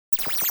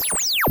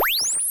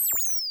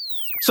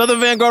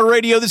Southern Vanguard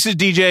Radio, this is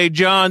DJ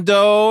John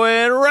Doe,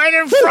 and right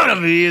in front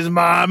of me is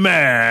my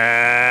man.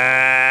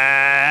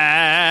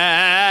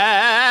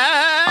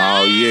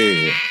 Oh,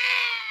 yeah.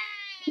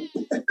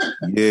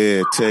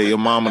 Yeah, tell your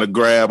mama to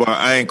grab her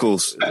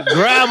ankles.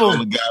 Grab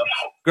them.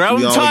 Grab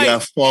them tight. We only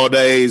got 4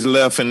 days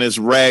left in this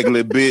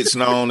raggedy bitch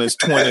known as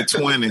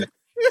 2020.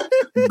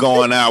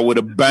 Going out with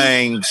a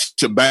bang,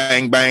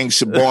 shabang, bang,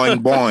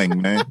 shaboing,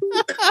 boing, man.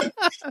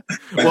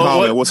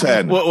 Homie, what's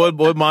happening?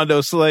 What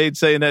Mondo Slade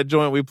say in that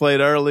joint we played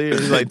earlier?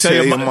 He's like, tell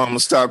your mama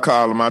stop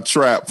calling my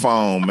trap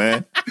phone,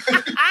 man.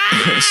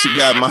 she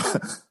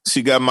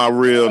got my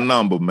real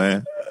number,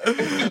 man.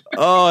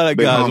 Oh, that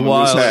guy's wild.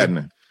 What's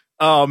happening?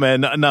 Oh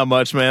man, not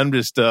much, man. I'm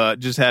just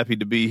happy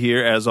to be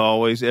here as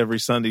always every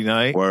Sunday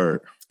night.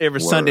 Every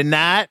Sunday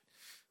night.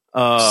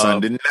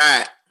 Sunday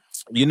night.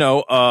 You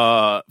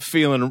know,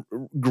 feeling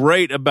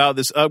great about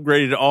this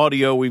upgraded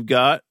audio we've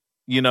got,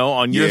 you know,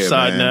 on your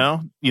side, man.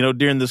 Now, you know,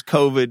 during this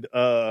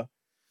COVID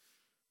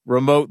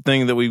remote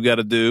thing that we've got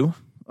to do.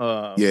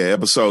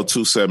 Episode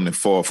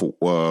 274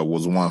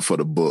 was one for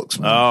the books,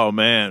 man. Oh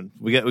man,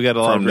 we got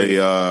a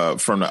lot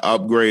from the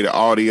upgraded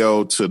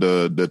audio to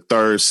the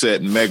third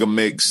set mega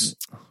mix.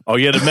 Oh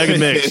yeah, the mega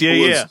mix.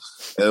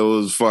 It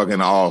was fucking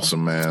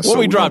awesome, man. What,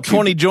 we dropped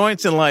 20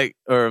 joints in like,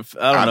 or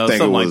I don't know,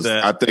 something like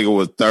that. I think it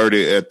was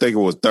 30. I think it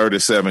was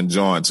 37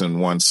 joints in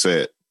one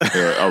set.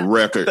 A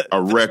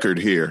record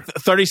here.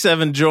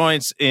 37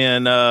 joints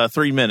in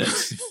 3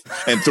 minutes.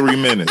 In 3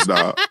 minutes,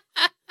 dog.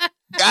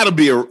 Gotta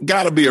be a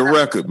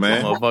record,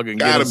 man.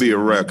 Gotta be a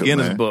record,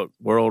 Guinness man. Book,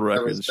 world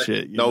records and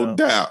shit. No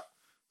doubt.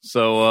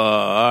 So,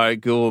 all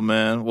right, cool,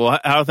 man. Well,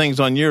 how are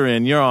things on your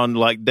end? You're on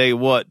like day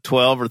what,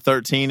 12 or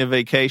 13 of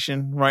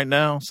vacation right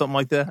now, something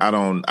like that. I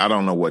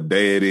don't know what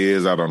day it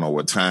is. I don't know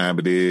what time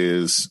it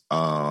is.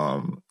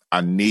 What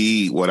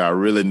I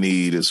really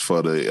need is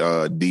for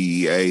the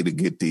DEA to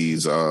get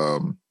these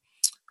over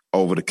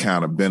the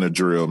counter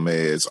Benadryl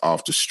meds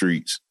off the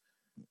streets.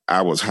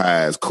 I was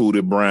high as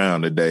Cootie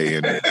Brown today,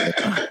 and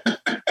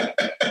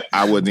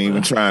I wasn't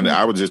even trying to.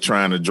 I was just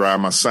trying to dry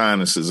my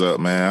sinuses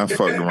up, man. I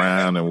fucked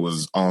around and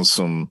was on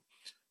some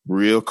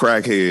real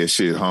crackhead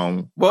shit,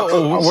 homie.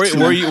 Well, were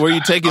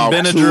you taking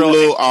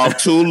Benadryl? Off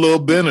two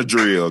little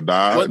Benadryl,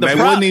 dog. They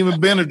wasn't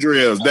even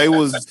Benadryls. They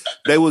was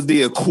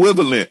the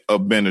equivalent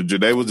of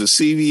Benadryl. They was the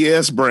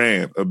CVS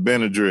brand of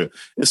Benadryl.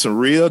 It's some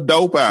real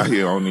dope out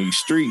here on these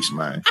streets,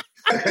 man.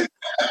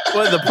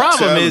 Well, the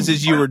problem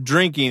is you were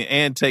drinking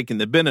and taking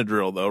the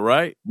Benadryl, though,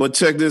 right? But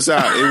check this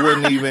out.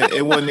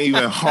 It wasn't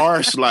even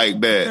harsh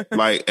like that.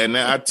 Like, and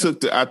then I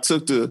took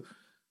the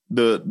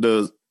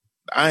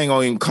I ain't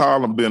gonna even call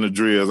them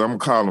Benadryls. I'm gonna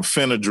call them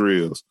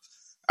Fenadryls.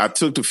 I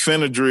took the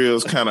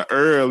Fenadryls kind of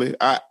early.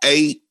 I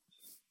ate.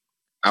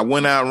 I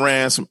went out and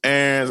ran some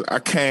errands. I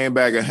came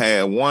back and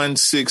had 1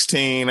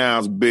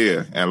 16-ounce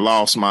beer and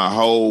lost my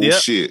whole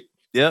shit.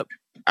 Yep.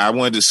 I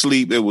went to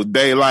sleep. It was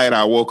daylight.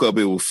 I woke up.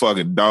 It was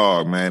fucking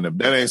dark, man. If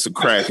that ain't some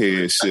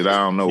crackhead shit, I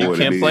don't know what it is.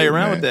 You can't play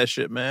around with that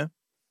shit, man.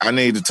 I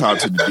need to talk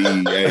to the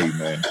DEA,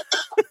 man.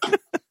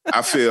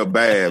 I feel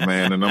bad,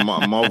 man, and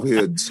I'm over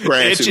here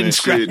scratching and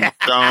shit, and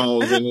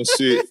stones and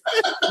shit.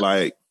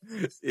 Like,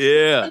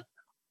 yeah.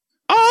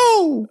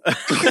 Oh. Oh,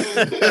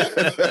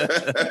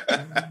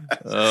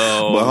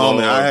 but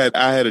homie,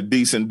 I had a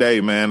decent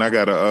day, man. I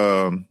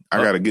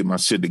gotta get my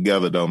shit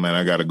together though, man.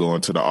 I gotta go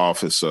into the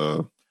office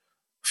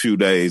few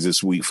days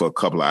this week for a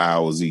couple of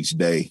hours each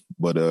day,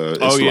 but it's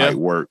like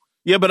work.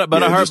 Yeah, but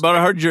I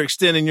heard you're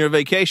extending your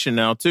vacation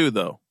now too,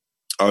 though.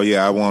 Oh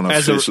yeah, I won't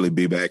officially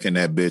be back in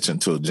that bitch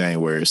until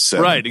January 7th.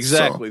 Right,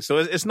 exactly. So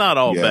it's not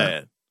all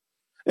bad.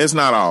 It's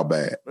not all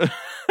bad.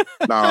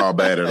 Not all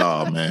bad at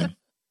all, man.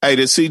 Hey,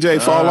 did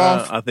CJ fall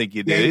off? I think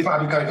he did. He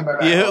probably gotta come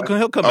back. Yeah, he'll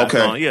come back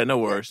on. Yeah, no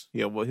worries.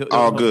 Yeah, well,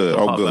 he'll good.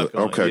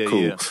 Okay,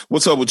 cool. Yeah.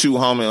 What's up with you,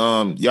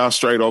 homie? Y'all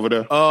straight over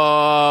there?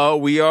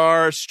 We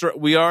are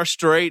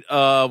straight.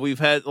 We've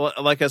had,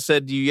 like I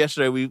said to you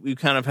yesterday, we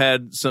kind of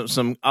had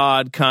some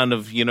odd kind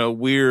of, you know,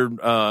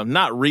 weird,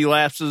 not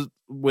relapses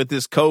with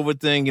this COVID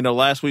thing. You know,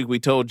 last week we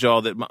told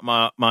y'all that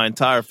my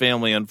entire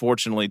family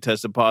unfortunately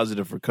tested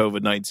positive for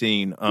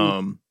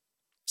COVID-19.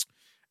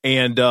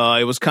 And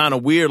it was kind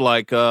of weird,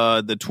 like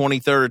the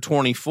 23rd or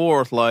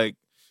 24th, like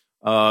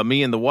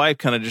me and the wife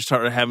kind of just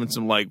started having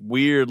some like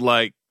weird,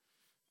 like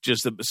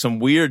just some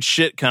weird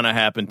shit kind of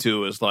happened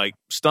to us, like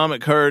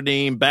stomach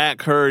hurting,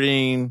 back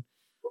hurting.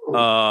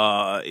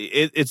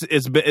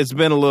 It's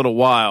been a little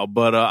while,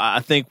 but I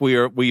think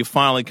we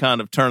finally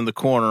kind of turned the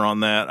corner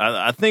on that.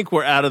 I think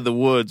we're out of the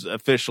woods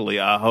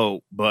officially, I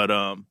hope. But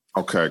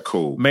okay,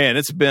 cool. Man,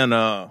 it's been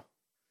the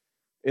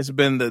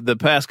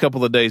past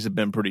couple of days have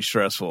been pretty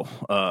stressful,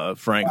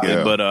 frankly.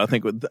 Yeah. But I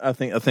think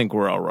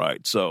we're all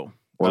right. So,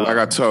 well, like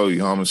I told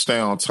you, I'm gonna stay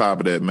on top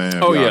of that,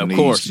 man. Oh yeah, of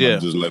course. Yeah,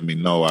 just let me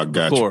know. I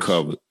got you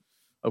covered.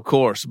 Of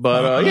course,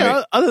 but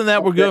other than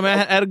that, we're good, man.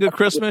 I had a good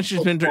Christmas.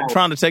 She's been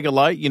trying to take it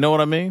light. You know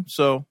what I mean?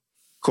 So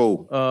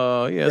cool.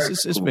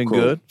 It's been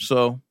good.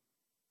 So,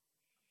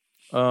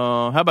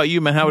 how about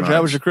you, man?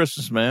 How was your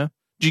Christmas, man?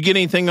 Did you get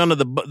anything under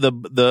the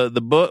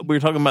book? We were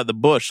talking about the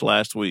bush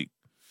last week.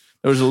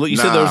 You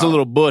said there was a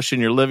little bush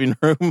in your living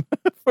room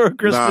for a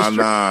Christmas tree.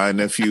 Nah.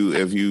 And if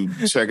you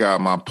check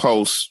out my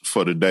post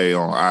for the day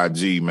on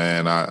IG,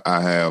 man,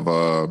 I have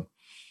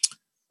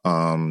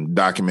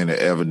documented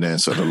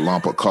evidence of the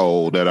lump of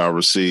coal that I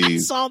received. I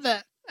saw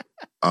that.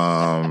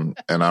 And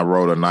I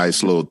wrote a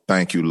nice little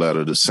thank you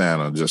letter to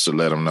Santa just to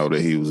let him know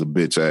that he was a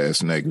bitch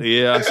ass nigga.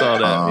 Yeah, I saw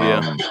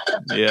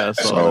that. Yeah, I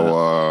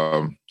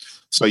saw that.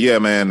 So yeah,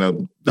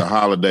 man, the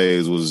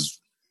holidays was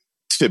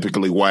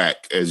typically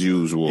whack as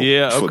usual for me.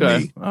 All right. You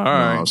know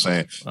what I'm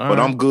saying? But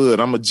I'm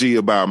good. I'm a G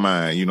about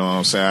mine. You know what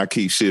I'm saying? I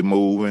keep shit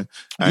moving.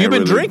 You've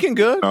been drinking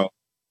good.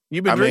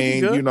 You've been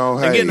drinking good. You know,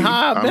 and getting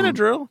high on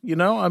Benadryl. You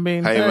know, I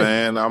mean, hey,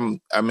 man,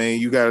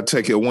 you got to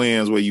take your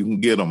wins where you can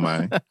get them,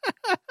 man.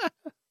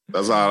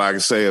 That's all I can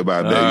say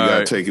about that. You got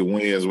to take your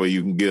wins where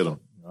you can get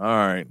them. All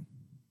right.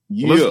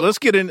 Yeah. Let's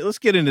get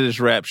into this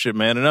rap shit,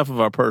 man. Enough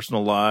of our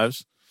personal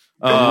lives.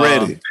 I'm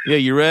ready. Yeah,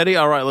 you ready?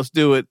 All right, let's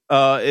do it.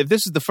 If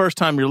this is the first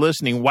time you're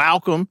listening,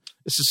 welcome.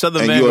 This is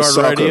Southern Vanguard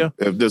Radio.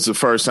 If this is the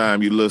first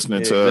time you're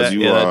listening to us,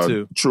 you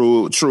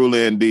are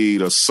truly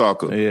indeed a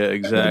sucker. Yeah,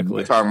 exactly.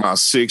 We're talking about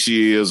 6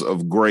 years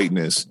of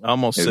greatness.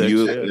 Almost if 6.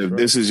 If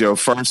this is your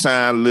first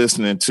time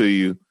listening to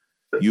you,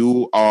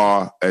 you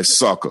are a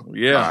sucker.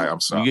 Yeah. Right, I'm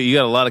sorry. You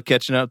got a lot of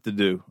catching up to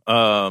do.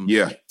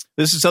 Yeah.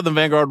 This is Southern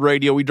Vanguard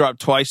Radio. We drop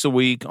twice a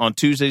week. On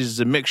Tuesdays, it's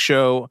a mix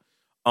show.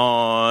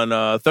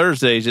 On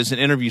Thursdays, it's an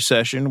interview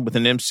session with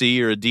an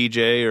MC or a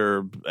DJ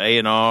or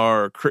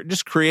A&R or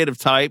just creative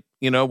type,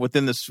 you know,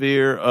 within the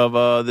sphere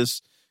of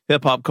this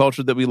hip-hop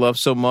culture that we love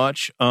so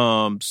much.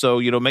 So,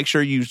 you know, make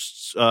sure you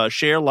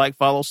share, like,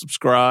 follow,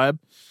 subscribe,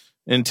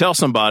 and tell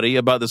somebody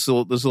about this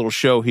little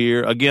show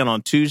here. Again,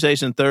 on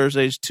Tuesdays and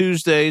Thursdays.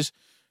 Tuesdays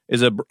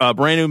is a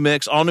brand new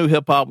mix, all new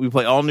hip-hop. We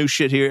play all new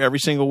shit here every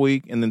single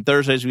week. And then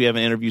Thursdays, we have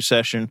an interview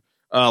session.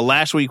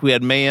 Last week, we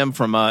had Mayhem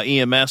from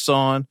EMS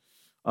on.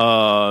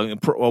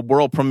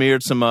 World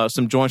premiered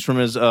some joints from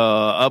his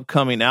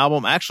upcoming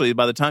album. Actually,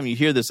 by the time you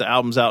hear this, the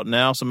album's out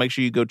now, so make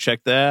sure you go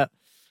check that.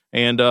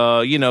 And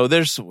you know,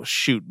 there's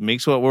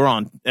Meeks. We're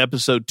on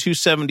episode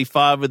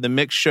 275 of the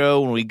Mix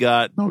Show, and we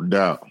got no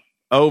doubt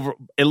over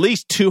at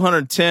least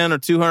 210 or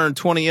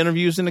 220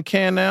 interviews in the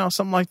can now,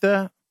 something like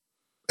that.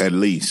 At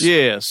least,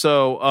 yeah.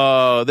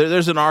 So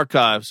there's an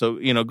archive. So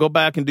you know, go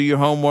back and do your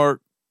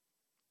homework.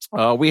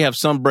 We have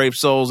some brave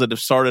souls that have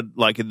started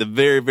like at the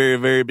very, very,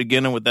 very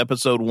beginning with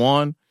episode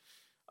 1.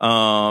 You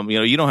know,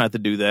 you don't have to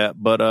do that,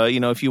 but you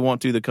know, if you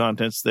want to, the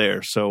content's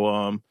there.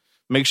 So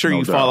make sure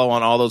you follow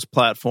on all those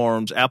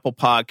platforms: Apple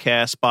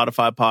Podcasts,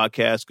 Spotify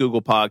Podcasts,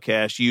 Google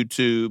Podcasts,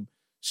 YouTube,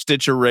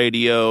 Stitcher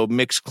Radio,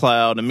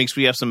 Mixcloud, and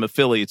we have some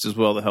affiliates as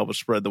well that help us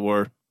spread the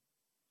word.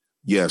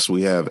 Yes,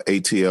 we have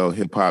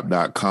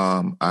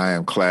atlhiphop.com,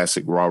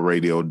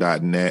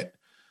 IamClassicRawRadio.net,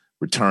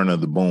 Return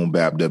of the Boom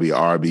Bap,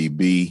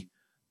 WRBB,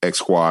 X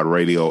Squad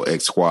Radio,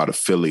 X Squad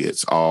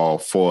affiliates, all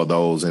 4 of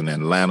those in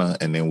Atlanta.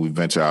 And then we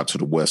venture out to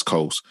the West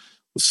Coast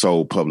with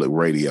Soul Public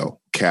Radio,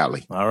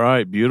 Cali. All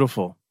right,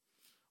 beautiful.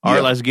 All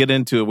right, let's get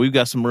into it. We've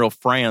got some real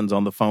friends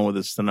on the phone with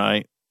us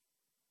tonight.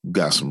 We've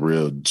got some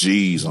real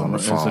G's on the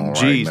phone some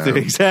G's, right now.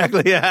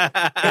 Exactly.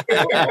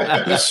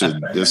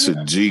 This is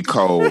G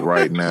code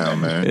right now,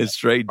 man. It's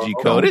straight G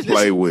code.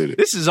 Play with it.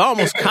 This is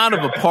almost kind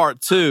of a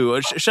part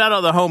 2. Shout out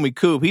to the homie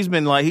Coop. He's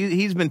been like,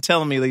 he's been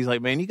telling me, he's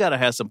like, man, you got to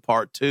have some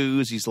part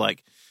 2s. He's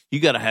like,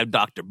 you got to have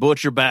Dr.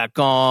 Butcher back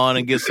on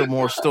and get some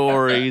more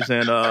stories.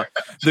 And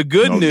the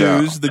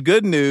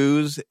good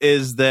news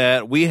is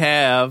that we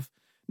have.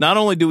 Not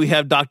only do we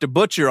have Dr.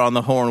 Butcher on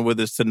the horn with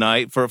us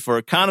tonight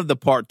for kind of the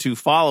part 2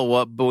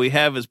 follow-up, but we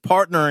have his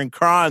partner in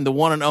crime, the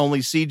one and only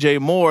CJ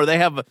Moore.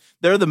 They're the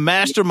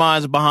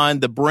masterminds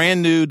behind the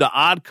brand new The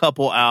Odd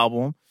Couple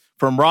album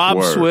from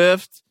Rob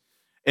Swift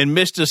and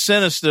Mr.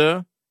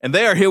 Sinister, and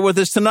they are here with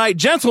us tonight.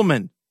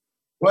 Gentlemen.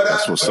 What up?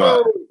 That's what's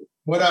up.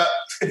 What up?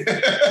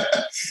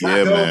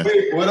 Yeah, man.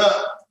 What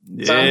up?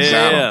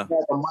 Yeah.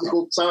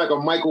 Sound like a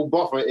Michael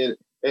Buffer in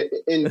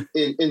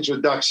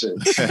introduction.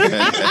 Yeah,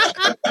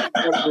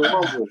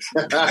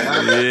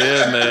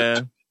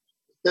 man.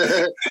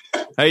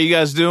 How you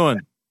guys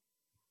doing?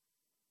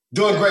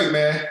 Doing great,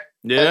 man.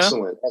 Yeah.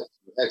 Excellent.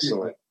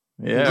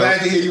 Yeah.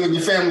 Glad to hear you and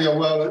your family are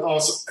well and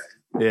also.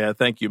 Yeah,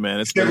 thank you,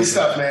 man. It's scary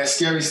stuff, man.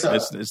 Scary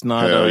stuff. It's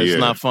not it's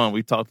not fun.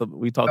 We talked a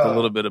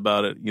little bit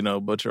about it, you know,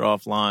 Butcher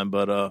offline,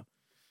 but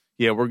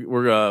yeah,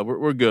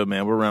 we're good,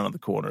 man. We're around the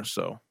corner,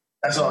 so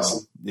that's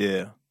awesome.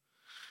 Yeah.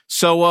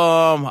 So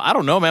I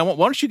don't know, man. Why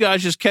don't you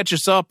guys just catch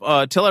us up?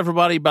 Tell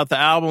everybody about the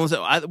albums.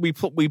 We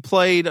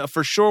played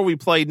for sure. We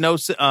played No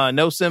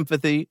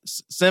Sympathy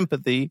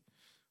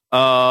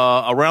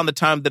around the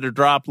time that it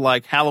dropped,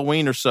 like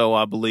Halloween or so,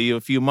 I believe,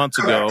 a few months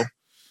ago.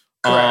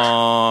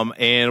 Correct.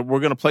 And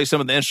we're gonna play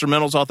some of the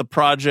instrumentals off the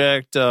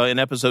project in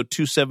episode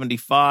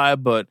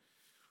 275. But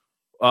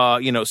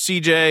you know,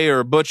 CJ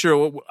or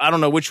Butcher, I don't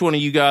know which one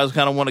of you guys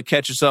kind of want to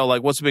catch us up.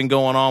 Like, what's been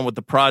going on with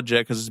the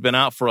project because it's been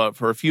out for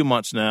a few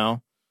months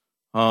now.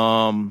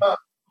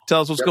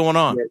 Tell us what's going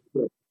on.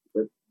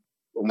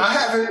 I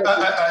haven't.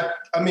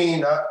 I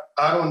mean,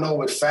 I don't know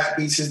what Fat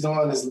Beats is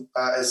doing.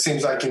 It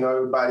seems like, you know,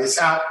 everybody. It's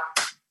out.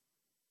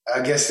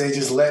 I guess they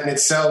just letting it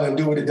sell and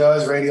do what it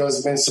does. Radio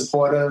has been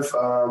supportive.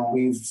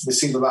 We've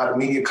received a lot of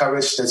media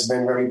coverage that's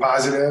been very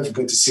positive.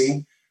 Good to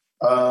see.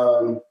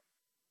 But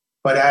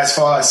as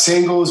far as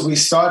singles, we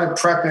started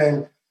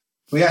prepping.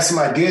 We had some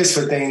ideas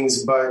for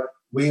things, but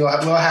we'll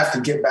have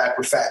to get back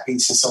with Fat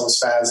Beats and Soul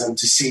Spasm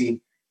to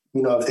see,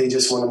 if they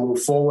just want to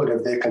move forward,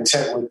 if they're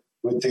content with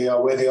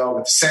where they are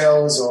with the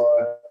sales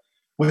or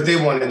what they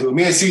want to do.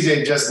 Me and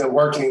CJ just been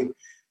working,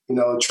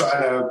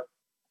 trying to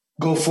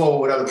go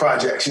forward with other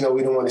projects.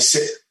 We don't want to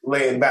sit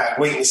laying back,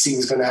 waiting to see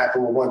what's going to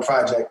happen with one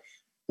project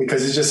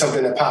because it's just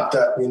something that popped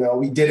up.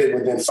 We did it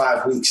within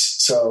 5 weeks.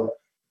 So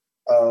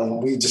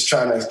we just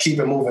trying to keep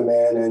it moving,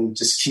 man, and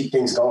just keep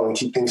things going,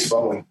 keep things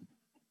flowing.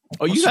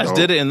 Oh, you guys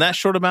did it in that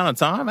short amount of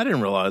time? I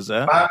didn't realize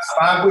that.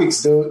 5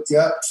 weeks, dude.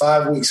 Yep,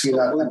 5 weeks. We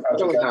knocked that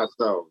project out.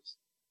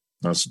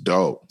 That's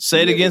dope.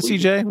 Say it again,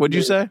 CJ. What'd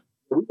you say?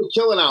 We were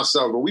killing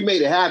ourselves, but we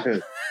made it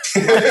happen.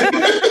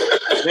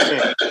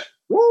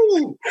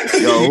 Woo!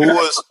 Who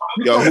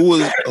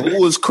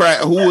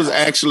was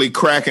actually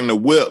cracking the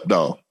whip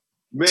though?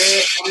 Man,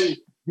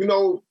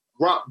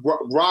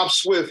 Rob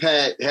Swift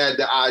had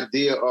the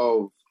idea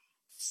of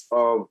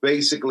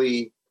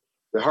basically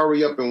the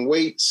hurry up and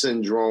wait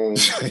syndrome.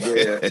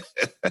 Where,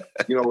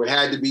 it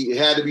had to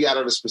be out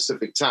at a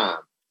specific time.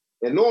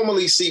 And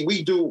normally, see,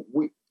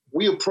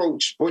 we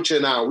approach Butcher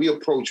and I. We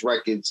approach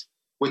records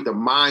with the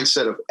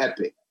mindset of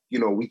epic.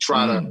 We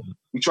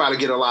try to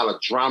get a lot of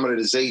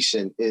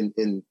dramatization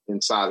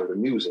inside of the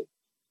music.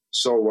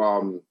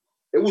 So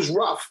it was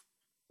rough.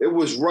 It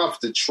was rough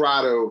to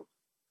try to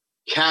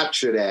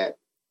capture that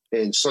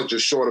in such a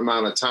short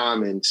amount of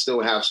time and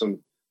still have some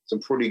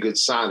pretty good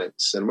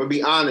sonics. And I'm gonna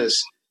be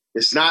honest,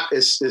 it's not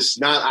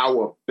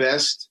our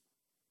best,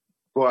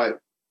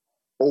 but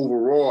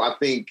overall, I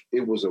think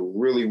it was a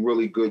really,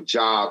 really good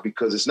job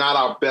because it's not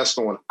our best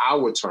on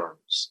our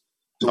terms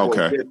to what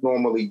we're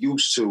normally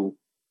used to.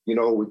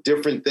 With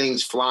different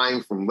things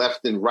flying from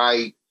left and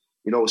right,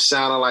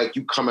 sounding like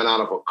you coming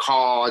out of a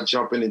car,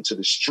 jumping into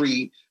the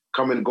street,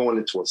 going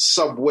into a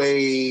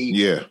subway.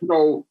 Yeah.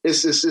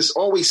 It's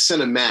always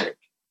cinematic.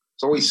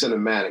 It's always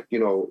cinematic,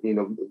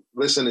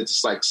 listening to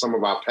like some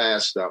of our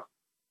past stuff.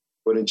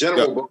 But in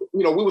general,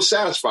 we were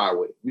satisfied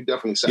with it. We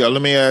definitely satisfied. Yeah,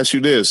 let me ask you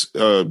this.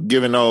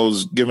 Given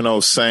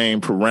those same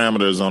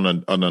parameters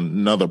on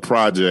another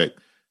project,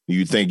 do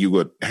you think you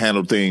would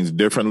handle things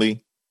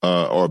differently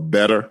or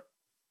better?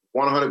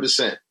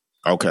 100%.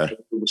 Okay.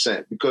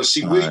 100%. Because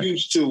see, we're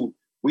used to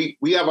we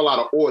have a lot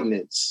of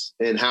ordinance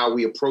in how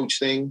we approach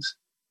things.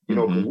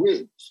 Let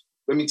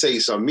me tell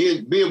you something.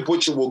 Me and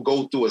Butcher will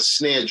go through a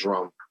snare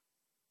drum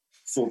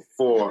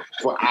for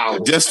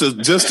hours. Just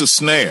a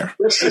snare.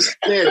 Just a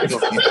snare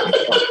drum.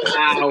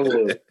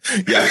 Hours.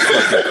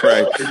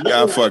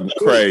 Y'all fucking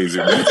crazy,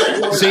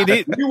 man. See,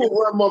 you will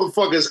run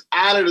motherfuckers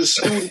out of the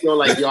studio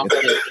like y'all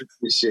can't fix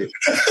this shit.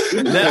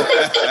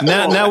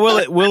 Now,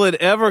 will it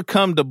ever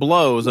come to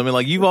blows? I mean,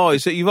 like you've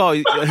always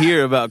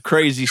hear about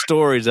crazy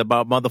stories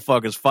about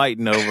motherfuckers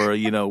fighting over,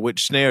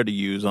 which snare to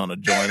use on a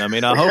joint. I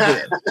mean, I hope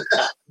it.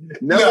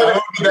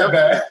 Never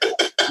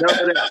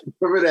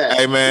that.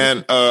 Hey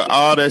man,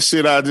 all that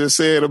shit I just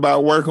said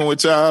about working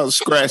with y'all,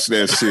 scratch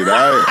that shit.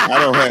 I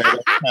don't have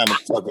that kind of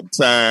fucking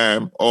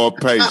time or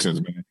patience,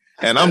 man.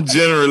 And I'm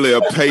generally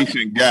a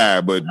patient guy,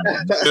 but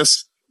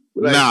just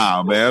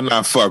nah, man, I'm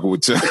not fucking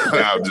with y'all.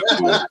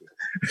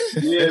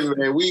 Yeah,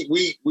 man.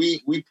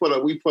 We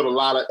put a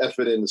lot of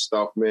effort into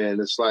stuff,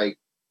 man. It's like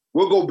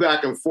we'll go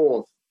back and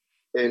forth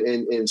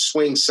and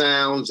swing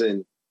sounds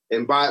and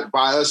by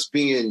us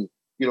being,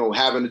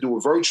 having to do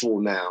it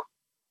virtual now.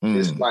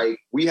 It's like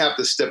we have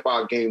to step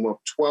our game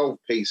up 12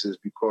 paces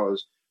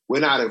because we're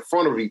not in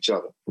front of each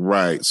other.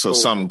 Right. So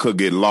something could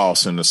get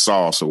lost in the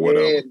sauce or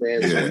whatever. Yeah,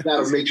 man. So we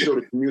got to make sure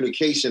the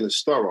communication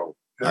is thorough.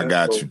 I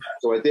got you.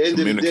 So at the end of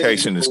the day,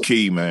 communication is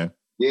key, man.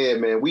 Yeah,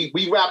 man. We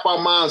wrap our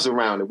minds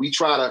around it. We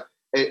try to,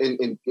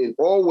 and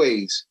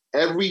always,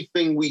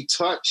 everything we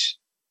touch,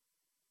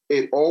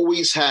 it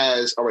always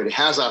has, it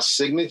has our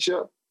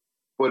signature,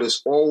 but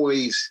it's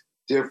always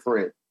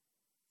different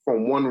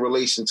from one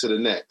relation to the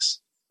next.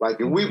 Like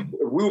if we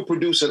were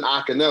producing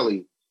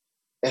Akinyele,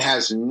 it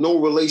has no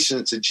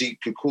relation to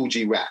Kool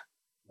G Rap.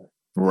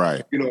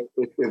 Right.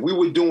 If we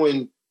were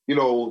doing,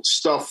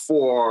 stuff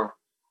for,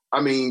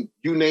 you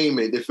name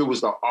it, if it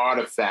was the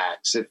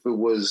Artifacts, if it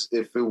was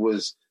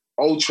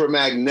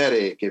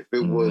Ultramagnetic, if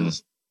it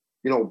was,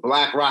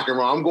 Black Rock and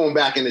Roll, I'm going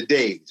back in the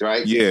days,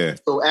 right? Yeah.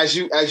 So as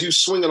you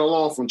swinging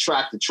along from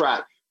track to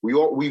track,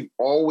 we've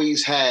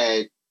always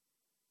had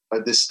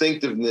a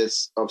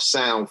distinctiveness of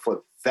sound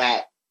for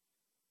that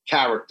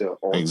character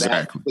or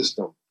that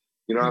system.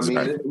 You know what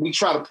I mean? We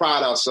try to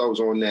pride ourselves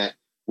on that,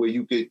 where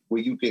you can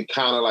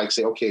kind of like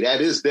say, okay,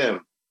 that is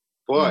them,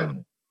 but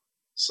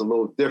it's a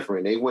little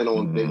different. They went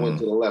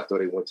to the left or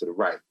they went to the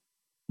right.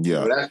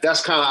 Yeah,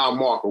 that's kind of our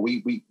marker.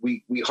 We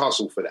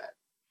hustle for that.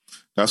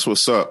 That's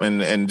what's up.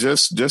 And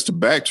just to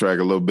backtrack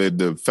a little bit,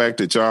 the fact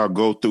that y'all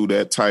go through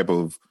that type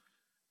of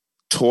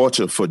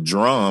torture for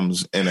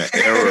drums in an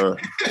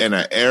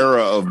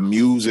era of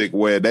music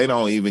where they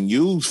don't even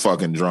use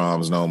fucking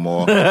drums no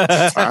more.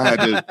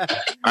 I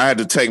had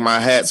to take my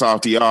hats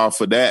off to y'all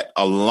for that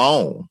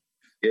alone.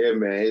 Yeah,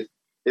 man.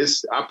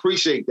 I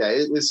appreciate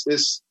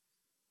that.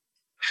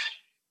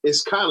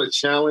 It's kind of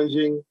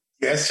challenging.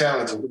 Yeah, it's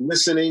challenging.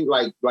 Listening,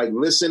 like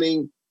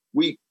listening,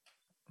 we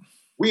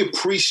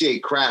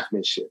appreciate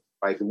craftsmanship.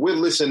 Like we're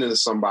listening to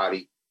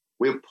somebody,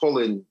 we're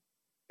pulling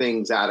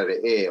things out of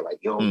the air. Like,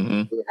 yo,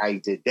 you heard how he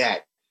did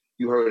that.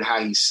 You heard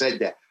how he said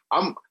that.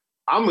 I'm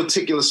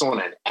meticulous on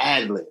an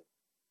ad-lib.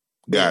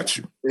 Got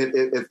you.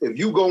 If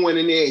you go in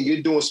there and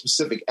you're doing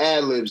specific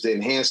ad-libs to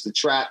enhance the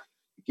track,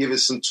 give it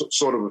some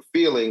sort of a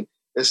feeling,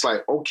 it's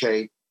like,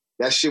 okay,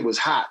 that shit was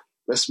hot.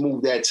 Let's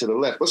move that to the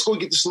left. Let's go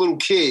get this little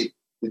kid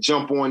to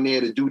jump on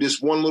there to do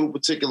this one little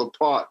particular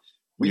part.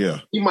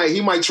 He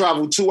might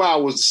travel 2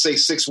 hours to say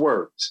 6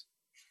 words.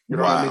 You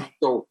know what I mean?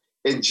 So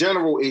in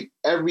general,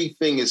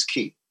 everything is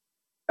key.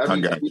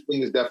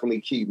 Everything is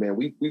definitely key, man.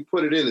 We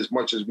put it in as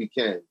much as we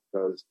can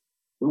because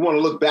we want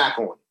to look back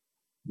on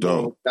it.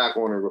 Dope. Look back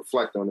on it,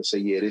 reflect on it, and say,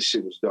 yeah, this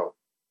shit was dope.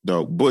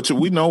 Dope. Butcher,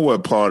 we know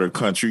what part of the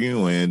country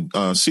you in.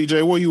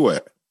 CJ, where you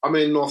at? I'm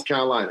in North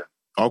Carolina.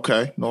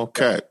 Okay, North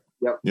Cat.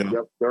 Yep. Durham,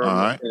 North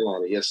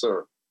Carolina. Yes,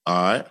 sir.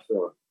 All right.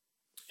 Sure.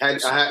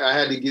 I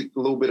had to get a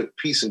little bit of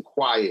peace and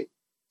quiet.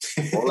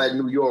 All that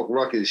New York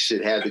ruckus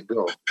shit had to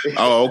go.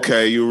 Oh,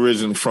 okay. You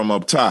originally from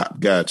up top.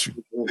 Got you.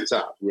 Up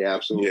top. Yeah,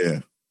 absolutely. Yeah.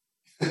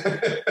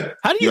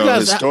 How do you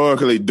guys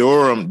historically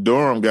Durham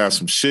got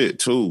some shit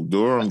too.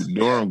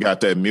 Durham got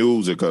that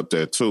music up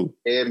there too.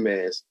 Yeah,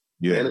 man.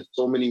 Yeah. Man, there's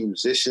so many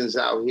musicians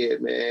out here,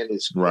 man.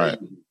 It's crazy. Right.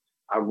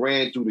 I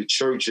ran through the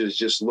churches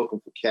just looking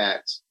for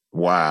cats.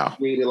 Wow.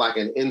 Created like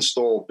an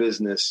install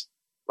business.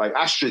 Like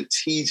I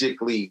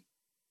strategically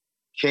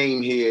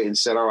came here and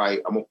said, all right,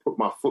 I'm gonna put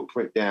my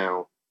footprint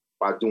down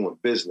by doing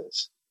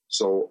business.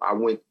 So I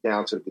went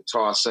down to the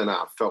Guitar Center.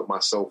 I felt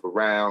myself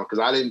around because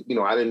I didn't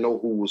know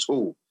who was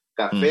who.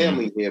 Got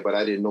family here, but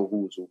I didn't know who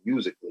was who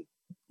musically.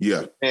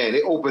 Yeah. Man,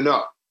 it opened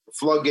up. The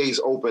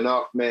floodgates open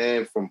up,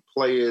 man, from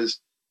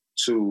players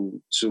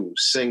to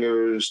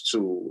singers,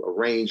 to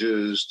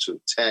arrangers,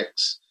 to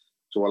techs,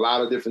 to a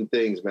lot of different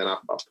things, man. I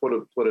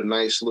put a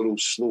nice little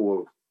slew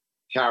of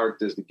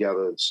characters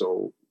together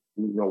so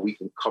we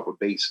can cover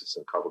bases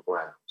and cover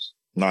grounds.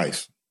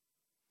 Nice.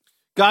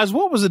 Guys,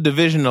 what was the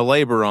division of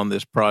labor on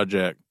this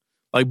project?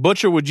 Like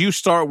Butcher, would you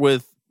start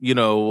with,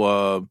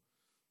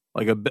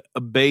 like a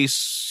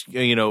bass,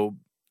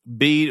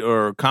 beat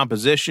or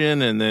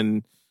composition, and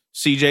then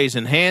CJ's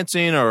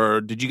enhancing, or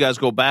did you guys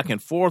go back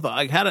and forth?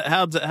 Like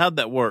how'd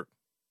that work?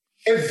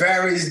 It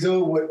varies,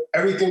 dude. With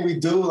everything we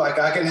do, like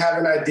I can have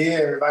an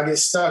idea. If I get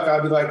stuck,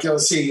 I'll be like, yo,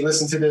 C,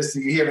 listen to this. Do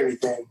you hear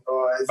anything?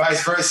 Or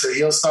vice versa.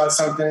 He'll start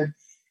something.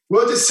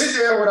 We'll just sit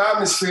there with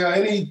atmosphere,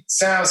 any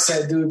sound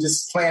set, dude,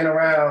 just playing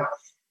around.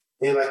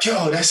 And like,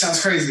 yo, that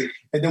sounds crazy.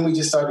 And then we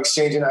just start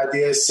exchanging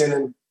ideas,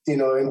 sending,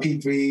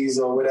 MP3s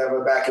or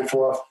whatever back and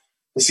forth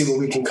to see what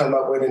we can come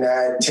up with and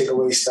add, take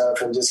away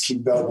stuff, and just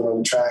keep building on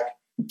the track.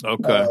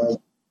 Okay.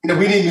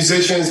 We need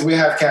musicians. We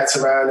have cats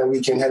around and we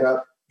can hit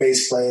up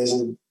bass players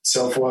and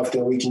so forth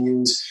that we can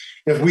use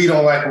if we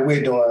don't like what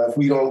we're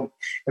doing.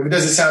 If it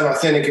doesn't sound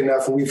authentic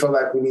enough and we feel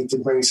like we need to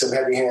bring some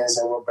heavy hands,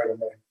 then we'll bring them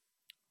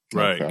in.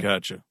 Right. Okay.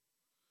 Gotcha.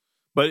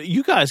 But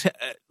you guys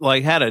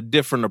had a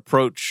different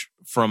approach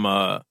from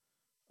a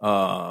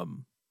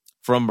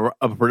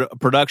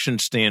production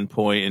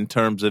standpoint in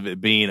terms of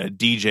it being a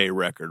DJ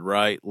record,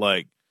 right?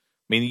 Like,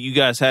 I mean, you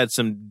guys had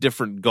some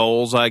different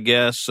goals, I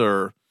guess,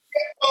 or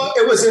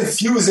it was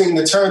infusing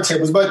the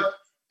turntables. But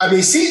I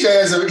mean,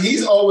 CJ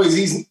he's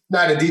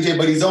not a DJ,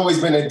 but he's always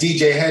been a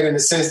DJ head in the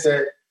sense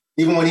that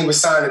even when he was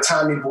signed to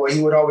Tommy Boy,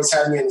 he would always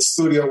have me in the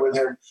studio with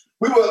him.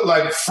 We were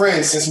like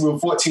friends since we were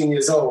 14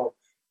 years old.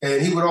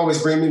 And he would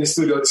always bring me in the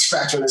studio to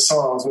scratch on his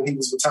songs when he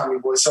was with Tommy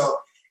Boy. So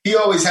he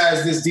always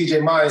has this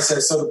DJ mindset.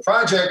 So the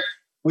project,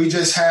 we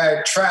just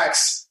had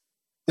tracks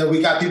that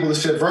we got people to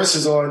spit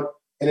verses on.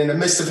 And in the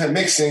midst of him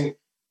mixing,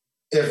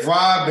 if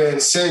Rob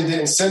and Sin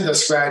didn't send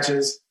us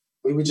scratches,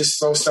 we would just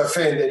throw stuff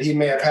in that he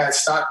may have had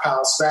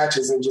stockpile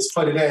scratches and just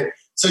put it in.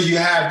 So you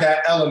have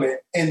that element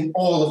in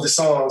all of the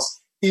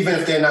songs, even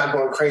if they're not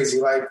going crazy,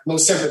 like No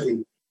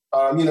Sympathy.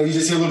 You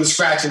just hear a little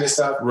scratching and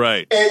stuff.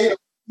 Right. And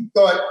we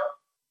thought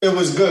it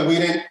was good. We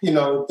didn't,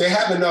 they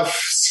have enough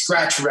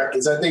scratch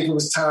records. I think it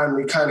was time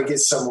to kind of get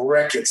some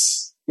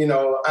records,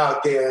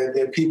 out there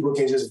that people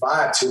can just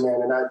vibe to,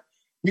 man. And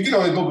you can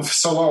only go for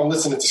so long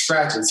listening to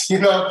scratches, I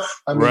mean,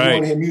 right. You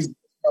want to hear music.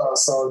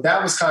 So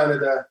that was kind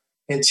of the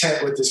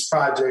intent with this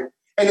project.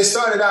 And it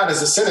started out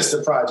as a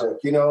Sinister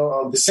project,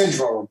 The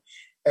Syndrome.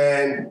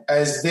 And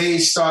as we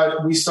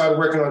started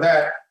working on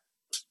that,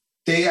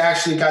 they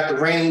actually got the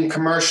Rain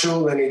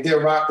commercial and they did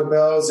Rock the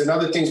Bells and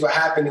other things were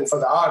happening for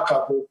the Odd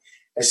Couple.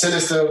 And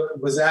Sinister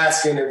was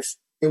asking if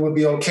it would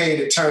be okay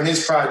to turn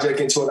his project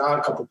into an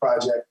Odd Couple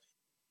project.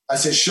 I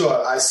said,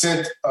 sure. I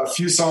sent a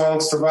few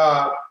songs to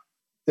Rob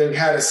that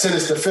had a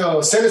Sinister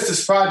feel.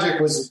 Sinister's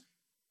project was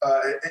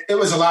it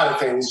was a lot of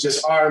things,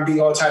 just R&B,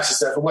 all types of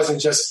stuff. It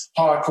wasn't just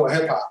hardcore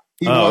hip hop.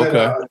 He wanted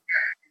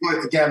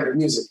the gamut of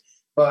music.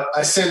 But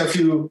I sent a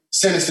few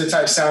sinister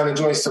type sounding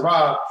joints to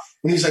Rob,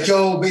 and he's like,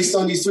 "Yo, based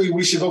on these 3,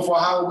 we should go for a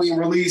Halloween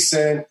release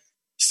and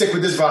stick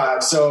with this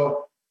vibe."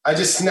 So I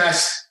just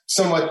snatched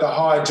somewhat the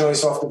hard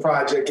joints off the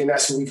project, and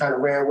that's what we kind of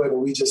ran with,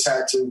 and we just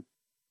had to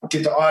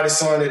get the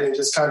artists on it and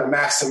just kind of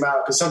max them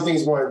out because some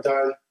things weren't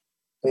done.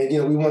 And,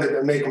 we wanted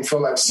to make them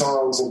feel like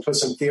songs and put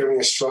some theory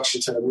and structure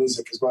to the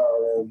music as well.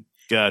 And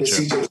gotcha.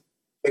 CJ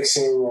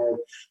mixing and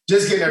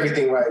just getting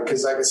everything right.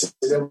 Because like I said,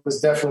 it was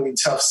definitely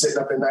tough sitting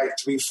up at night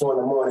 3, 4 in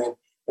the morning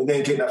and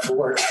then getting up for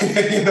work.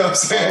 You know what I'm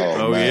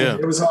saying? Oh yeah.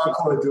 It was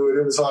hardcore, dude.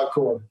 It was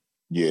hardcore.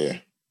 Yeah.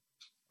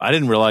 I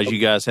didn't realize you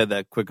guys had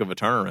that quick of a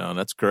turnaround.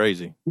 That's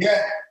crazy.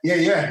 Yeah,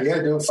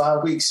 dude.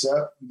 5 weeks. You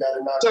got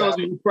to knock out.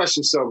 You press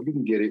yourself. You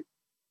can get it.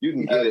 You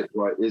can get it,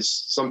 but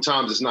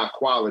sometimes it's not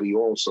quality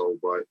also,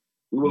 but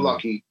we were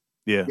lucky.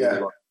 Yeah.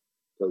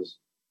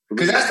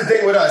 Because that's the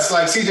thing with us.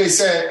 Like CJ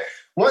said,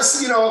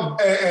 once,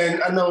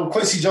 and I know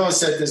Quincy Jones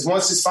said this,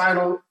 once it's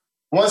final,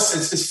 once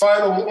it's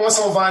final, once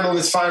on vinyl,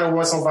 it's final,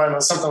 once on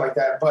vinyl, something like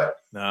that. But,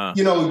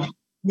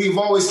 we've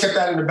always kept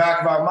that in the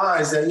back of our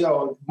minds that,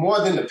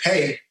 more than the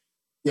pay,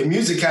 your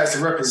music has to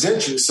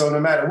represent you. So no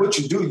matter what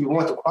you do, you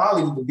want the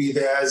quality to be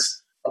there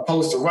as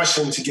opposed to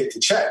rushing to get the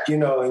check,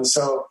 And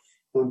so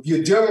when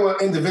you're dealing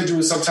with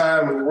individuals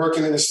sometimes when you're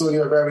working in the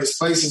studio at various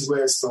places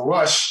where it's the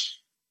rush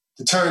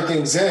to turn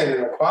things in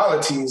and the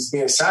quality is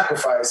being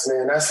sacrificed,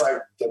 man, that's like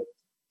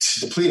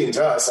depleting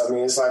to us. I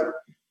mean, it's like,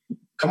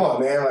 come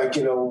on, man, like,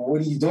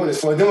 what are you doing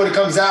this for? And then when it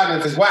comes out and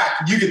if it's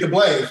whack, you get the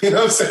blame. You know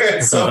what I'm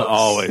saying? So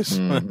always.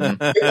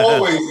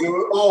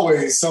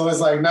 Always. So it's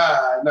like,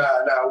 nah.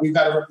 We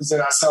got to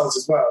represent ourselves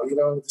as well.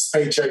 This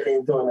paycheck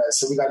ain't doing that.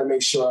 So we got to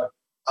make sure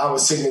our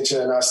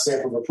signature and our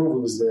stamp of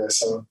approval is there.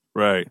 So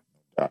right.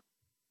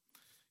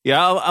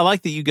 Yeah, I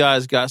like that you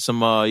guys got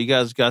some. You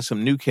guys got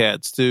some new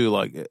cats too,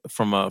 like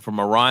from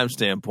a rhyme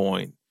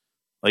standpoint.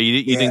 Like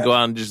you didn't go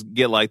out and just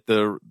get like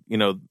the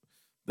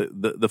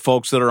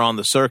folks that are on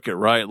the circuit,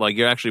 right? Like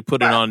you're actually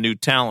putting on new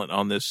talent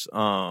on this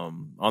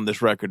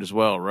record as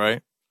well,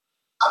 right?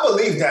 I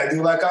believe that,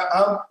 dude. Like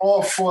I'm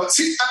all for.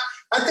 See,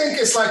 I think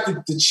it's like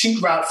the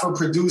cheap route for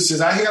producers.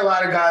 I hear a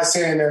lot of guys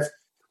saying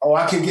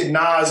I can get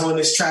Nas on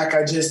this track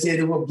I just did,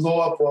 it would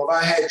blow up, or if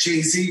I had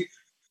Jay-Z.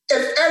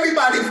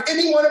 If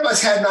any one of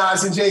us had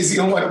Nas and Jay-Z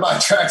on one of our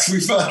tracks, we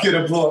felt like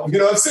it'd blow up. You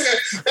know what I'm saying?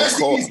 That's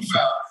the easy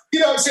route. You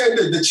know what I'm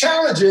saying? The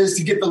challenge is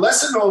to get the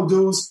lesser known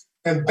dudes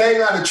and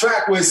bang out a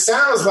track where it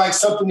sounds like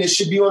something that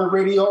should be on the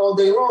radio all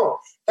day long.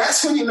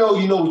 That's when you know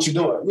what you're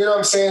doing. You know what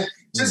I'm saying?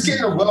 Just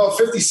getting a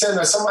 50 Cent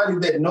or somebody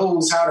that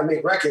knows how to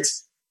make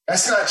records,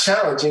 that's not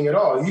challenging at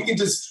all. You can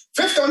just,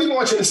 Fifth don't even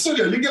want you in the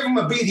studio. You give him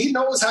a beat, he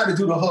knows how to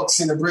do the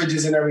hooks and the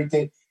bridges and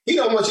everything. He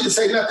don't want you to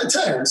say nothing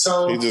to him.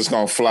 So he's just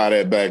gonna fly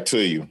that back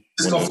to you.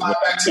 Just gonna fly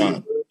back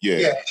to you.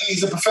 Yeah,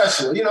 he's a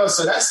professional.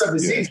 So that stuff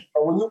is easy.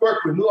 But when you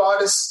work with new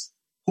artists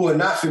who are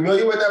not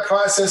familiar with that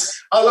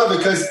process, I love it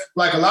because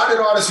like a lot of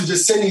artists who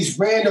just send these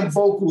random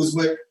vocals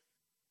with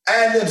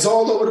ad-libs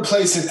all over the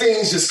place and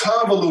things just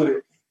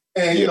convoluted.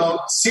 And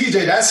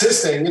CJ, that's his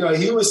thing.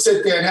 He would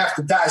sit there and have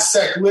to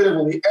dissect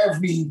literally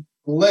every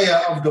layer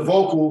of the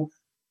vocal,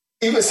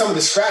 even some of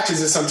the scratches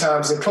and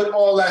sometimes, and put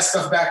all that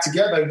stuff back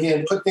together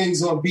again, put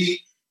things on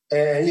beat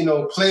and,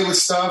 play with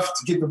stuff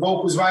to get the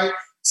vocals right.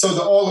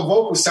 So all the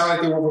vocals sound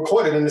like they were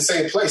recorded in the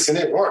same place, and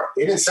they weren't.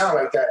 They didn't sound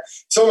like that.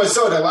 So much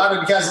so that a lot of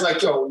the guys are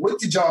like, yo, what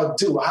did y'all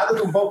do? How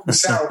did the vocals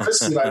sound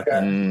crispy like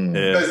that?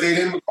 Because they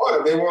didn't record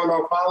them. They weren't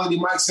on quality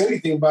mics or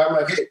anything, but I'm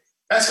like, hey,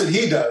 that's what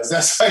he does.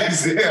 That's why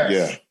he's there.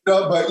 Yeah.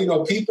 But,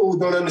 people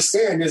don't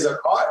understand there's an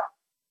art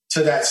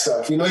to that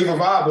stuff. Even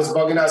Rob was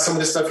bugging out some of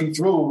the stuff he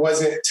threw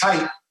wasn't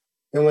tight.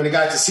 And when it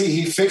got to see,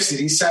 he fixed it.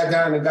 He sat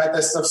down and got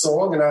that stuff so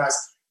organized.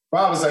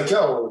 Rob was like,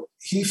 yo,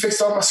 he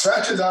fixed all my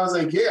scratches. I was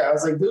like, yeah. I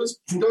was like, dude's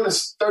been doing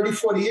this 30,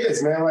 40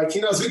 years, man. Like, he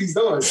knows what he's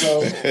doing.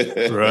 So,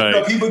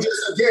 right. People just,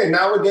 again,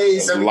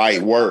 nowadays.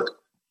 Light work.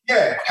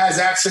 Yeah, has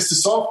access to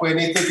software and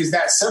they think it's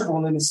that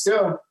simple. And it's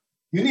still,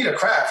 you need a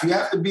craft. You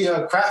have to be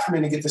a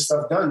craftsman to get this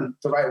stuff done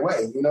the right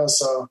way,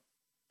 so.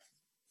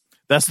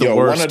 That's the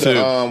worst, too.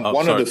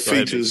 One of the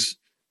features,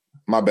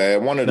 my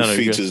bad, one of the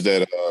features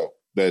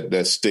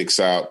that sticks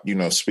out,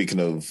 speaking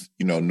of,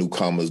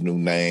 newcomers, new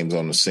names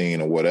on the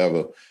scene or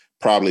whatever,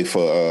 probably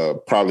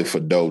for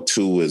Doe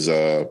too is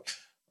the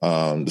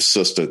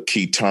sister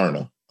Key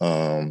Turner.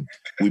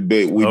 We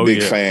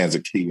big fans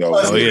of Key.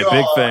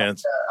 Big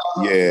fans.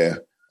 Yeah.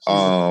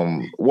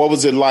 What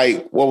was it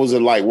like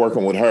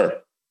working with her?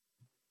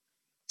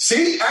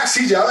 See,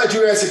 CJ, I'll let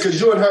you answer because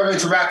you and her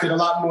interacted a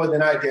lot more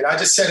than I did. I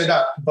just set it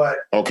up, but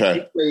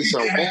okay.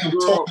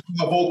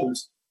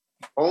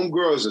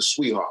 Homegirl is a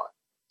sweetheart.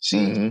 She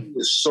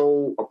is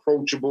so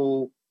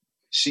approachable.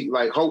 She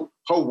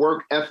her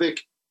work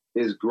ethic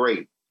is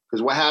great.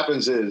 Because what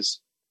happens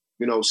is,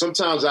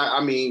 sometimes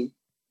I mean,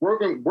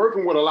 working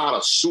with a lot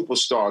of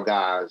superstar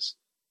guys,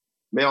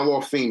 male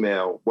or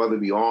female, whether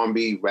it be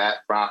R&B, rap,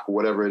 rock, or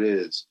whatever it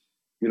is,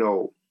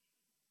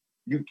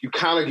 you you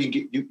kind of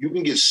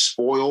can get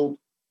spoiled,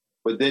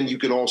 but then you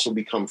can also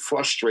become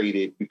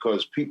frustrated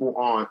because people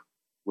aren't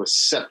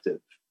receptive.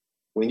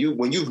 When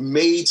you've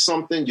made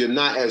something, you're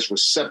not as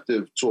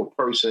receptive to a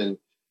person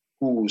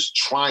who's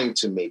trying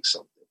to make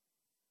something.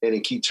 And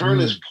in Key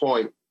Turner's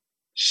point,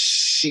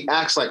 she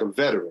acts like a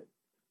veteran,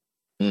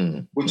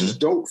 which is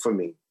dope for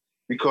me,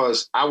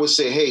 because I would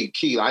say, hey,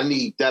 Key, I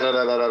need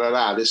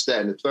da-da-da-da-da-da, this,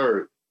 that, and the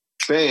third.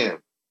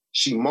 Bam,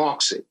 she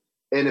marks it.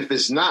 And if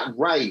it's not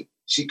right,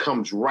 she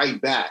comes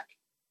right back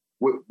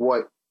with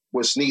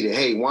what's needed.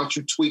 Hey, why don't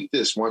you tweak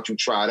this? Why don't you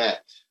try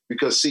that?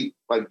 Because, see,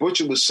 like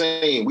Butcher was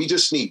saying, we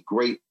just need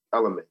great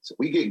elements. If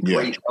we get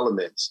great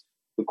elements,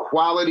 the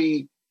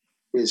quality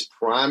is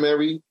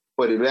primary,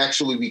 but it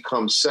actually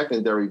becomes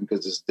secondary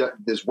because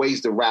there's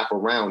ways to wrap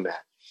around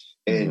that.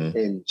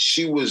 And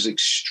she was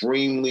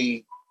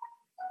extremely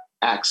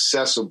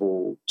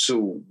accessible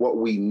to what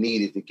we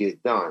needed to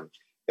get done.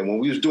 And when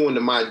we was doing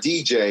the My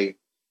DJ,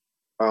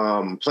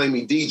 Play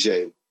Me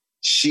DJ,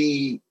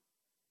 she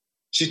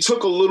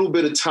took a little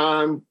bit of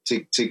time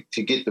to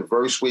get the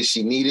verse where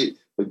she needed,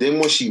 but then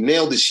when she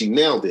nailed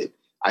it.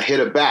 I hit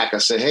her back. I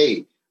said,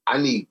 hey, I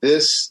need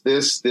this,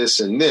 this, this,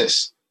 and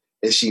this.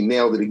 And she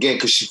nailed it again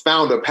because she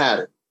found her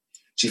pattern.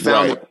 She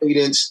found the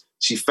cadence.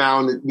 She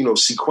found it,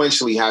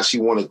 sequentially how she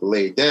wanted to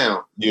lay it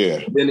down.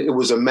 Yeah. Then it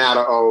was a matter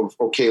of,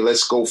 okay,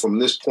 let's go from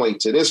this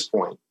point to this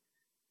point.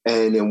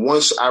 And then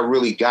once I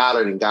really got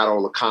it and got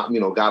all got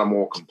them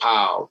all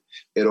compiled,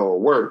 it all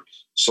worked.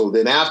 So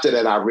then after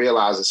that, I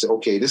realized, I said,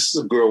 okay, this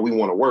is a girl we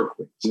want to work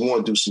with. We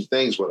want to do some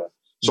things with her.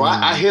 So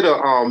I hit her,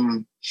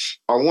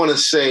 I want to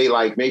say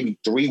like maybe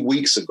 3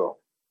 weeks ago.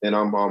 And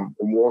I'm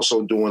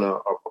also doing a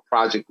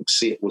project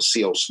with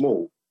CL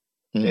Smooth.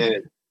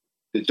 And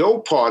the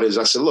dope part is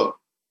I said, look,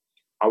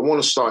 I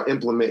want to start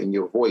implementing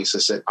your voice. I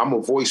said, I'm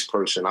a voice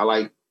person. I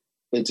like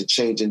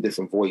interchanging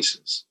different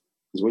voices.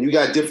 Because when you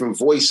got different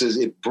voices,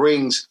 it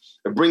brings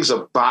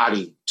a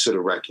body to the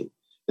record.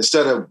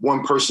 Instead of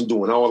one person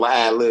doing all the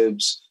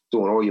ad-libs,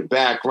 doing all your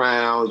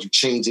backgrounds, you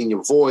changing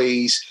your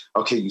voice.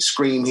 Okay, you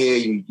scream here,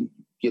 you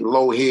get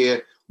low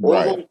here. All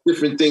those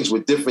different things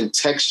with different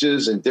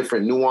textures and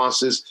different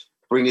nuances,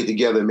 bring it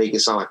together and make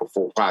it sound like a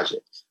full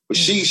project. But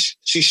she's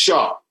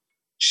sharp.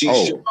 She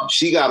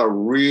got a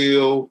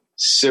real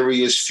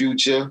serious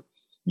future.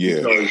 Yeah.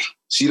 Because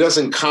she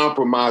doesn't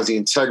compromise the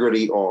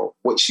integrity or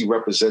what she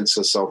represents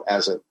herself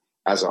as an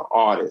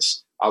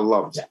artist. I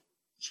love that.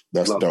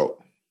 That's dope.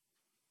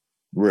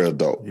 Real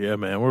dope. Yeah,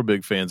 man. We're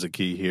big fans of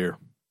Key here.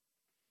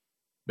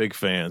 Big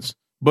fans.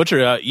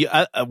 Butcher,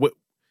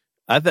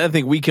 I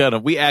think we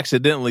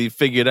accidentally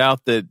figured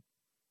out that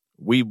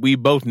we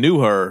both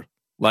knew her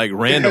like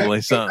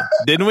randomly, something,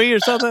 didn't we, or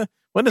something?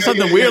 Wasn't it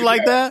something weird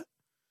like that?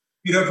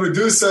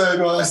 Producer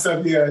and all that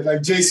stuff. Yeah,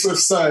 like Jay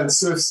Swift's son,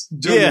 Swift's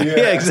Jr.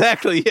 Yeah,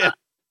 exactly. Yeah,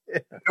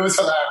 it was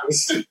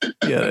hilarious.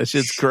 Yeah, that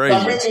shit's crazy.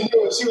 I mentioned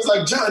you, and she was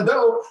like, "John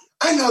Doe.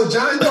 I know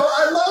John Doe.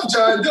 I love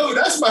John Doe.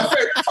 That's my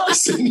favorite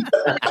person."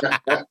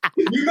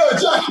 You know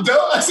John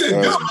Doe? I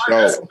said,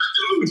 "That's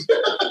dude."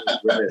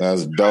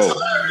 That's dope.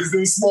 It's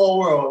a small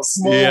world.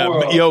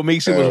 World. Yo,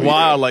 Meeks, it was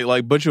wild.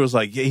 Like Butcher was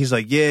like, he's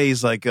like Jay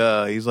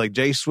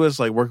Swift's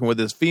like working with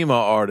this female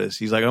artist.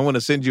 He's like, I want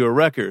to send you a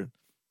record,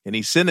 and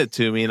he sent it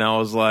to me, and I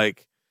was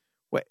like,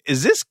 wait,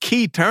 is this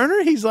Key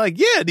Turner? He's like,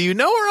 yeah. Do you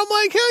know her? I'm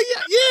like, hell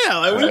yeah.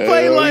 Like we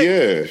play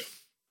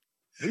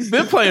we've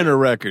been playing her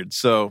record,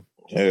 so.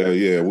 Hell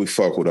yeah, we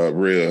fuck with her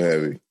real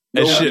heavy.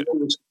 You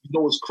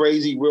know what's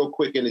crazy? Real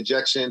quick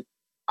interjection.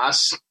 I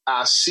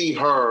see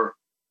her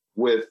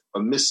with a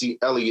Missy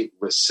Elliott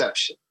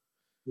reception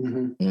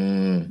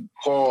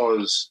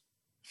because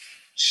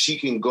she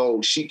can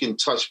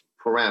touch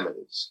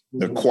parameters.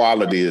 The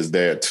quality is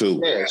there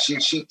too. Yeah,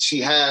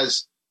 she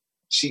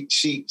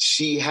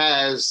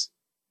has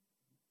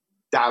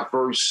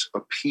diverse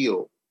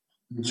appeal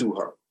to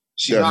her.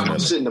 She's not going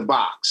to sit in the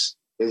box.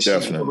 And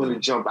she's willing to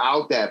jump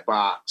out that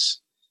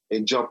box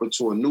and jump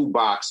into a new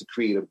box to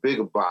create a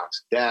bigger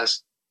box.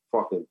 That's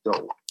fucking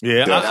dope.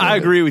 Yeah, I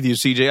agree with you,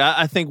 CJ.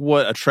 I think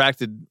what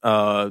attracted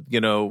us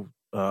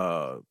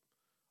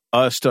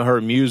to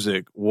her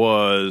music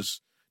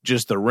was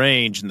just the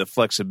range and the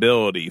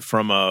flexibility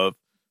from a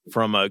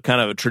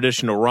kind of a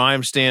traditional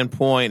rhyme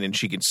standpoint, and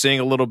she can sing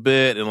a little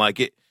bit, and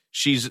like it.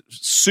 She's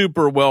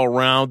super well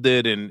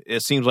rounded, and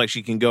it seems like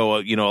she can go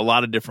a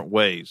lot of different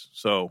ways.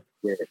 So.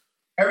 Yeah.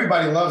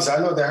 Everybody loves her. I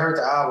know they heard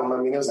the album. I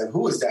mean, it was like,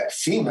 who is that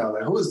female?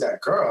 Like, who is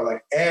that girl?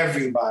 Like,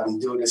 everybody,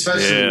 dude,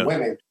 especially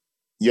women.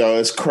 Yo,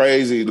 it's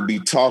crazy to be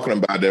talking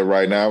about that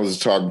right now. I was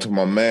talking to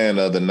my man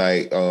the other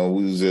night.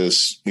 We was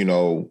just,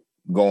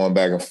 going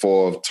back and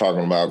forth,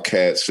 talking about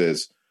cats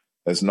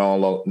that's no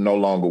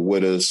longer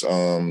with us.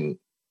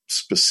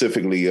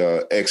 Specifically,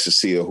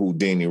 Ecstasy or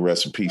Houdini,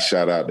 rest in peace,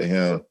 shout out to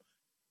him.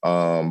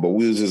 But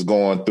we was just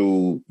going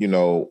through, a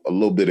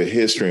little bit of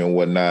history and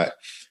whatnot.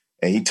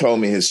 And he told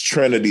me his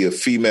trinity of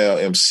female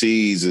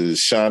MCs is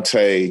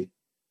Shantae,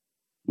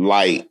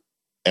 Light,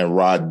 and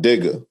Rod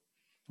Digger.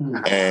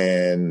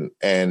 And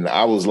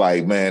I was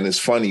like, man, it's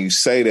funny you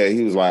say that.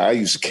 He was like, I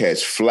used to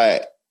catch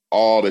flat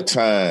all the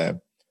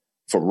time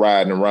for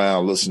riding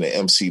around listening to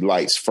MC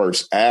Lyte's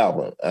first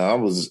album.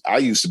 And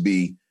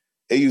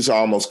it used to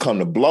almost come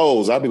to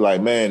blows. I'd be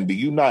like, man, do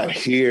you not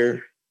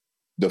hear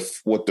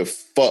what the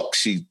fuck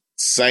she's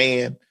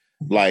saying?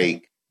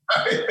 Like,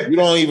 you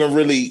don't even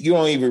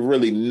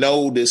really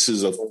know this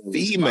is a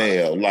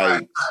female.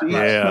 Like,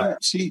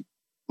 she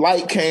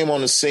Lyte came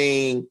on the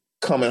scene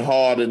coming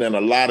harder than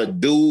a lot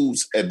of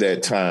dudes at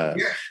that time.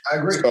 Yeah, I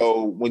agree.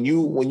 So when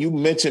you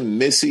mention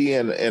Missy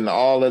and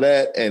all of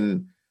that,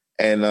 and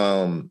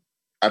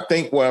I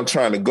think where I'm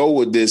trying to go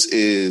with this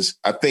is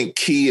I think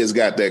Key has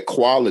got that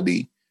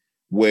quality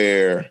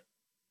where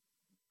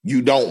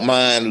you don't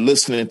mind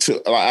listening to.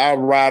 Like, I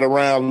ride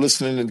around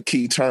listening to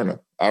Key Turner.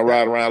 I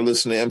ride around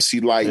listening to MC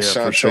Lyte,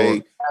 Shantae,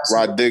 sure.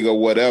 Rod Digger,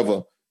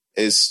 whatever.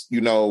 It's,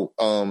 female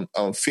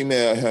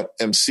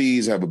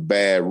MCs have a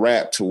bad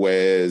rap to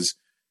whereas,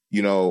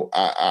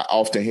 I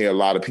often hear a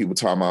lot of people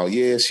talking about,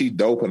 yeah, she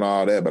dope and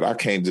all that, but I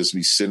can't just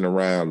be sitting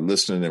around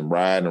listening and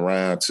riding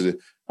around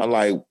I'm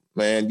like,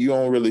 man, you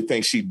don't really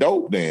think she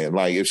dope then.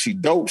 Like, if she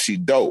dope, she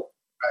dope.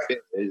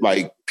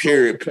 Like,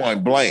 period,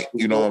 point blank.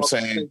 You know what I'm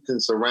saying?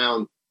 It's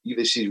around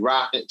either she's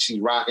rocking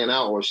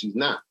out or she's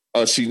not.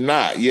 She's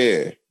not,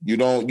 yeah. You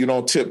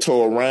don't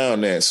tiptoe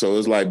around that. So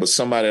it's like, but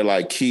somebody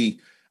like Key,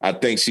 I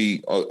think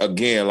she,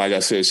 again, like I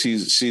said,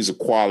 she's a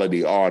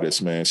quality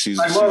artist, man. She's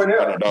one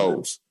of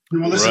those.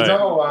 You listen to her, you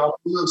know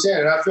what I'm saying?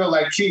 And I feel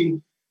like Key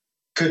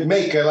could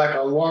make a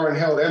Lauryn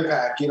Hill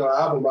impact,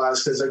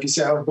 album-wise, because like you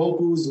said, her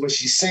vocals, when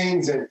she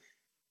sings and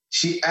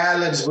she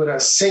ad-libs with her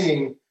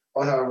singing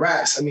on her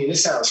raps, I mean, it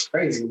sounds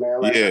crazy,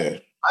 man. Like, yeah.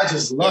 I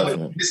just love it.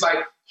 It's like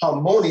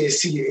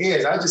harmonious to your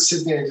ears. I just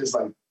sit there and just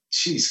like,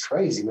 she's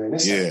crazy, man.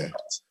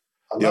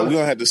 We're going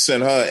to have to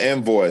send her an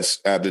invoice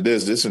after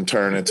this. This will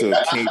turn into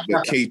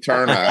the Key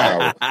Turner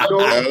hour.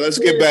 Let's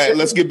get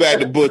back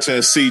to Butcher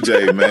and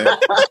CJ, man.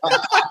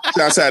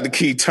 Shouts out to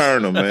Key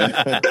Turner, man.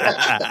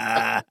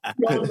 I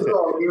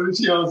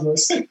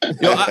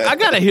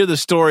got to hear the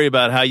story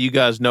about how you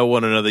guys know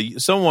one another.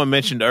 Someone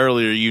mentioned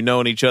earlier you've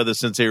known each other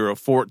since they were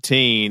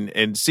 14.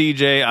 And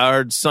CJ, I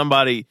heard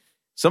somebody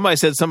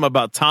said something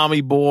about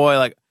Tommy Boy.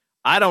 Like,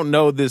 I don't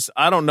know this.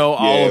 I don't know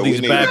all of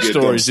these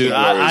backstories,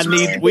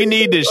 dude. We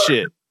need this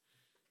shit.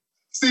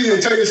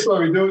 CJ, tell your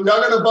story, dude.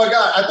 Y'all gonna bug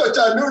out. I thought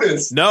y'all knew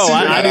this. No,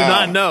 I do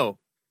not know.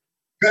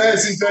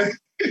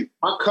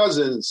 My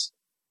cousins,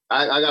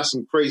 I got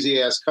some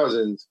crazy ass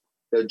cousins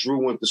that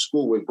Drew went to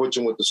school with,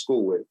 Butcher went to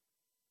school with.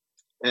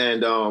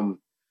 And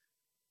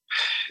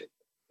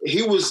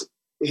he was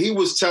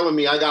telling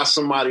me I got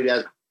somebody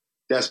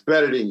that's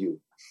better than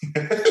you.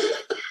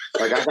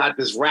 Like, I got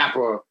this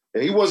rapper.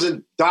 And he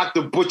wasn't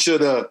Dr. Butcher,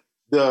 the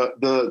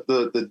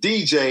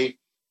DJ.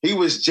 He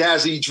was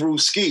Jazzy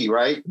Drewski,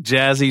 right?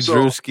 Jazzy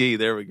Drewski.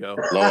 There we go.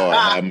 Lord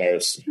have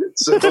mercy.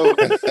 So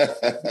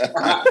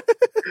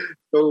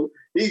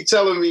he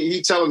telling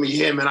me,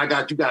 yeah, man, you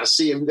got to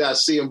see him, blah,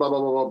 blah, blah,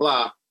 blah,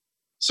 blah.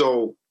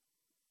 So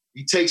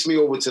he takes me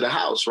over to the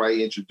house, right?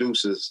 He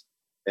introduces,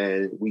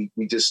 and we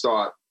just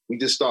start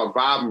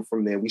vibing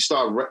from there. We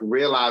start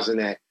realizing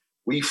that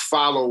we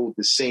follow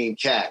the same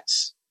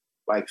cats.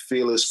 Like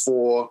Fearless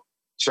 4,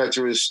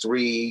 Treacherous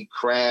 3,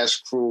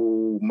 Crash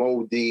Crew,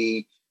 Mo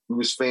D. We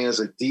was fans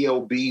of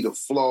DLB, The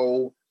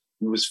Flow.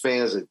 We was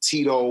fans of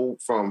Tito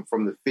from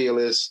the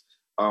Fearless,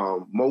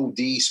 Mo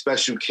D,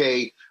 Special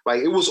K.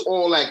 Like, it was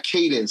all that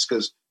cadence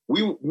because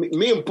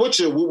me and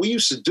Butcher, what we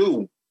used to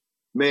do,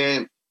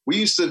 man, we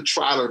used to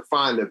try to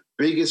find the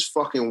biggest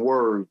fucking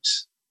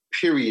words,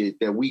 period,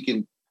 that we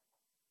can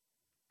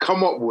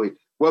come up with.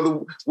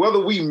 Whether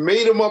we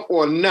made them up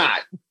or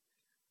not,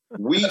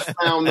 we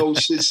found those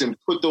shits and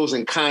put those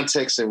in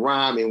context and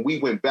rhyme, and we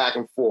went back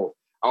and forth.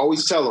 I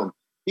always tell him,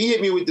 he hit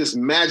me with this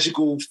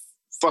magical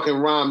fucking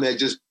rhyme that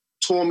just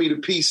tore me to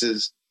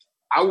pieces.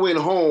 I went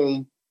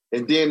home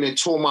and damn near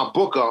tore my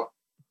book up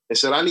and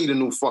said, I need a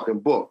new fucking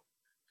book.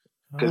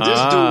 Because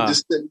this dude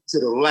just sent me to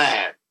the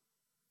lab.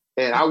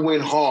 And I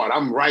went hard.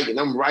 I'm writing.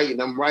 I'm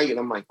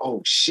like,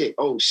 oh shit.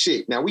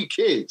 Now we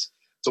kids.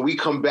 So we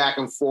come back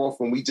and forth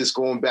and we just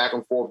going back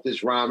and forth,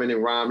 just rhyming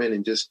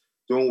and just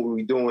doing what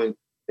we doing.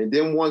 And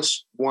then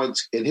once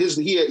in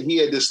he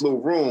had this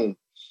little room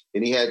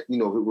and he had,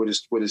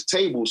 with his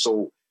table.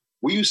 So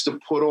we used to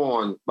put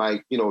on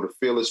like, the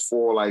Fearless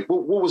 4, like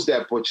what was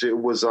that, Butcher? It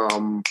was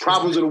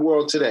Problems of the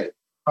World Today.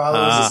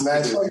 Problems is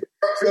magic.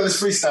 Fearless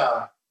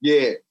Freestyle.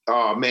 Yeah.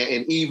 Man,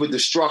 and Eve of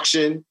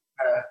Destruction.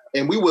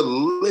 And we would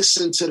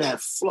listen to that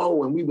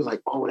flow and we were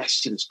like, oh, that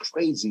shit is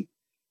crazy.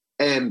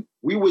 And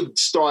we would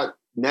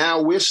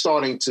now we're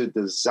starting to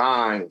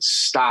design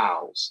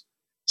styles.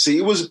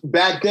 See,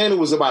 back then it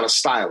was about a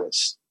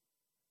stylist.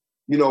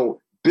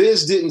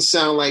 Biz didn't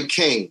sound like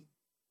Kane.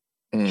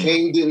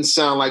 Kane didn't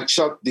sound like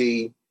Chuck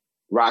D.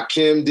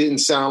 Rakim didn't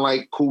sound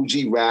like Kool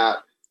G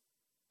Rap.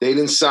 They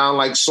didn't sound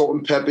like Salt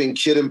and Pepper and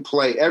Kid and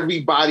Play.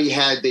 Everybody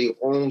had their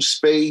own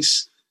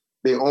space,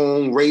 their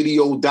own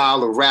radio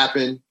dial of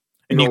rapping.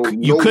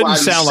 And you couldn't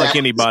sound like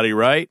anybody,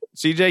 right?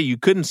 CJ, you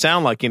couldn't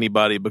sound like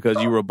anybody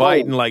because you were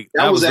biting like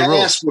that was the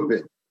rule. Ass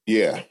whipping.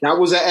 Yeah. That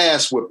was an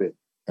ass whipping.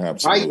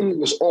 Absolutely. Writing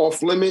was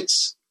off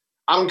limits.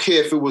 I don't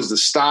care if it was the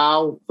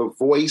style, the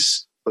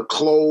voice, the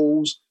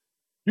clothes.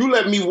 You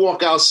let me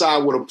walk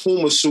outside with a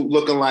Puma suit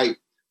looking like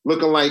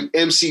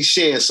MC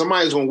Shan.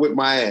 Somebody's gonna whip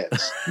my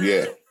ass.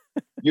 Yeah.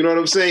 You know what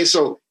I'm saying?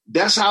 So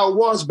that's how it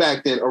was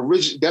back then.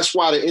 That's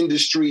why the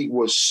industry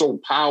was so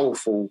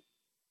powerful,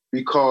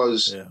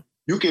 because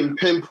you can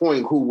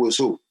pinpoint who was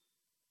who.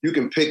 You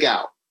can pick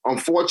out.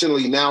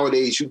 Unfortunately,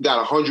 nowadays, you've got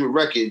 100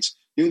 records.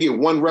 You can get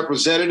one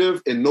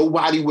representative and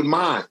nobody would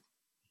mind,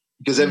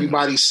 because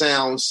everybody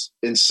sounds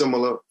in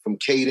similar, from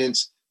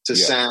cadence to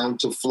sound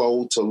to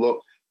flow to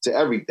look to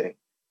everything.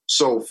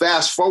 So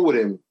fast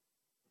forwarding,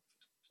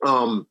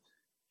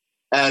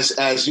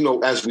 as you know,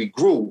 as we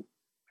grew,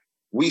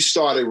 we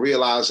started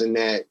realizing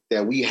that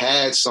we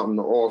had something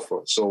to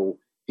offer. So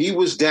he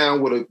was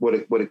down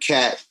with a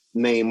cat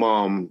named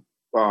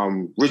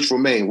Rich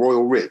Romaine,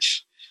 Royal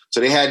Rich. So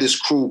they had this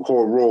crew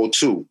called Royal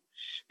 2.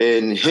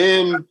 And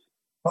him,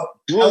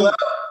 Drew,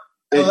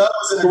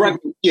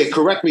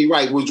 correct me,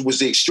 right, was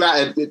the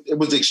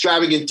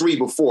Extravagant 3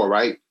 before,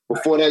 right?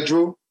 Before that,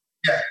 Drew?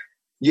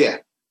 Yeah.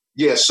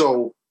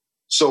 So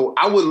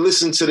I would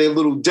listen to their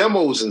little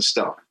demos and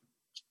stuff.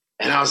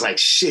 And I was like,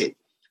 shit.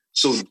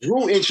 So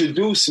Drew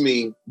introduced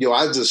me,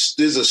 there's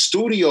a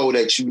studio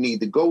that you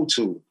need to go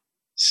to,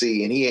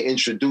 see, and he had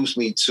introduced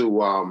me to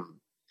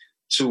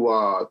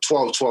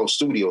 1212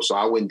 Studio. So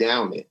I went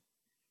down there,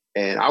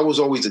 and I was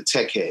always a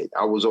tech head.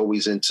 I was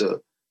always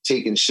into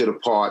taking shit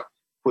apart,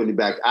 putting it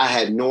back. I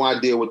had no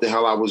idea what the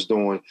hell I was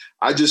doing.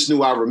 I just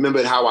knew I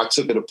remembered how I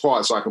took it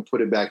apart so I could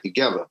put it back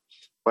together.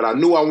 But I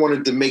knew I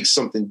wanted to make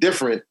something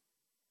different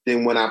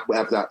than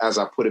as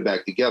I put it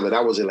back together.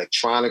 That was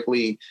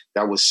electronically,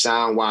 that was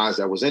sound-wise,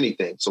 that was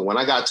anything. So when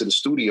I got to the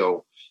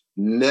studio,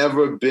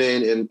 never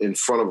been in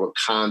front of a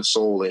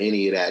console or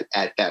any of that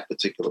at that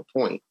particular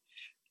point.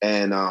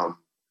 And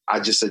I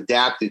just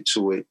adapted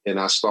to it, and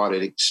I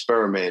started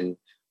experimenting,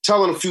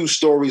 telling a few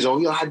stories.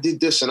 Oh, I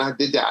did this and I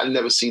did that. I'd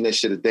never seen that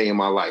shit a day in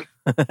my life.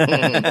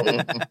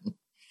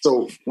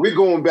 So we're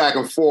going back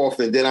and forth,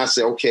 and then I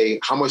said, okay,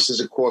 how much does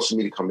it cost for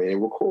me to come in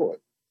and record?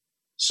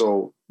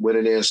 So went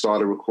in there and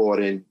started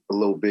recording a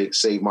little bit,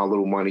 saved my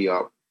little money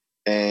up,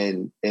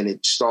 and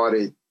it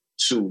started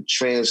to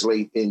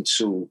translate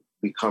into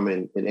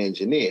becoming an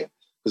engineer.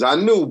 Because I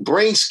knew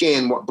brain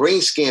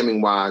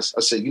scamming wise,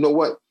 I said, you know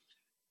what?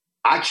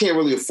 I can't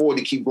really afford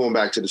to keep going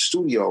back to the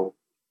studio,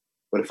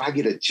 but if I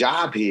get a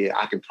job here,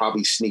 I can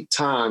probably sneak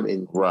time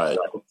and for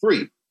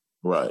free.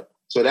 Right.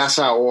 So that's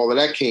how all of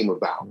that came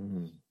about.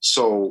 Mm-hmm.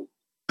 So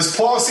was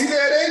Paul C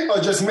there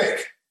or just Mick?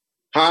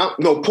 Huh?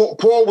 No,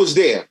 Paul was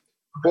there.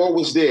 Paul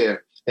was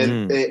there,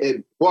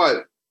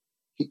 but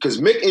because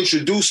Mick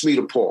introduced me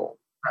to Paul.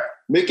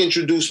 Right. Mick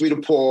introduced me to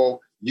Paul.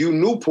 You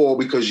knew Paul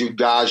because you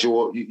guys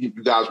were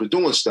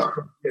doing stuff.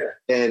 Yeah.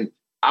 And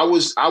I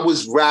was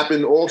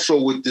rapping also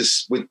with a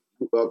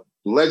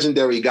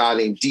legendary guy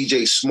named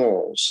DJ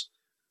Smalls,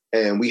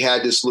 and we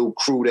had this little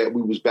crew that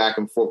we was back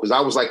and forth, because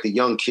I was like the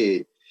young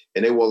kid,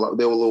 and they were a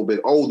little bit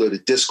older, the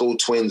Disco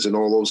Twins and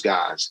all those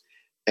guys.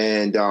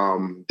 And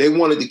they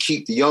wanted to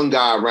keep the young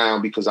guy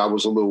around because I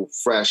was a little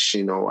fresh,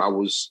 I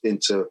was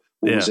into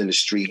what was in the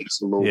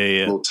streets, a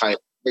little tight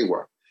they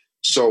were.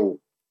 So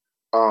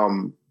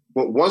but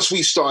once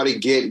we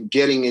started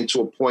getting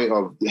into a point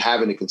of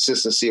having a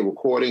consistency of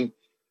recording,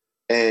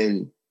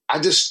 and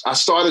I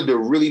started to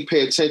really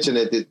pay attention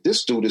that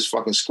this dude is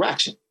fucking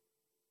scratching.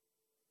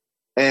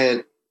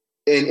 And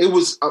it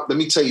was, let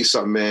me tell you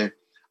something, man.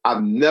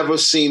 I've never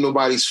seen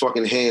nobody's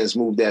fucking hands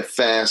move that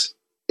fast.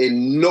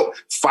 And no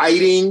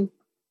fighting,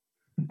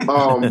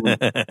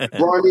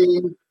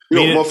 running,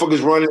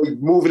 motherfuckers running,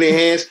 moving their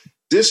hands.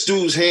 This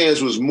dude's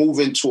hands was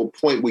moving to a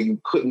point where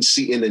you couldn't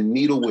see, and the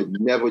needle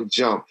would never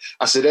jump.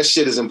 I said, that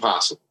shit is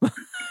impossible.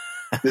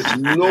 There's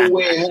no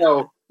way in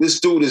hell this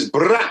dude is and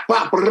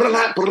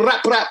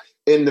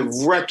the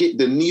record,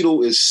 the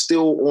needle is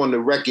still on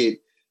the record.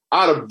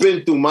 I'd have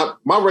been through my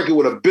record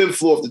would have been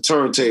flew off the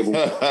turntable,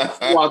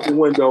 flew out the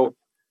window.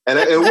 And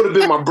it would have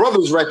been my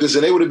brother's records,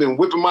 and they would have been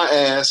whipping my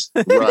ass.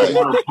 Right.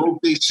 Broke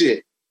their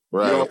shit.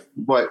 Right.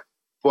 But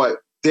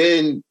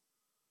then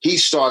he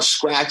started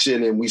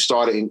scratching, and we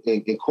started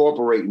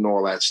incorporating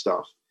all that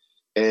stuff.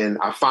 And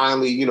I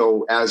finally,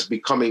 as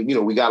becoming,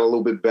 we got a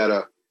little bit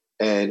better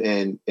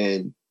and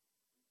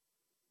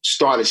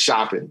started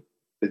shopping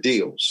the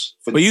deals.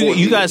 But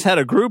you guys had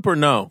a group or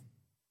no?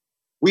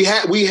 We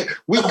kind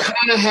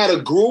of had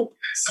a group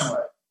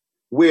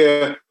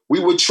where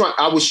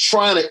I was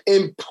trying to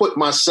input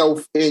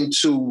myself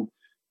into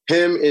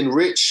him and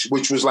Rich,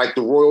 which was like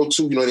the Royal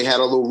 2. They had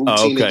a little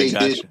routine that they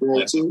did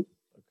Royal 2.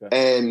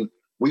 Okay. And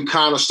we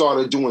kind of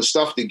started doing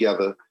stuff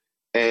together.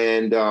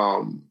 And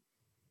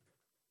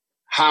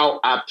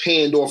how I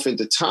panned off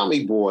into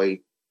Tommy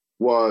Boy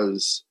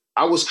was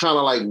I was kind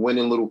of like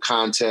winning little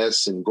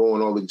contests and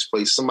going all over these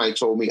places. Somebody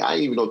told me, I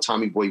didn't even know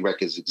Tommy Boy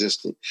Records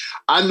existed.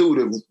 I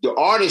knew the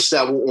artists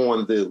that were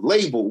on the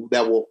label,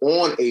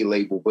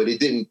 but it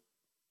didn't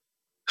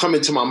come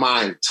into my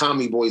mind,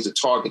 Tommy Boy's a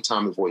target.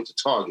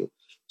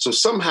 So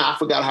somehow I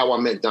forgot how I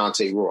met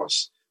Dante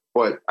Ross.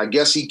 But I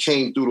guess he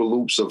came through the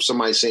loops of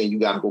somebody saying, you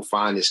got to go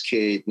find this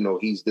kid. You know,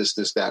 he's this,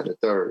 that, and the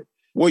third.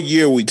 What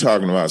year are we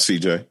talking about,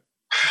 CJ?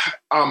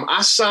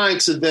 I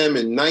signed to them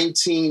in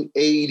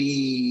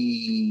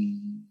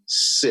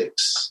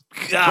 1986.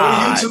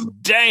 God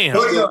damn.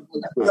 Go to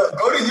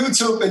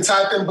YouTube and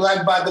type in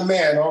Black by the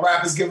Man. All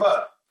rappers give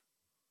up.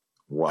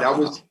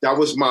 Wow. That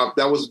was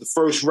the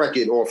first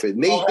record off it.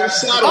 Nate,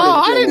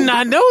 I did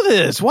not know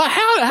this. What?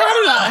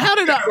 How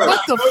did I?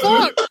 What the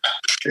fuck?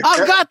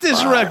 I've got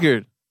this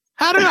record.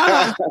 How did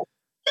I?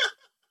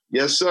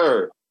 Yes,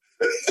 sir.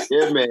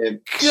 Yeah,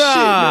 man.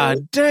 God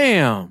Shit,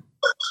 damn.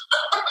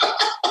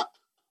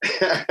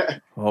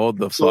 Hold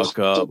the fuck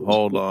up.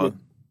 Hold on.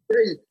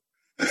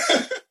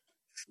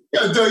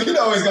 Yo, dude, you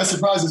know always got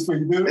surprises for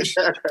you, dude.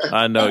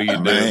 I know you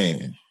do.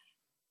 Man.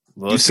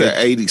 You said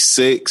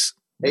 86?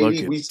 I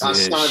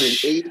signed in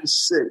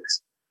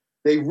 86.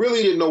 They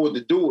really didn't know what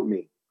to do with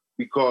me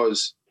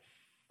because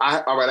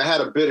I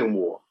had a bidding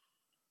war.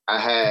 I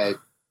had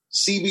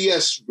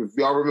CBS, if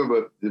y'all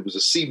remember, there was a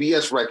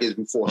CBS records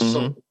before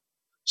Sony.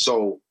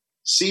 So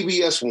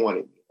CBS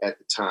wanted me at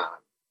the time.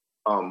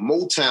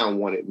 Motown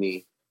wanted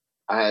me.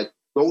 I had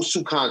those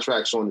two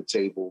contracts on the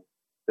table.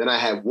 Then I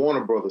had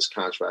Warner Brothers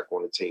contract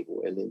on the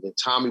table. And then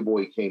Tommy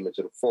Boy came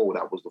into the fold.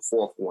 That was the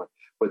fourth one.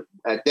 But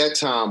at that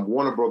time,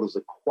 Warner Brothers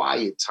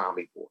acquired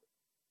Tommy Boy.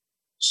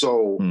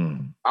 So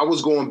I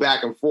was going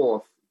back and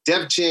forth.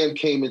 Def Jam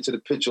came into the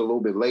picture a little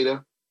bit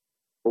later.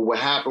 But what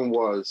happened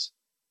was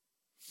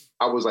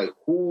I was like,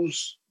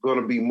 who's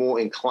going to be more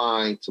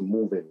inclined to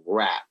move in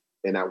rap?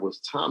 And that was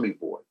Tommy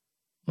Boy.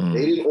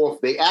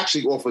 They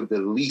actually offered the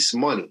least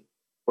money,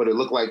 but it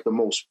looked like the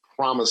most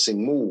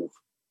promising move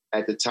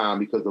at the time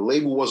because the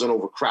label wasn't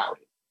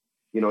overcrowded.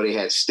 You know, they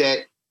had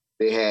Stet,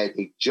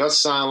 they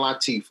just signed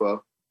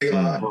Latifah. De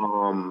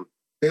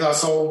La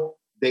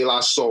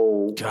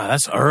Soul. God,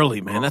 that's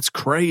early, man. That's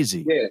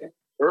crazy. Yeah,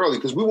 early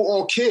because we were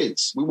all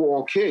kids.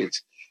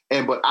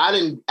 But I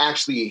didn't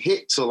actually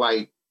hit till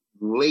like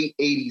late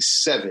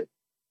 87.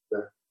 Yeah.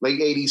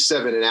 Late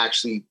 87 and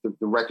actually the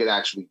record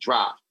actually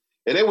dropped.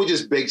 And they were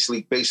just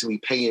basically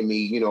paying me,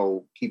 you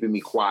know, keeping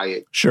me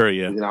quiet. Sure,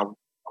 yeah. And I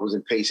was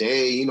impatient.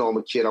 Hey, you know, I'm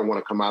a kid. I want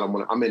to come out.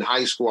 I'm in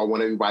high school. I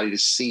want everybody to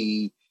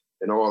see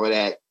and all of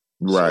that.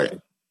 Right.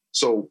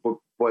 So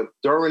but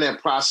during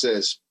that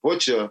process,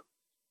 Butcher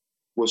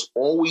was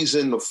always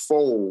in the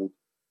fold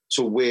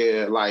to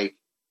where like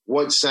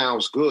what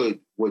sounds good,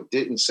 what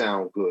didn't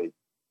sound good.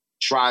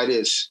 Try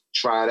this,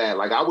 try that.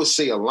 Like I would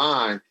say a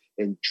line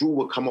and Drew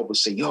would come up and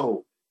say,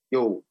 yo,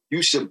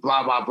 you should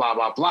blah, blah, blah,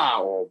 blah, blah,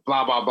 or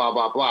blah, blah, blah,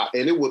 blah, blah.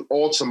 And it would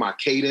alter my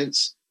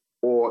cadence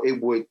or I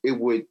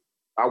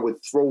would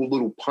throw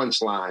little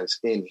punchlines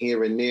in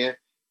here and there.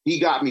 He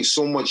got me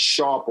so much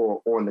sharper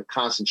on the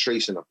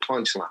concentration of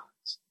punchlines.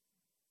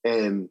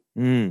 And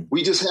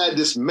we just had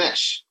this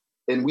mesh.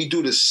 And we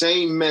do the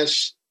same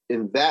mesh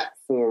in that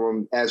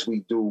forum as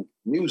we do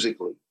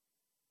musically.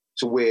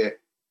 To where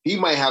he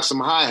might have some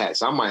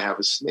hi-hats, I might have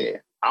a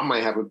snare. I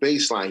might have a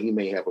bass line, he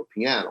may have a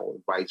piano,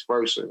 and vice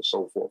versa, and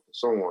so forth and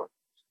so on.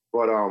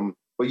 But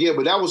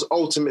that was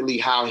ultimately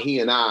how he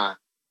and I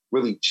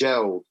really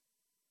gelled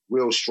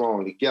real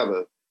strong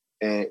together.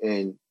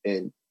 And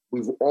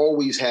we've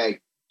always had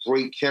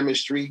great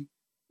chemistry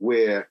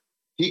where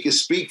he could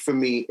speak for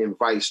me and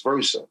vice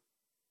versa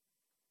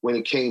when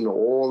it came to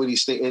all of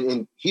these things.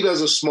 And he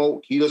doesn't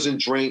smoke, he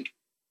doesn't drink.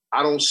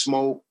 I don't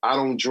smoke, I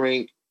don't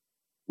drink.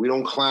 We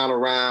don't clown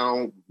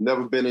around,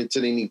 never been into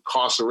any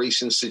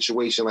incarceration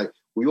situation. Like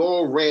we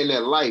all ran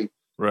that life,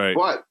 right?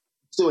 But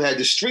still had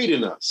the street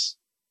in us.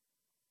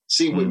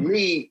 See, with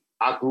me,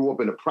 I grew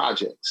up in the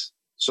projects.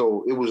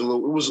 So it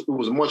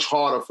was much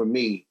harder for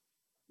me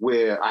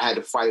where I had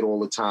to fight all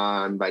the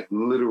time, like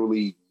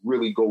literally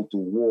really go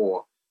through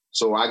war.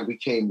 So I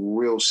became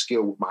real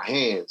skilled with my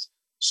hands.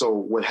 So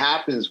what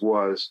happens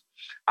was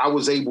I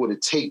was able to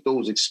take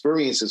those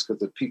experiences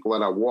because the people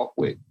that I walk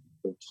with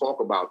and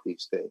talk about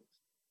these things.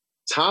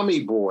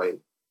 Tommy Boy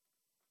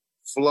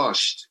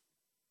flushed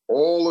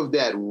all of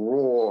that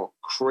raw,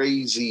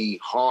 crazy,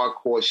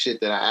 hardcore shit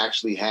that I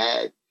actually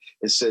had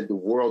and said the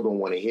world don't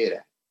want to hear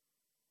that.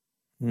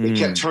 They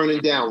kept turning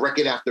down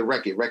record after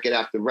record, record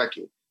after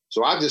record.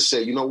 So I just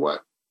said, you know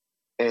what?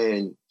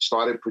 And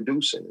started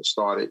producing and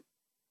started,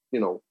 you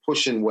know,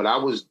 pushing what I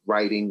was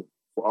writing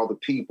for other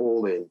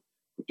people and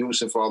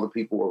producing for other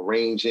people,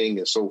 arranging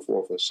and so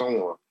forth and so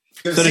on.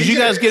 So did you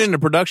guys get into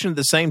production at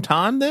the same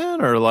time then?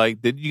 Or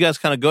like, did you guys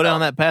kind of go down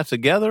that path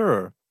together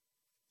or?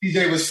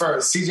 CJ was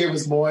first. CJ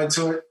was more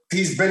into it.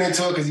 He's been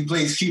into it because he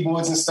plays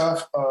keyboards and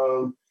stuff.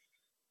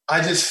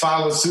 I just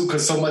followed suit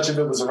because so much of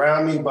it was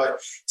around me. But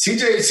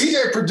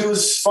CJ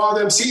produced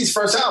Father MC's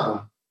first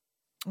album.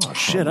 Oh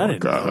shit! I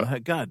didn't know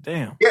that. God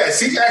damn. Yeah,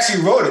 CJ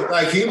actually wrote it.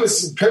 Like he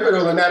was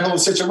pivotal in that whole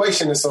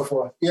situation and so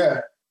forth.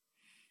 Yeah.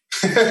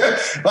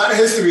 A lot of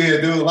history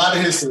here, dude. A lot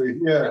of history.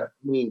 Yeah.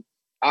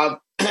 I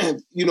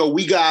mean,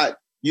 we got,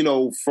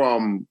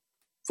 from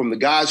the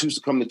guys who used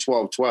to come to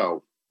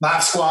 1212.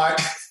 Live Squad.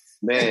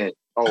 Man.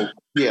 Oh,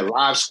 yeah.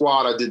 Live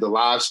Squad. I did the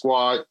Live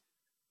Squad.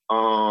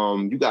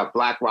 You got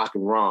Black Rock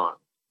and Ron.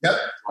 Yep.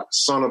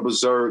 Son of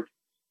Berserk,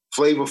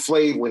 Flavor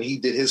Flav when he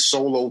did his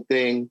solo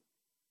thing,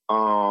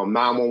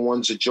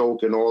 911's a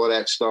Joke and all of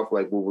that stuff,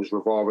 like what was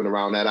revolving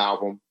around that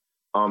album.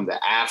 The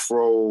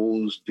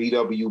Afros,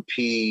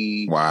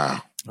 BWP.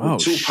 Wow. Oh,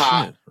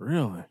 Tupac. shit.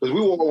 Really? Because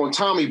we were on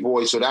Tommy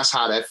Boy, so that's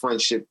how that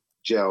friendship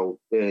gelled.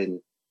 And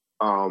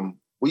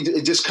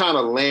it just kind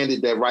of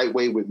landed that right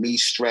way with me,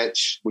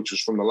 Stretch, which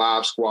was from the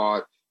Live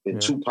Squad,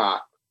 and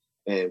Tupac.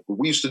 And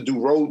we used to do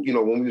road,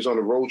 when we was on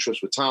the road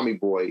trips with Tommy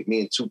Boy,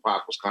 me and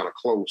Tupac was kind of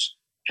close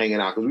hanging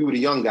out because we were the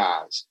young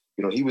guys.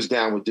 He was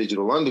down with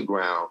Digital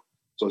Underground,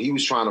 so he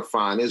was trying to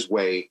find his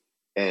way,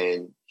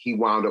 and he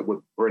wound up with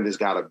Brenda's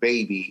Got a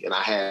Baby, and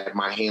I had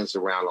my hands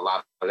around a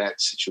lot of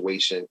that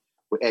situation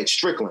with Ed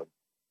Strickland.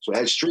 So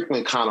Ed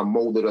Strickland kind of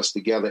molded us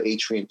together,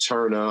 Adrian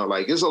Turner.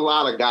 Like, there's a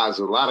lot of guys,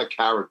 a lot of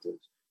characters.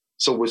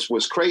 So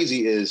what's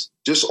crazy is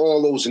just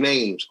all those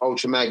names,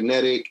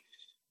 Ultramagnetic,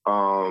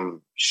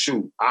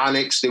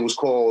 Onyx, they was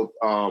called,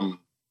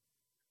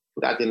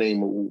 forgot the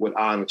name of what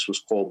Onyx was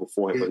called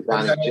before him,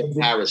 but Jim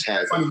Harris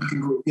had it.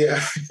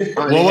 Yeah.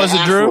 What was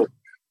it, Drew?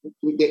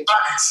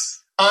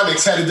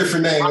 Onyx had a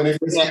different name.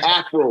 They had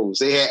afros.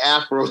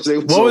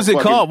 What was it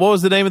called? What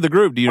was the name of the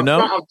group? Do you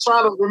know? I'm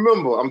trying to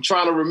remember.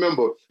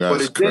 That's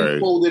but it crazy. then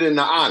folded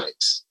into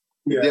Onyx.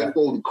 Yeah. Then it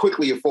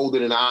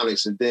folded into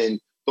Onyx, and then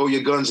Throw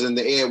Your Guns in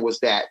the Air was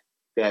that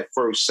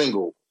first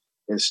single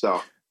and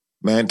stuff.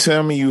 Man,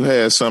 tell me you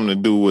had something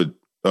to do with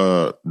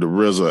the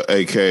RZA,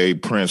 a.k.a.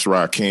 Prince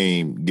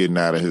Rakeem, getting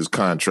out of his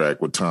contract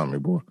with Tommy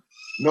Boy.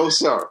 No,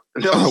 sir.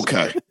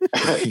 Okay.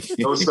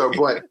 No, sir.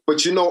 But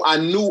I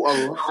knew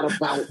a lot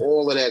about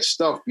all of that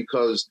stuff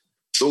because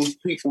those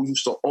people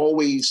used to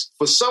always,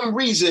 for some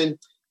reason,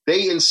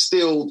 they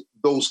instilled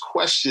those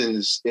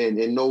questions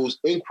and those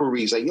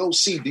inquiries like, yo,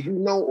 C, do you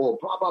know? Or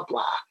blah, blah,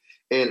 blah.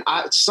 And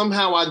I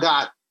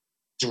got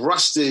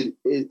thrusted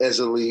as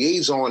a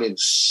liaison in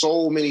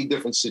so many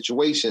different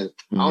situations.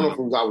 I don't know if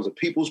I was a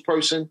people's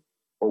person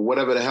or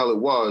whatever the hell it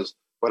was,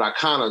 but I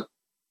kind of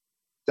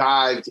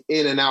dived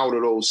in and out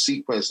of those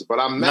sequences. But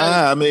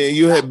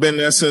you had been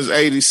there since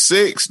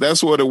 86.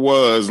 That's what it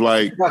was.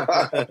 Like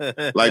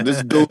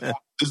this dude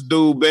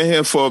been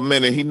here for a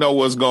minute. He know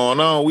what's going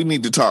on. We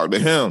need to talk to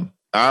him.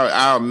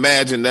 I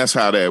imagine that's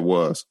how that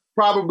was.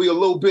 Probably a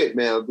little bit,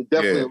 man.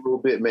 Definitely a little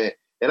bit, man.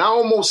 And I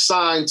almost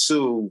signed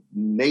to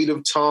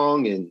Native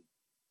Tongue and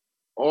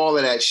all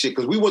of that shit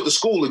because we went to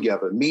school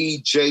together.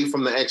 Me, Jay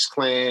from the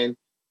X-Clan,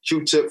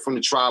 Q-Tip from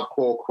the Tribe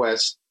Called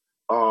Quest.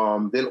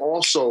 Then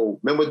also,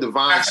 remember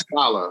Divine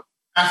Scholar?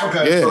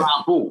 Africa.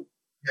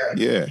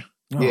 Yeah.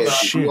 Yeah,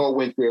 we all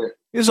went there.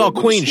 This is all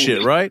Queen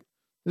shit, right?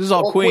 This is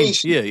all Queen.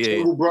 Yeah.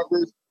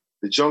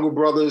 The Jungle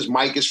Brothers.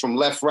 Mike is from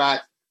Left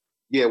Rat.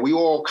 Yeah, we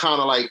all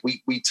kind of like,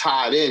 we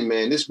tied in,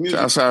 man. This music.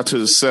 Shouts out to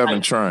the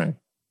 7 Train.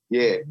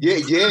 Yeah.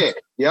 CJ's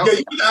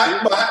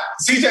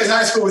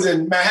high school was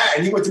in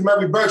Manhattan. He went to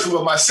Murray Bertram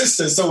with my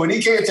sister. So when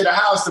he came to the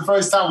house the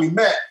first time we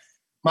met,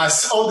 my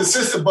older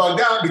sister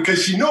bugged out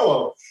because she knew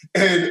him.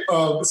 And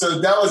so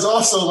that was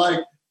also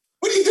like,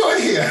 what are you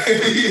doing here?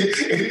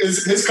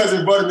 his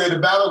cousin brought him there to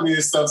battle me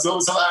and stuff. So it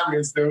was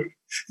hilarious, dude.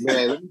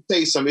 Man, let me tell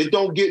you something. It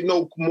don't get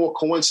no more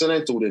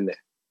coincidental than that.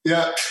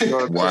 Yeah.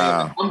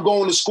 Wow. I'm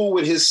going to school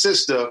with his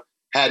sister,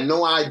 had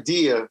no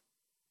idea.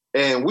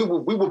 And we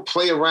would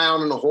play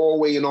around in the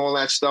hallway and all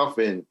that stuff.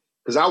 And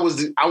because I was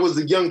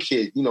the young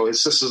kid,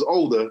 his sister's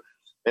older.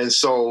 And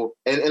so,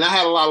 and I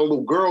had a lot of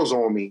little girls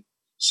on me.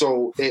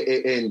 So,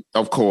 and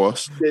of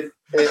course. And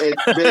then,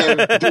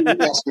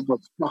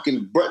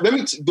 let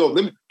me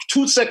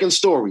 2-second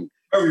story.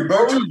 Murray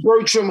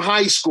Bertram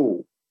High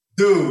School.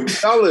 Dude.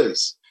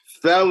 Fellas.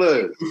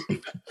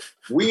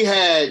 We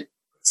had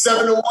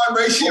 7-to-1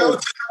 ratio.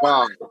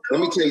 Wow. Let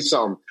me tell you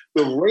something.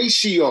 The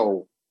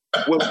ratio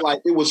was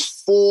like, it was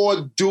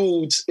 4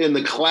 dudes in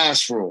the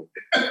classroom.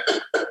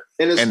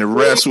 And the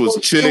rest was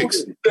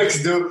chicks.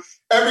 Chicks, dude.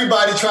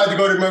 Everybody tried to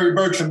go to Murray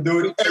Bertram,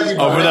 dude. Everybody.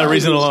 Oh, for that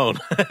reason alone.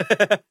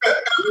 Everybody.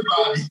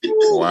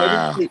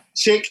 Wow.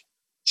 Chick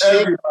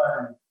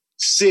Everybody.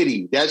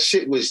 City. That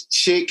shit was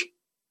Chick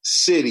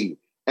City.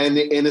 And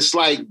it's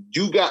like,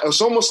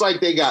 it's almost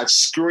like they got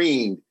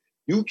screened.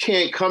 You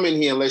can't come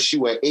in here unless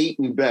you are 8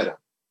 and better.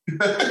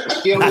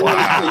 You know what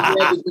I'm saying?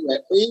 You had to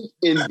be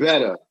 8 and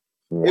better.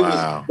 Wow. It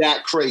was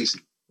that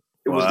crazy.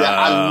 It was that.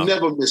 I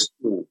never missed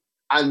school.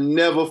 I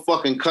never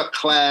fucking cut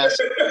class.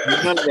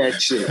 None of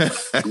that shit.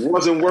 It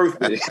wasn't worth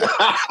it.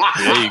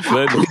 Yeah, you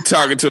could. We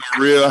talking to a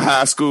real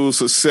high school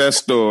success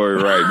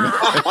story right now.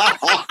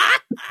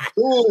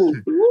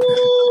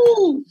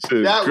 Ooh.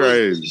 That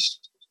crazy.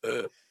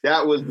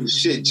 That was the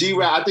shit.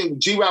 G-Rap, I think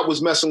G-Rap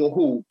was messing with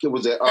who? It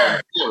was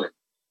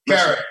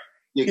Karen.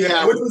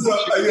 Yeah,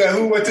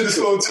 who went to the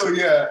school too,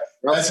 yeah.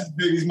 That's his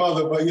baby's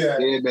mother, but yeah.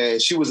 Yeah, man.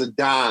 She was a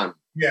dime.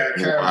 Yeah,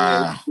 Karen.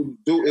 Wow.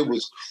 Dude, it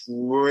was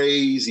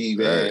crazy,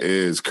 man. That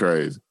is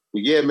crazy.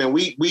 But yeah, man,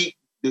 the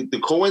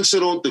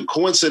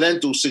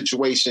coincidental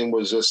situation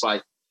was just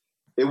like,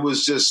 it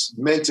was just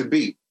meant to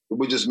be. It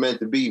was just meant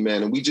to be,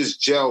 man. And we just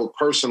gelled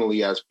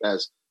personally as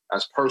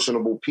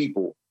personable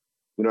people.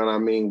 You know what I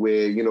mean?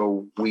 Where, you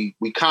know, we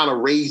kind of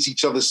raised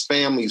each other's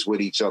families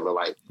with each other,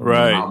 like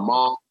Right. our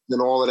moms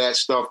and all of that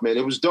stuff, man.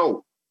 It was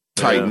dope.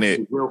 Tight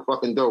knit. It was real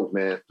fucking dope,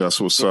 man. That's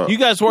what's up. You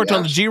guys worked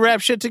on the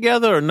G-Rap shit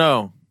together or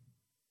no?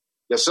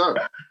 Yes, sir.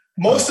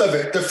 Most of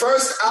it. The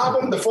first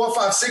album, the 4,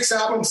 5, 6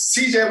 album,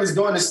 CJ was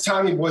doing this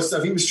Tommy Boy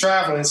stuff. He was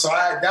traveling. So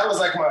that was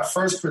like my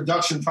first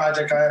production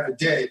project I ever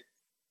did.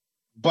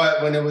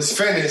 But when it was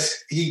finished,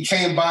 he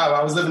came by.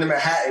 I was living in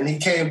Manhattan. He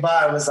came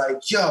by and was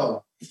like,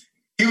 yo,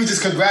 he was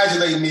just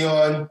congratulating me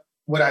on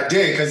what I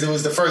did because it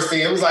was the first thing.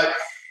 It was like,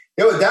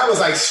 that was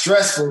like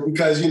stressful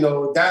because, you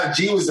know, that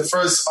G was the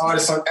first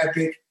artist on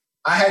Epic.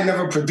 I had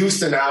never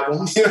produced an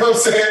album, you know what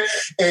I'm saying?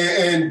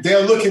 And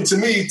they're looking to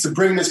me to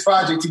bring this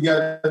project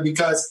together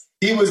because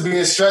he was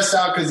being stressed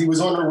out because he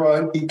was on the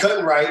run. He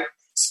couldn't write.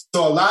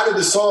 So a lot of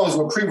the songs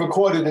were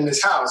pre-recorded in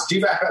his house.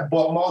 G-Rap had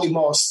bought Marley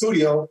Marl's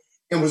studio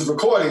and was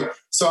recording.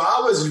 So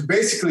I was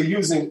basically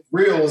using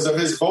reels of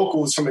his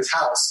vocals from his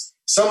house.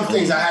 Some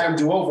things I had him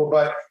do over,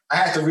 but I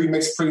had to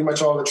remix pretty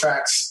much all the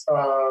tracks.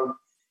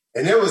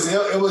 And it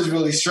was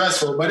really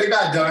stressful, but it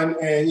got done.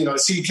 And, you know,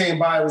 C came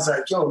by and was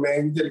like, yo,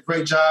 man, you did a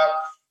great job.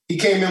 He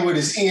came in with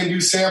his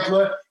EMU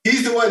sampler.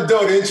 He's the one,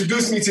 though, that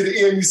introduced me to the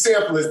EMU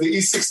samplers, the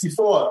E64.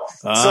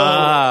 Okay.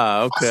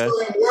 I saw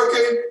him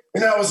working,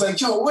 and I was like,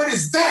 yo, what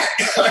is that?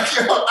 Like,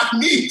 yo, I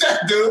need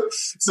that, dude.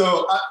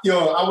 So,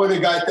 I went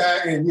and got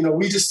that. And, you know,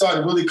 we just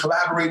started really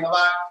collaborating a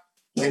lot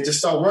and just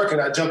started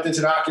working. I jumped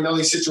into the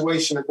Akinyele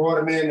situation and brought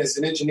him in as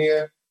an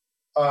engineer,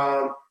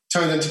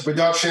 turned into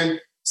production.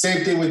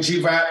 Same thing with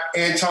G-Rap.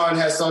 Anton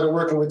had started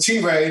working with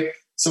T-Ray,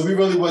 so we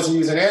really wasn't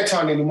using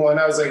Anton anymore. And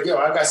I was like, yo,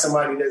 I got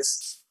somebody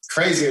that's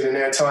crazier than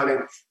Anton.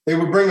 And they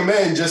would bring him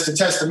in just to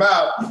test him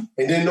out,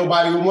 and then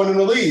nobody would want him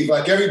to leave.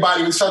 Like,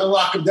 everybody was trying to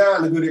lock him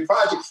down to do their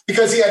project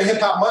because he had a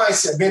hip-hop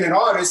mindset. Being an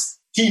artist,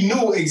 he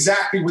knew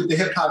exactly what the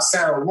hip-hop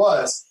sound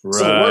was. Right.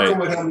 So working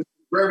with him was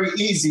very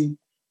easy.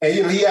 And,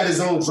 you know, he had his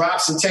own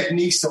drops and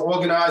techniques to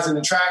organize in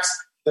the tracks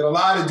that a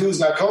lot of dudes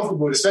got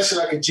comfortable with, especially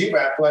like a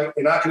G-Rap, like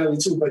in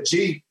Akinyele too. But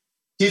G,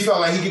 he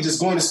felt like he could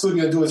just go in the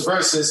studio and do his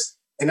verses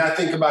and not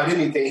think about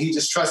anything. He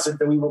just trusted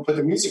that we would put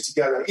the music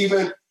together.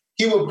 Even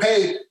he would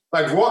pay,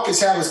 like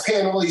Rawkus was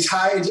paying all these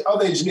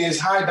other engineers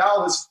high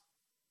dollars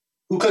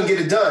who couldn't get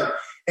it done.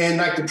 And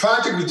like the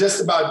project was just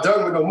about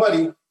done with no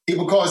money. He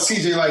would call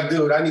CJ like,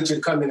 dude, I need you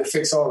to come in and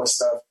fix all this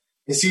stuff.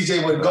 And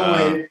CJ would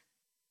go in,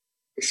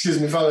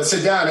 excuse me, fellas,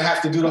 sit down and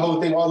have to do the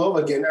whole thing all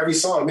over again. Every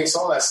song, mix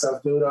all that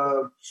stuff, dude.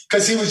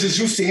 Because he was just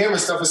used to hearing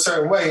stuff a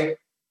certain way.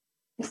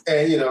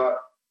 And, you know,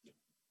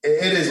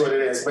 it is what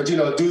it is. But, you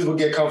know, dudes will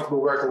get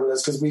comfortable working with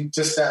us because we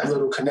just that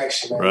little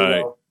connection. Man, right,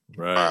 you know?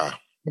 right.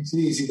 It's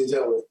easy to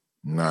deal with.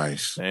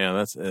 Nice. Damn,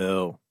 that's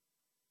ill.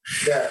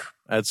 Yeah.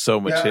 That's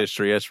so much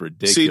history. That's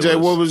ridiculous. CJ,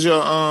 what was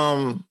your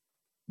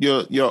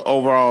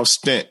overall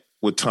stint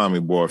with Tommy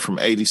Boy from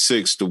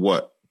 86 to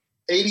what?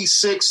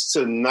 86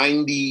 to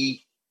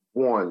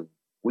 91.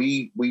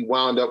 We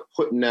wound up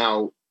putting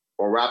out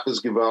Or Rappers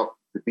Give Up.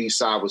 The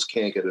B-side was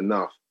Can't Get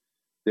Enough.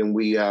 Then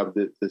we have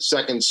the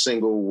second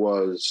single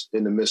was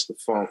In the Midst of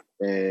Funk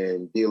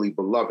and Dearly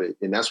Beloved.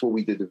 And that's what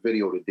we did the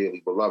video to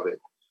Dearly Beloved.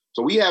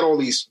 So we had all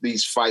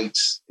these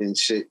fights and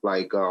shit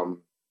like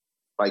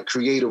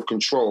Creative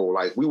Control.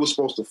 Like we were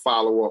supposed to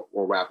follow up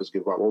Or Rappers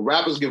Give Up. Or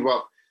Rappers Give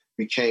Up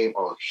became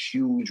a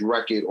huge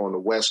record on the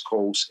West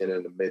Coast and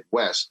in the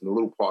Midwest and the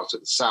little parts of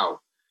the South.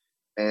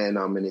 And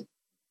it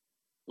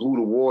blew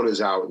the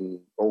waters out and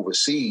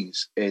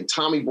overseas. And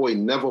Tommy Boy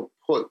never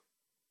put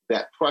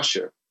that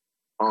pressure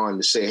on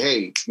to say,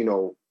 hey, you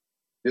know,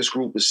 this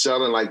group is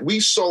selling. Like we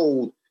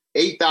sold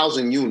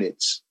 8,000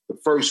 units the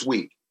first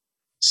week,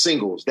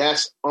 singles.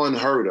 That's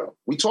unheard of.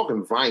 We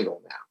talking vinyl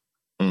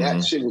now. Mm-hmm.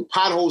 That shit with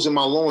Potholes in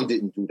My Lawn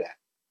didn't do that.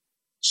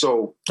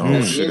 So at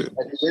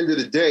the end of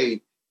the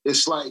day,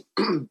 it's like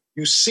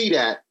you see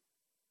that,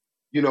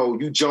 you know,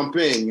 you jump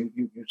in,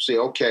 you say,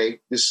 okay,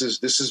 this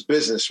is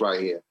business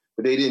right here.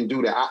 But they didn't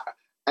do that.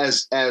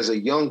 As a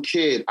young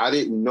kid, I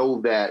didn't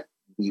know that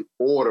the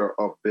order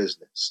of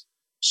business.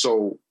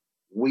 So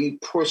we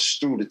pushed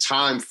through the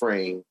time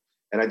frame,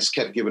 and I just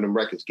kept giving them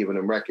records.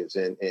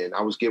 And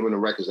I was giving the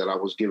records that I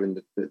was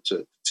giving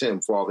to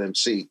Tim, Father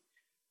MC.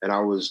 And I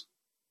was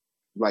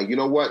like, you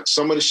know what?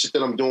 Some of the shit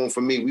that I'm doing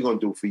for me, we're going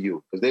to do for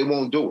you, because they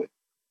won't do it,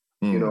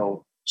 you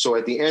know? So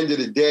at the end of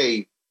the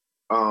day,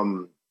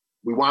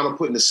 we wound up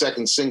putting the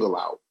second single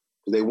out.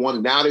 They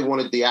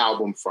wanted the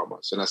album from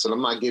us. And I said,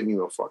 I'm not giving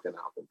you a fucking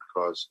album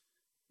because,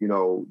 you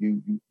know,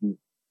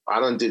 I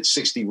done did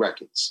 60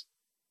 records.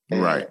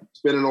 And right.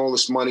 Spending all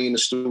this money in the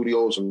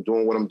studios and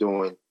doing what I'm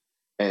doing.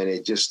 And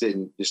it just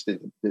didn't,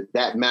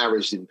 that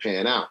marriage didn't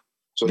pan out.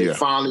 So they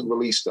finally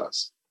released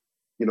us,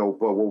 you know,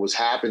 but what was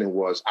happening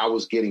was I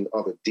was getting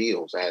other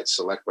deals. I had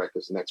Select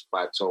Records, Next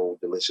Plateau,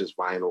 Delicious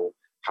Vinyl,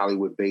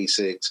 Hollywood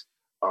Basics,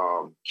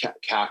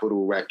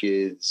 Capitol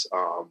Records,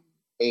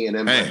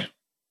 A&M.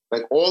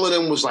 Like all of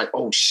them was like,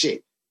 oh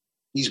shit,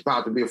 he's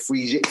about to be a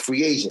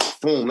free agent.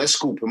 Boom, let's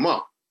scoop him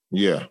up.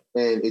 Yeah.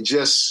 And it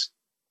just,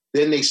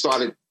 then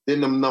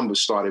the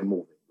numbers started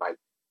moving. Like,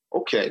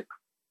 okay,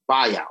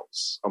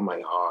 buyouts. I'm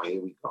like, oh,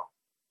 here we go.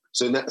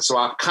 So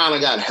I kind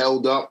of got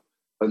held up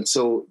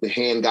until the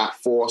hand got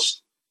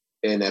forced,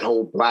 and that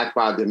whole Black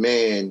by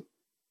Demand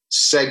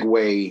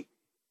segue,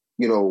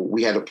 you know,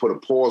 we had to put a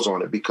pause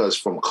on it because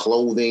from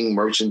clothing,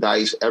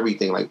 merchandise,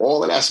 everything, like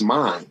all of that's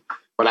mine.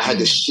 But I had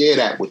to share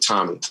that with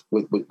Tommy,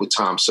 with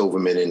Tom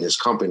Silverman and his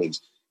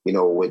companies, you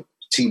know, with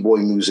T-Boy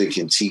Music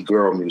and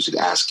T-Girl Music,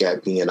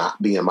 ASCAP,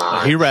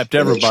 BMI. He wrapped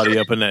everybody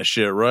up in that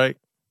shit, right?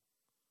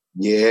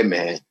 Yeah,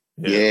 man.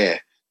 Yeah.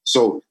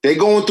 So they're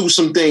going through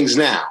some things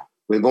now.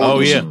 We're going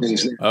through some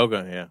things now.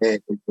 Okay, yeah.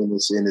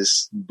 And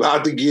it's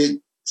about to get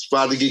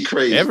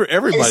crazy.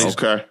 Everybody's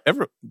okay.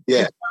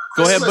 Yeah.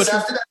 Go ahead, Butcher.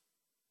 After that,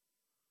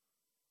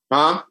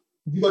 Huh?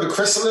 you go to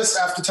Chrysalis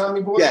after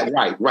Tommy Boy? Yeah,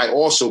 right.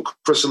 Also,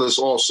 Chrysalis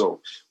also.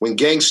 When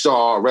Gang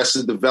Starr,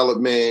 Arrested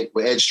Development,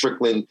 when Ed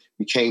Strickland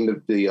became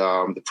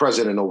the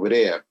president over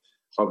there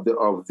of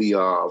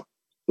the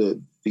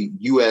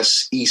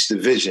U.S. East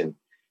Division,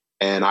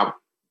 and I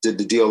did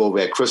the deal over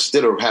at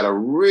Chrysalis, had a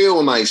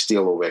real nice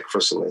deal over at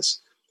Chrysalis.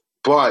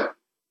 But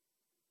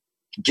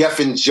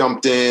Geffen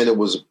jumped in. It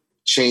was a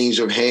change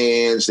of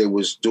hands. They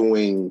was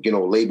doing, you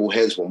know, label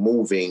heads were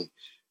moving,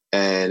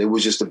 and it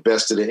was just the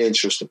best of the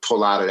interest to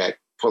pull out of that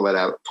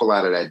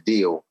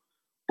deal.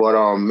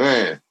 But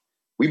man,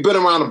 we've been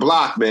around the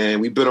block, man.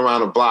 We've been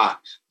around the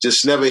block.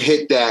 Just never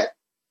hit that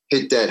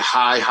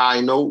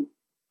high note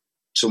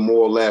to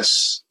more or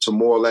less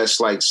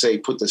like say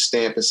put the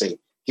stamp and say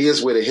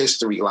here's where the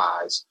history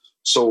lies.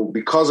 So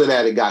because of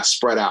that, it got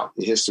spread out.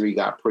 The history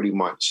got pretty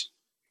much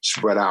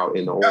spread out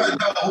in the order.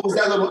 Who was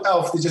that little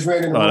elf that just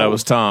ran in the room? That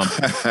was Tom.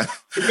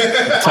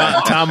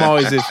 Tom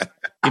always is.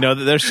 You know,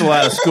 they're still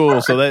out of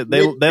school, so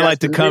they like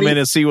to come in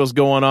and see what's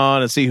going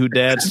on and see who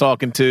Dad's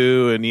talking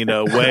to, and you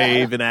know,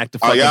 wave and act a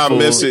fucking y'all fool.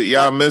 missed it.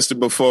 Y'all missed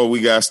it before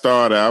we got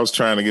started. I was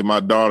trying to get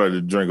my daughter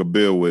to drink a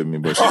beer with me,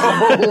 but she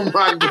oh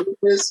my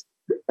goodness.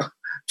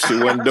 She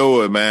wouldn't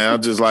do it, man.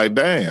 I'm just like,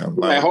 damn.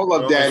 Like, hold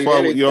up, Daddy.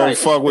 You don't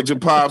fuck with your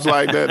pops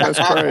like that? That's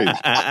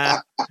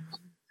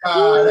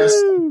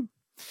crazy.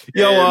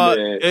 Yo,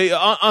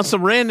 on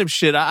some random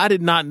shit, I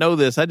did not know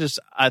this. I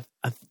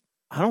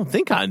don't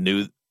think I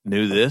knew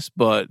this,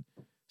 but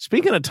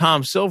speaking of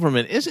Tom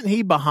Silverman, isn't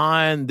he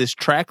behind this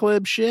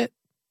TrackLib shit?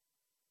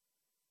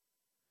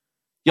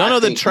 Y'all know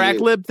the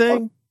TrackLib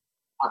thing?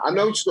 I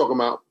know what you're talking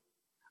about.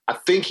 I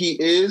think he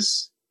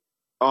is.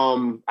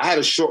 I had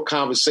a short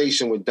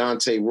conversation with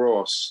Dante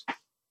Ross,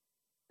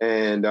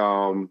 and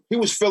he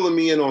was filling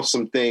me in on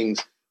some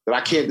things that I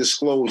can't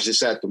disclose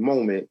just at the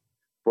moment.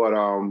 But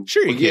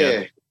sure you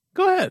can.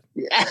 Go ahead.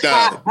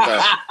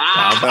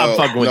 I'm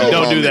fucking with you.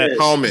 Don't do that.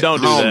 Homie, don't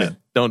do that.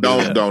 Don't do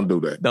that. Don't do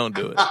that. Don't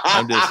do it.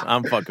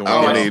 I'm fucking with you.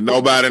 I don't need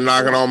nobody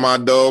knocking on my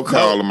door,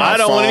 calling my phone. I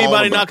don't want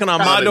anybody knocking on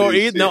my door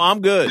either. No, I'm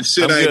good. This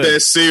shit ain't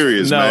that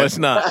serious, man. No, it's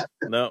not.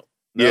 No.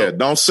 Yeah,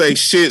 don't say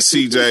shit,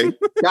 CJ.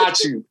 Got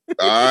you.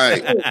 All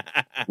right.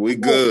 We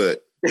good.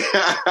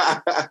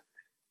 Yeah,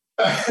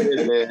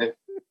 man.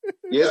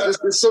 Yeah,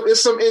 it's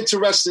some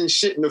interesting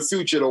shit in the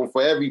future though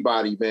for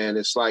everybody, man.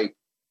 It's like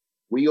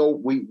we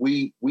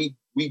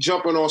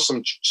jumping on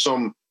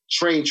some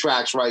train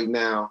tracks right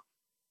now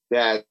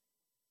that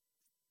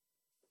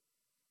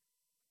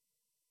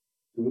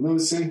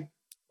Lucy. I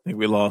think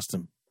we lost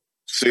him.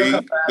 See,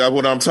 that's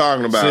what I'm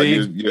talking about.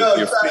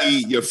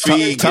 Your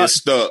feed gets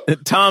stuck.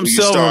 Tom you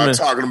Silverman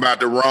start talking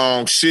about the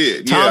wrong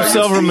shit. Tom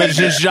Silverman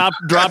just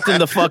dropped in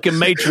the fucking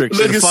Matrix.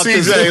 Look at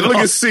CJ. Look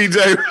at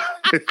CJ.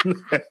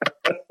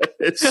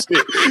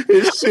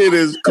 His shit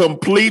is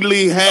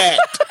completely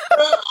hacked.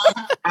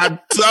 I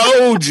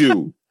told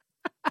you.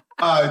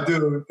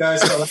 Dude,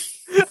 that's all.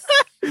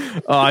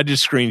 Oh, I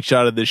just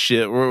screenshotted this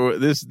shit.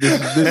 This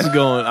is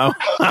going. I'm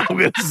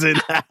gonna say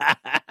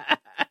that.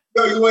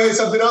 Yo, you want to hear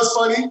something else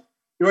funny?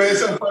 You want to hear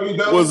something funny,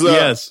 though? What's up?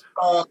 Yes.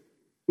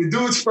 The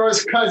dude's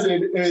first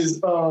cousin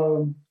is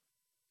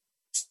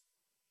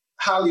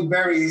Halle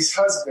Berry's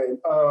husband,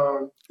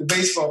 the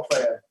baseball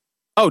player.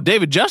 Oh,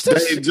 David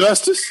Justice? David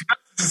Justice?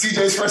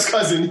 CJ's first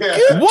cousin, yeah.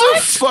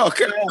 What? The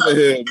fuck out of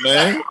here,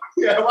 man.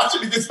 Yeah, watch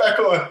it, he gets back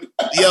on.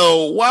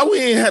 Yo, why we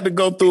ain't had to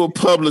go through a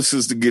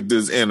publicist to get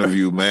this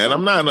interview, man?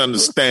 I'm not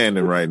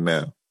understanding right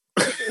now.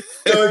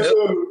 Yo,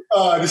 dude,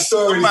 the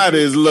story. Somebody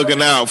is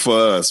looking out for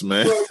us,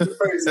 man.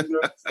 Crazy,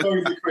 bro.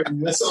 Stories are crazy.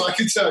 That's all I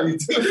can tell you,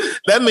 dude.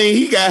 That means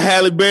he got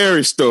Halle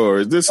Berry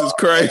stories. This is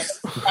crazy.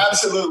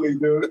 Absolutely,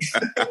 dude.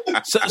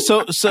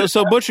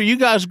 So Butcher, you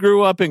guys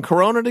grew up in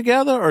Corona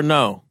together or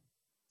no?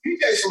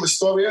 PJ's from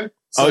Astoria.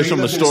 So he's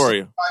from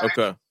Astoria.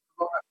 Okay.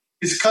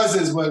 His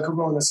cousins were in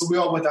Corona, so we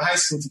all went to high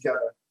school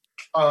together.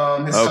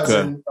 His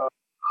cousin,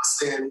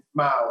 Austin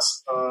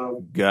Miles.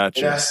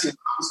 Gotcha. And I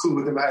was cool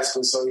with him in high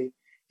school, so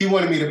he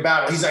wanted me to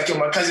battle. He's like, yo,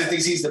 my cousin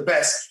thinks he's the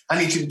best.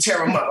 I need you to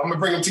tear him up. I'm going to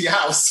bring him to your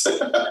house.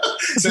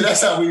 So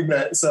that's how we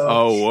met. So.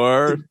 Oh,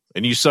 word.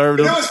 And you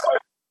served him? It was funny.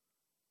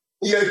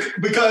 Yeah,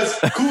 because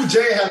Cool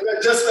J had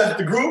just left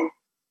the group.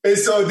 And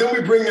so then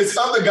we bring this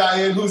other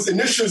guy in whose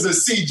initials are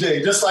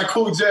CJ, just like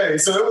Cool J.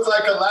 So it was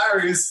like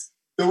hilarious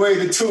the way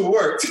the two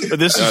worked. But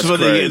this is for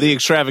the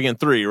Extravagant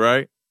 3,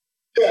 right?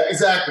 Yeah,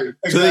 exactly.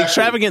 So the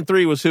Extravagant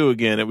 3 was who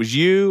again? It was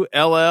you,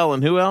 LL,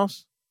 and who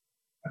else?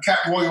 Cat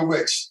Royal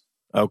Rich.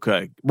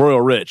 Okay.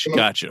 Royal Rich.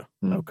 Gotcha.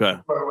 Okay.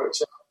 Royal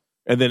Rich.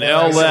 And then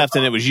L left,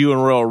 and it was you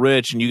and Royal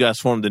Rich, and you guys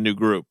formed a new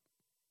group.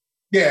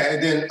 Yeah,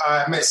 and then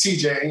I met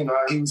CJ. You know,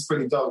 he was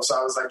pretty dope. So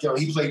I was like, yo,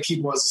 he played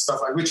keyboards and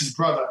stuff. Like Rich's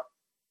brother,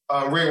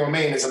 Ray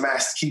Romaine, is a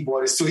master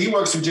keyboardist too. He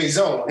works with Jay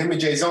Zone. Him and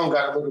Jay Zone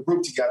got a little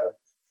group together.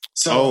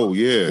 So, Wait.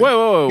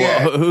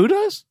 Yeah. Who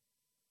does?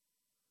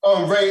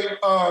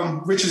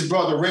 Rich's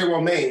brother, Ray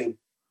Romaine.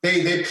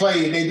 They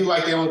do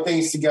like their own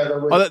things together.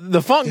 With,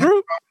 the funk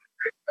group?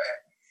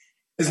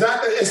 It's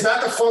not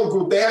the funk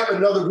group. They have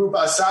another group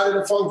outside of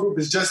the funk group.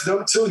 It's just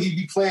them two. He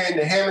be playing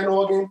the Hammond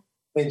organ,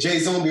 and Jay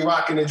Zone be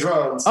rocking the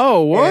drums.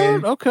 Oh,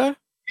 word? Okay.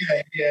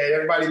 Yeah.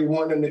 Everybody be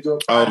wanting them to do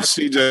it.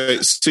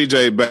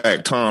 CJ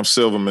back. Tom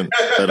Silverman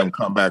let him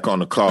come back on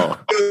the call.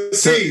 They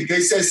said,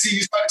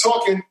 you start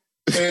talking,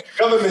 and the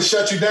government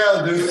shut you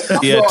down, dude.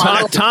 Yeah,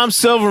 Tom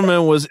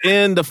Silverman was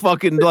in the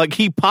fucking, like,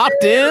 he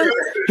popped in.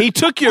 He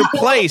took your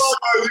place.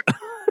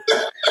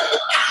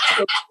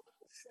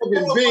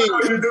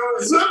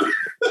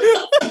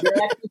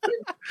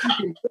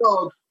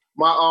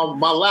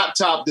 My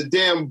laptop, the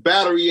damn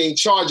battery ain't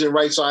charging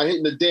right, so I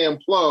hitting the damn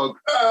plug.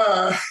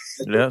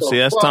 Yeah, see,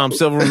 that's Tom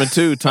Silverman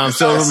too. Tom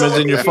Silverman's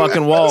in your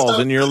fucking walls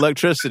and your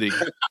electricity.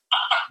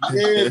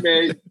 Yeah,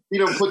 man, he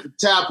don't put the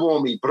tap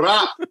on me,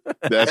 brah.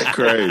 That's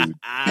crazy.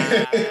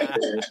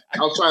 I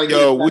was trying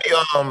to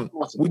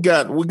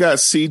get we got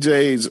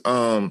CJ's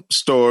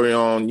story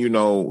on, you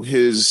know,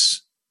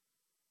 his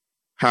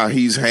how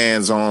he's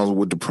hands-on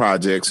with the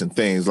projects and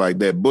things like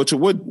that. Butcher,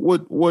 what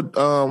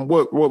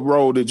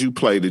role did you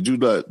play? Did you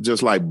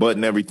just like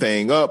button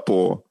everything up,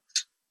 or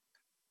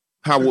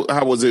how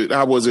was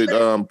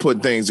it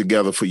putting things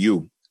together for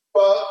you?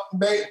 Well,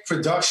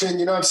 production,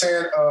 you know what I'm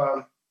saying?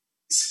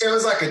 It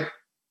was like a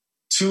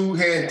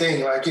two-hand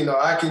thing. Like, you know,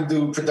 I can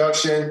do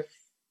production.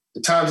 The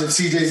times if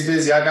CJ's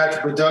busy, I got the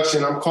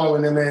production. I'm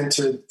calling him in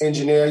to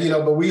engineer, you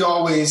know, but we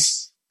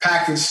always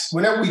package.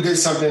 Whenever we did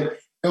something,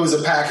 it was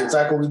a package.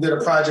 Like when we did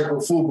a project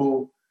with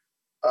FUBU,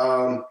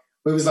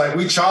 it was like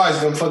we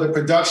charged them for the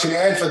production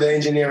and for the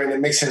engineering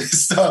and mixing and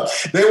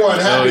stuff. They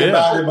weren't happy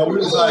about it, but we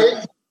was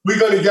like, we're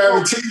going to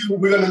guarantee you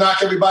we're going to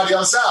knock everybody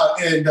else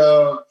out. And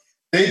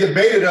they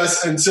debated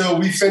us until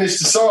we finished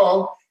the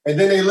song, and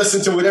then they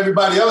listened to what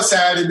everybody else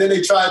had, and then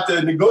they tried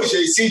to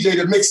negotiate CJ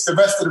to mix the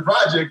rest of the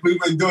project. We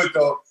wouldn't do it,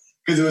 though,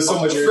 because there was so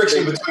much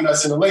friction between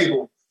us and the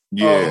label.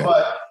 Yeah.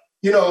 But,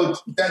 you know,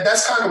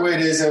 that's kind of where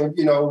it is. And,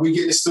 you know, we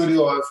get in the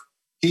studio of,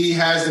 he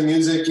has the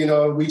music, you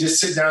know, we just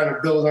sit down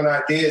and build on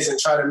ideas and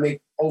try to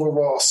make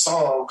overall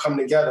song come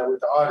together with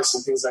the artists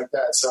and things like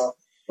that. So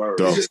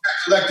it's just that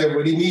collective.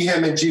 With me,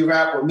 him, and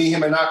G-Rap, or me,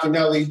 him, and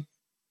Akinelli,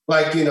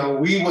 like, you know,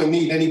 we wouldn't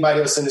need anybody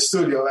else in the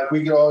studio. Like,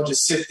 we could all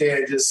just sit there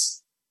and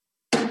just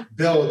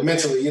build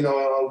mentally, you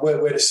know,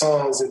 where the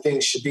songs and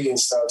things should be and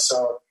stuff.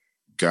 So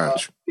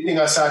gotcha. Anything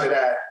outside of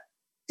that,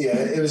 yeah,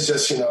 it was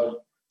just, you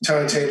know,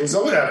 turntables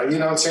or whatever, you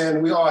know what I'm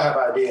saying? We all have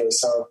ideas,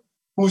 so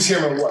who's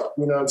hearing what,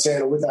 you know what I'm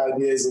saying, with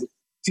ideas. And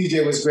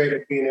TJ was great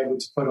at being able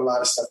to put a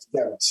lot of stuff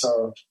together.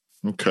 So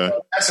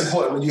that's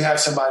important when you have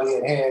somebody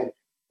in hand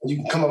and you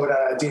can come up with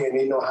an idea and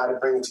they know how to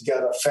bring it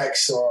together,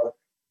 effects or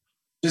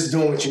just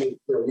doing what you need to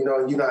do. You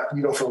know,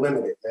 you don't feel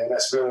limited, man.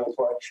 That's really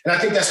important. And I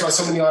think that's why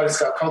so many artists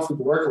got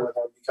comfortable working with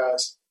them,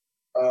 because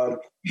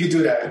you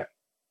do that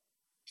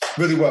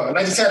really well. And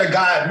I just had a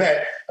guy I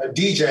met, a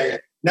DJ,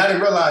 and I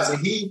didn't realize that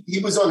he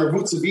was on the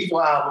Roots of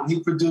Evil album. He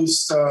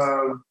produced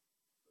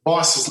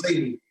Boss's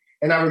Lady.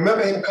 And I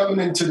remember him coming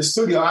into the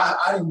studio. I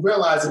didn't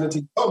realize it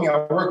until he told me I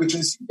worked with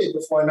CJ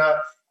before. And I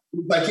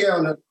was like, yeah,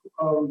 on the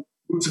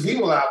Roots of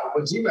Evil album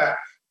with G-Rap.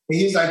 And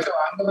he's like, oh,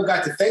 I never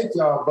got to thank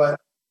y'all, but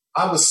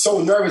I was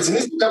so nervous. And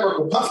this was that work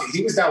with Puffy.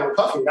 He was down with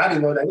Puffy, and I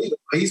didn't know that either.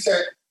 But he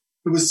said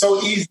it was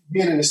so easy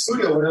being in the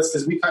studio with us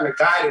because we kind of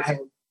guided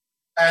him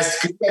as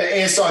he had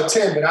an ASR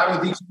 10, but I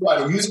don't think he knew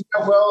how to use it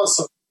that well.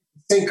 So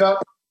sync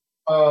up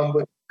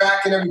with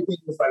track and everything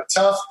was like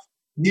tough.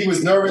 He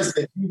was nervous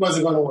that he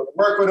wasn't going to want to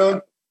work with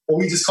him. But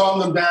we just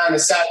calmed him down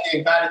and sat there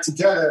and got it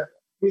together.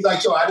 He was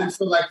like, yo, I didn't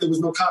feel like there was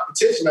no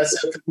competition. I said,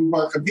 because we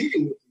weren't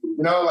competing with you.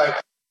 You know, like,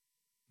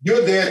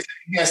 you're there to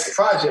enhance the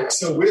project,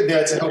 so we're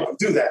there to help you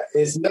do that.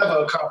 It's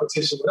never a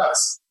competition with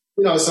us.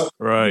 You know, so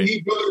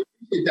he really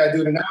appreciated that,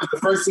 dude. And that was the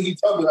first thing he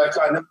told me, like,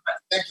 I never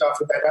thank y'all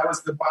for that. That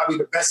was probably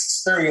the best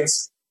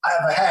experience I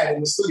ever had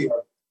in the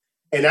studio.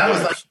 And that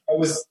was like, it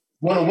was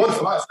one-on-one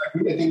for us. Like,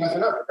 we didn't think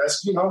nothing of it.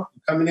 That's, you know,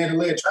 coming in to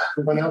lay a track,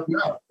 we're going to help you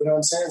out. You know what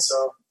I'm saying?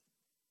 So,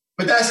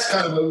 but that's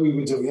kind of what we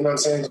would do. You know what I'm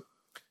saying?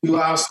 Do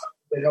our stuff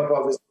and help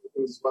others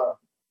as well.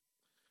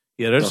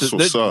 Yeah,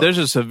 there's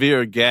a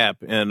severe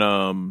gap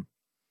in,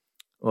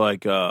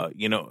 like,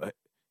 you know,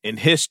 in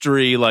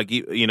history, like,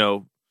 you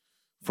know,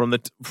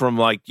 from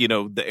like, you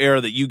know, the era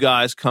that you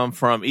guys come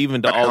from,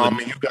 even to all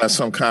you got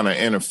some kind of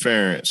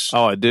interference.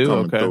 Oh, I do?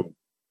 Okay. Through.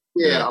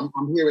 Yeah,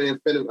 I'm hearing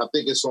Infinite. I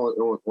think it's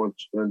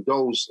on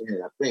Doe's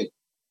hand, I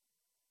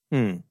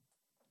think.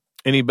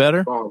 Any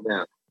better? Gone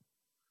now.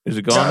 Is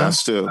it gone now?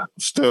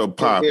 Still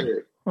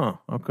popping. Huh.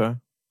 Okay.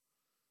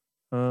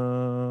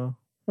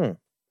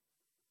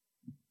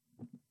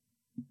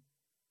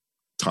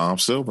 Tom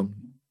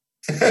Silverman.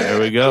 There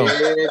we go.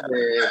 Yeah,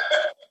 man.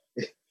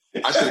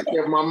 I should have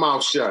kept my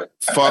mouth shut.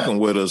 Fucking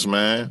with us,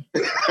 man.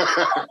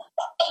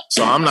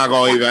 So I'm not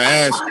gonna even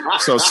ask.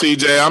 So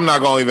CJ, I'm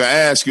not gonna even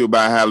ask you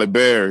about Halle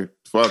Berry.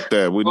 Fuck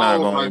that. We're not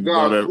gonna even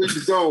go there.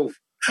 Please don't.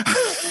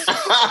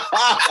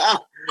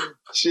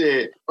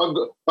 Shit. Her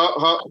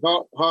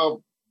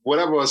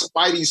whatever her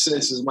spidey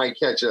senses might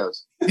catch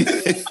us.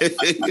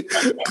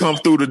 Come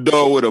through the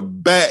door with a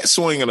bat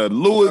swinging a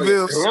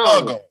Louisville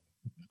slugger.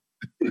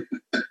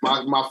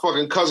 My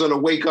fucking cousin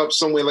will wake up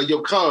somewhere like,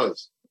 yo,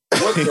 cuz,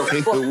 what the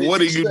fuck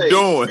what are you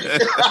doing?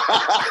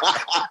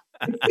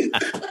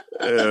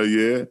 Hell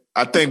yeah.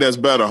 I think that's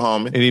better,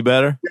 homie. Any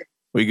better?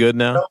 We good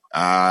now?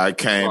 I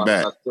came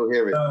back. I still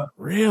hear it.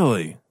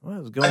 Really? What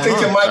is going I think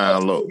on? your mic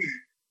Sound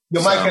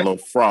a little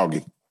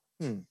froggy.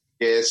 Yeah,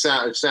 it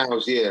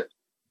sounds yeah.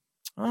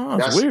 Oh,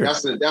 that's weird.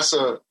 That's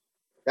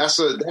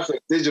a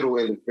digital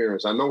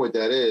interference. I know what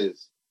that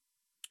is.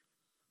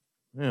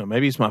 Yeah,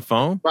 maybe it's my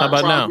phone. How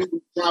about now?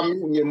 Try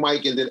muting your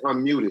mic and then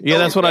unmute it. Yeah,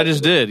 that's what I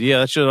just did.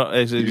 Yeah, that's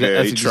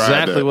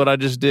exactly what I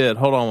just did.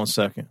 Hold on one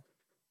second.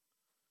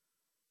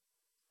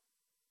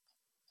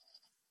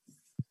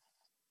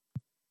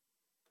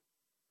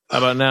 How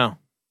about now?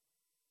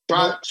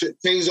 Try to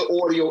change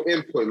the audio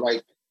input,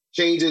 like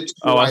change it.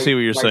 Oh, I see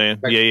what you're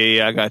saying.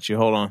 Yeah. I got you.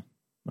 Hold on.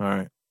 All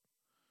right.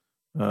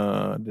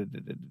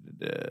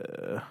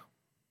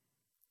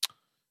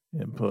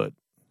 Input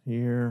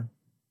here.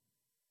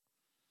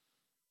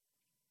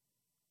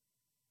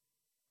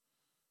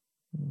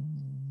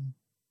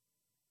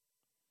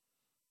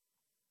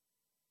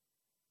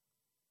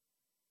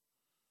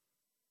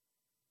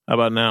 How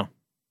about now?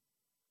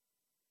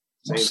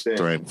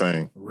 Same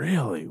thing.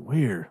 Really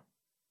weird.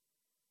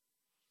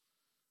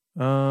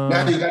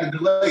 Now you got a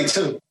delay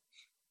too.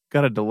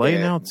 Got a delay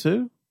now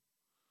too?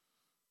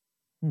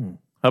 How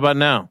about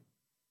now?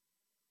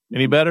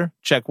 Any better?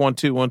 Check 1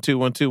 2 1 2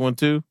 1 2 1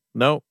 2.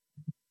 Nope.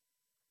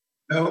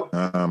 Nope.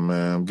 Man,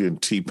 I'm getting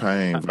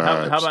T-Pain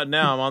vibes. How about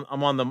now?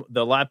 I'm on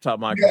the laptop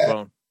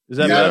microphone. Is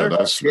that better?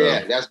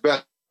 That's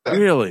better.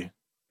 Really?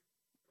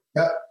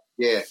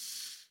 Yeah.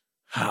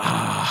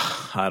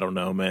 I don't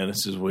know, man.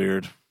 This is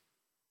weird.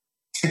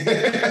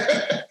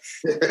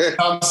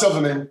 Tom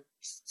Silverman.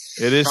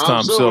 It is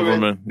Tom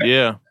Silverman.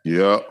 Yeah.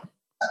 Yep.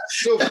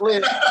 Still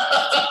playing.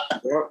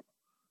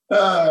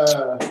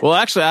 Well,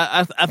 actually,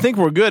 I think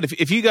we're good.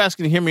 If you guys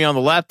can hear me on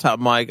the laptop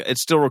mic,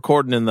 it's still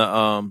recording in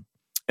the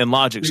in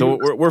Logic, so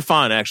we're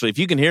fine. Actually, if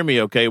you can hear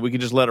me, okay, we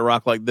can just let it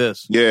rock like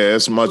this. Yeah,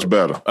 it's much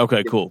better.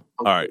 Okay, cool.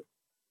 All right,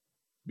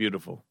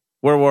 beautiful.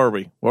 Where were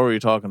we? What were you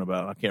talking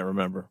about? I can't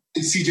remember.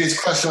 CJ's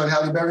crush on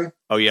Halle Berry.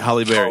 Oh yeah,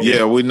 Halle Berry.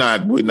 Yeah, we're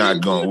not doing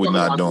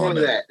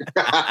that.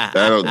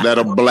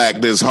 That'll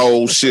black this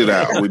whole shit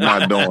out. We're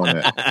not doing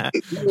that.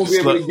 You won't be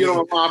able to get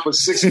on for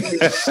 6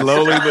 weeks.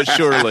 Slowly but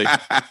surely.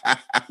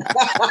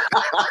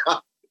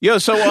 Yo,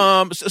 so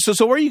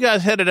where are you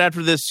guys headed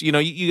after this? You know,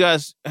 you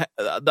guys,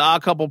 the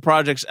Odd Couple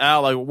projects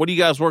out. Like, what are you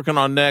guys working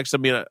on next? I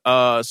mean,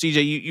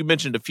 CJ, you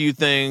mentioned a few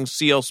things.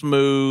 CL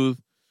Smooth.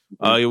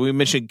 We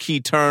mentioned Key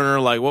Turner.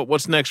 Like,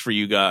 what's next for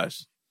you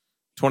guys?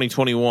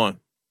 2021.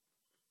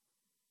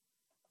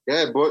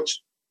 Yeah,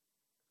 Butch.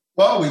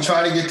 Well, we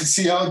try to get the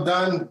CL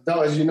done.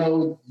 Though, as you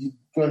know, you're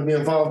going to be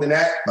involved in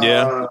that.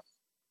 Yeah.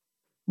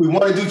 We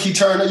want to do Key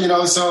Turner, you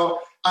know.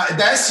 So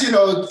that's, you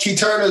know, Key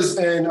Turner's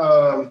and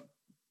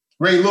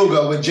Ray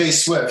Luga with Jay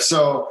Swift.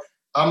 So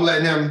I'm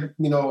letting him,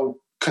 you know,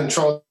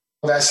 control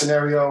that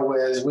scenario.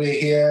 Whereas we're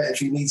here if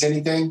he needs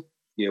anything.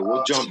 Yeah,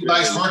 we'll jump. She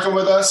likes working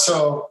with us,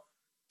 so.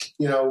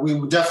 You know, we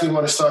definitely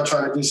want to start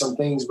trying to do some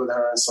things with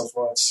her and so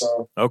forth.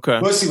 So okay,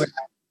 we'll see what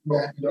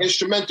happens. You know.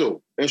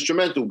 Instrumental.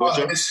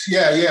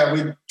 Yeah.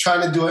 We're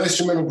trying to do an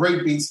instrumental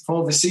breakbeats for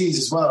overseas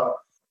as well.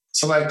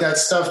 So like that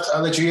stuff,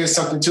 I'll let you hear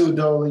something too,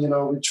 though. You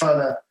know, we're trying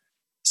to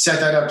set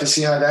that up to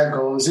see how that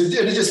goes.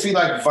 It'll just be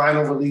like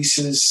vinyl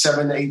releases,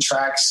 7 to 8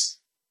 tracks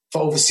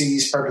for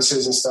overseas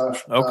purposes and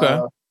stuff.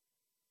 Okay.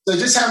 So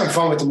just having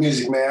fun with the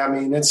music, man. I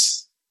mean,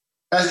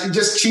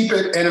 just keep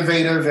it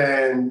innovative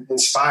and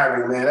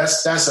inspiring, man.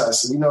 That's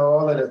us. You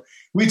know,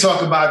 we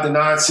talk about the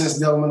nonsense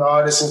dealing with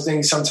artists and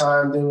things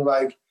sometimes, dude.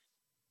 Like,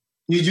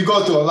 you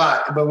go through a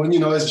lot, but when, you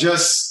know, it's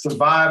just the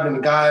vibe and the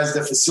guys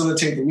that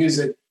facilitate the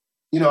music,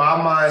 you know,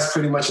 our minds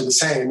pretty much are the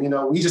same. You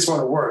know, we just want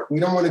to work. We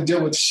don't want to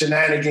deal with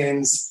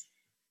shenanigans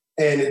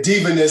and the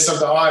divaness of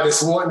the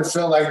artists wanting to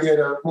feel like they're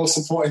the most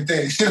important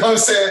thing. You know what I'm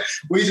saying?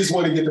 We just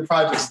want to get the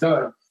projects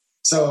done.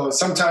 So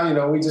sometimes, you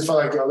know, we just feel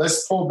like, yo,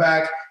 let's pull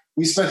back.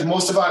 We spent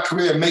most of our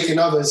career making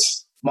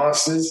others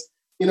monsters.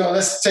 You know,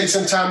 let's take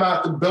some time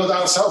out to build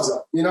ourselves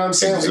up. You know what I'm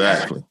saying?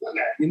 Exactly.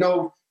 You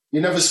know, you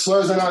never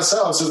splurge on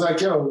ourselves. So it's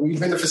like, yo, we've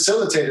been the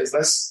facilitators.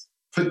 Let's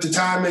put the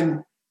time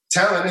and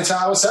talent into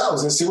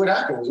ourselves and see what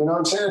happens. You know what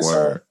I'm saying?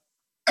 Word.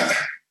 So,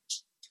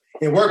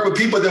 and work with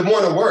people that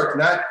want to work,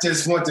 not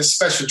just want the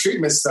special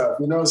treatment stuff,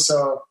 you know?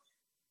 So,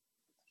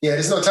 yeah,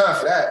 there's no time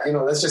for that. You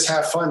know, let's just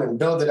have fun and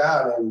build it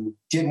out and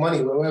get money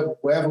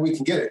wherever we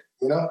can get it.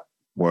 you know?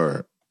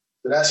 Word.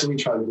 So that's what we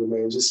trying to do,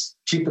 man. Just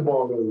keep the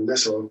ball rolling.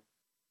 That's all.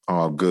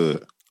 Oh,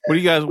 good. What do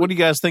you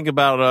guys think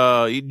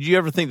about, do you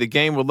ever think the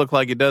game would look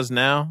like it does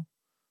now?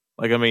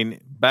 Like, I mean,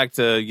 back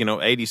to,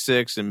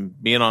 86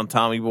 and being on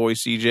Tommy Boy,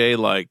 CJ,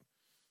 like,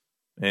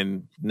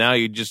 and now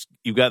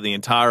you've got the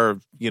entire,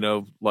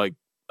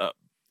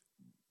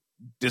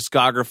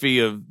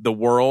 discography of the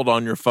world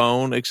on your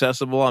phone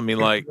accessible. I mean,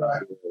 like,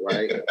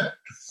 Right.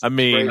 I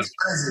mean,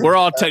 we're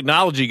all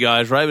technology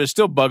guys, right? But it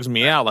still bugs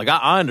me out. Like,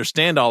 I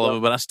understand all of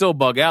it, but I still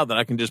bug out that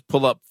I can just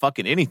pull up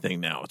fucking anything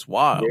now. It's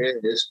wild. Yeah,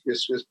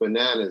 it's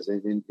bananas.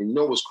 And you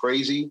know what's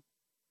crazy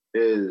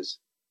is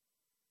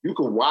you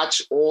can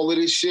watch all of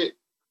this shit,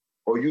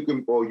 or you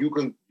can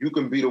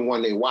be the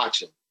one they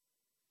watching.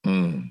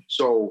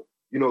 So,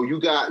 you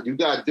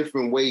got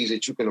different ways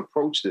that you can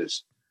approach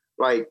this.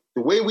 Like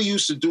the way we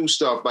used to do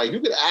stuff, like you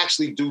could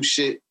actually do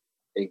shit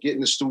and get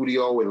in the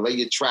studio and lay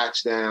your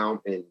tracks down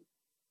and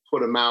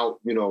put them out.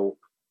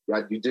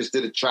 Like you just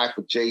did a track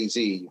for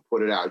Jay-Z, you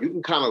put it out. You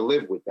can kind of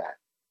live with that.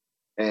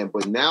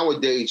 But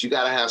nowadays you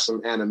got to have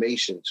some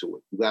animation to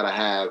it. You got to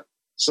have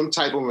some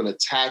type of an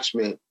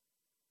attachment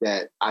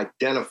that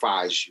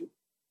identifies you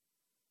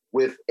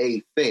with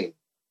a thing,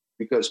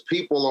 because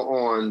people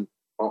are on.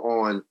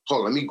 Hold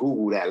on, let me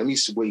Google that. Let me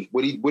see. Wait,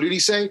 what did he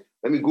say?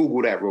 Let me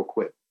Google that real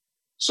quick.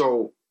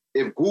 So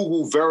if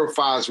Google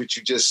verifies what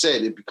you just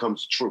said, it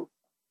becomes true.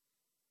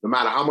 No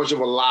matter how much of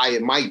a lie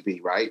it might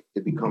be, right?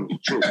 It becomes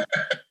true.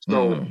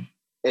 So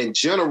in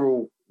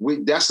general,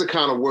 that's the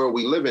kind of world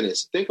we live in.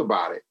 Is think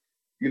about it.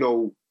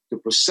 The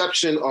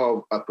perception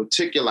of a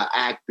particular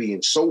act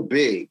being so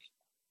big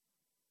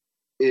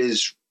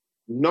is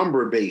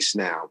number-based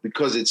now,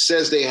 because it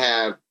says they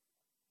have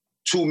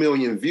 2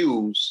 million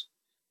views,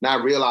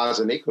 not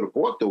realizing they could have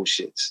bought those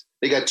shits.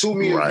 They got 2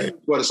 million views,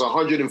 but it's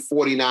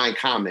 149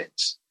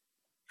 comments.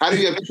 How do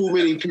you have 2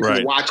 million people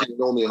watching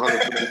and only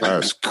 149?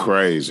 That's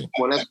crazy.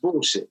 Well, that's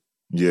bullshit.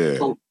 Yeah.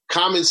 So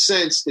common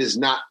sense is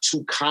not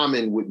too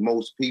common with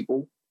most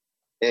people.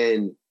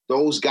 And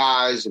those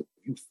guys, if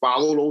you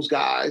follow those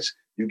guys,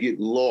 you get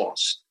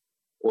lost.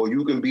 Or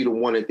you can be the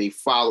one that they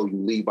follow, you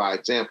lead by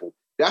example.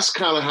 That's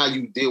kind of how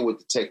you deal with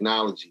the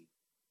technology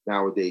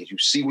nowadays. You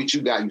see what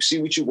you got, you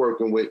see what you're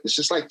working with. It's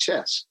just like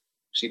chess.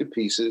 You see the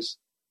pieces,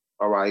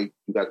 all right?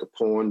 You got the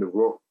pawn, the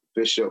rook,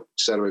 bishop, et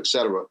cetera, et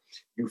cetera.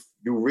 You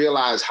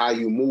realize how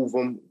you move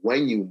them,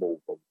 when you move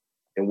them,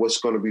 and what's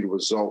going to be the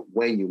result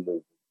when you move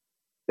them.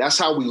 That's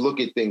how we look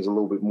at things a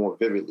little bit more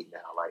vividly now.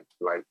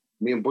 Like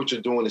me and Butch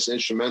are doing this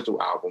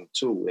instrumental album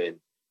too, and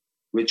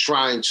we're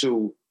trying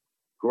to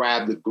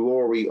grab the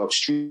glory of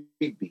street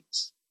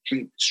beats,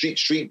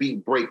 street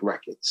beat break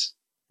records.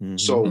 Mm-hmm.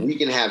 So we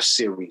can have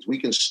series. We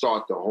can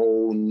start the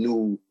whole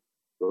new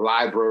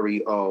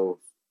library of,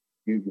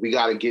 we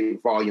got to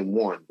get volume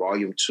 1,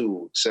 volume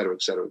 2, et cetera,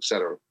 et cetera, et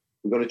cetera.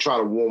 We're going to try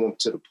to warm up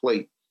to the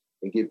plate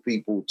and get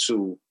people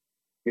to,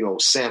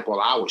 sample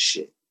our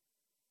shit,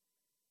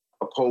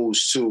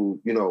 opposed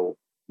to,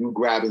 you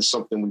grabbing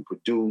something we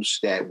produce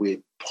that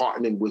we're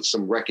partnering with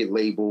some record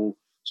label.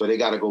 So they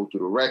got to go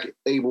through the record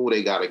label.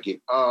 They got to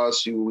get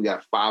us. We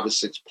got 5 or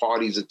 6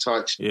 parties to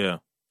touch. Yeah.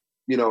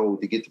 To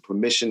get the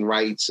permission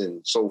rights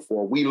and so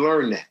forth. We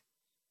learned that.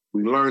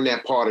 We learned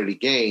that part of the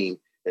game.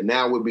 And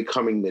now we're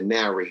becoming the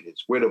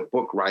narrators. We're the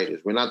book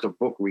writers. We're not the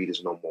book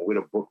readers no more.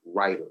 We're the book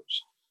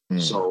writers.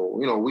 So,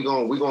 we're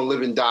gonna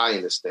live and die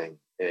in this thing.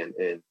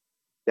 And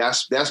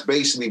that's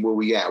basically where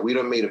we at. We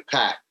done made a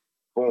pact.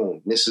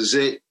 Boom. This is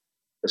it.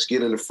 Let's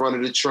get in the front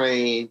of the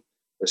train.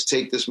 Let's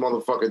take this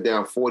motherfucker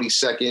down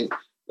 42nd.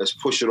 Let's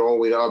push it all the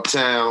way to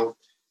Uptown.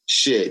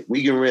 Shit.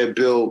 We can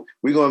rebuild.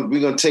 We're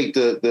gonna take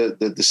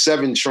the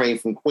 7 train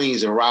from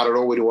Queens and ride it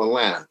all the way to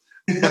Atlanta.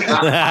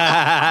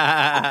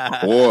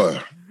 Boy.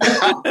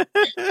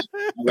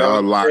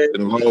 Y'all locked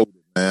and loaded,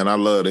 man. I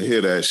love to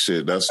hear that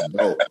shit. That's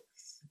dope.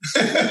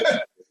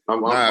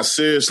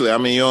 Seriously. I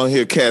mean, you don't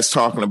hear cats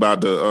talking about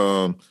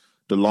the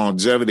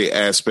longevity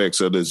aspects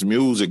of this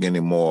music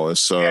anymore.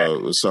 It's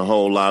a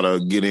whole lot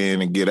of get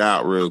in and get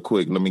out real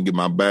quick. Let me get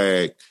my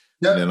bag,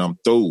 and then I'm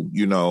through.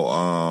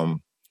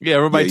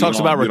 Everybody talks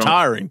about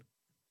retiring.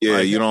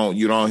 Yeah, you don't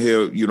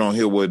hear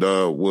what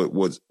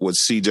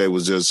CJ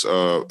was just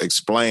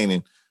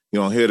explaining. You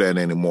don't hear that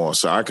anymore.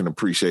 So I can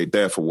appreciate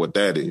that for what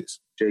that is.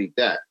 Appreciate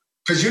that.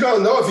 Because you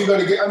don't know if you're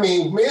going to get,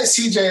 me and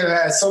CJ have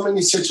had so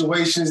many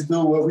situations,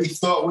 dude, where we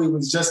thought we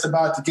was just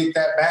about to get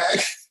that bag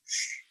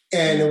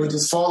and it would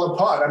just fall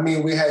apart. I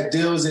mean, we had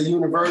deals at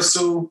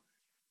Universal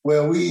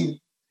where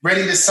we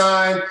ready to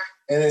sign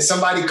and then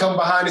somebody come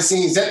behind the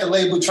scenes at the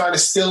label trying to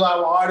steal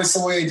our artists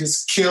away and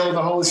just kill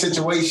the whole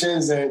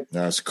situations. And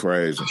that's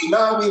crazy.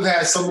 Now we've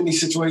had so many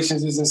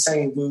situations. It's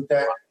insane, dude,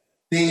 that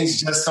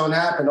things just don't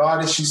happen.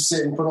 Artists you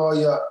sit and put all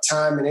your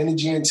time and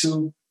energy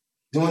into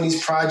doing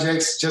these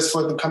projects just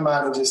for it to come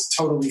out and just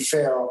totally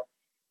fail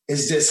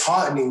is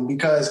disheartening,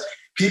 because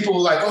people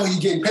are like, oh, you're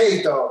getting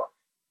paid though.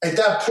 At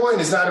that point,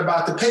 it's not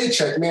about the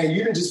paycheck, man.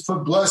 You didn't just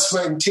put blood,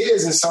 sweat, and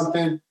tears in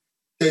something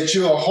that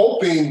you're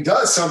hoping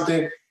does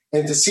something,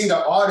 and to see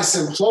the artist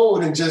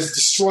implode and just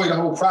destroy the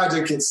whole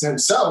project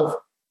himself,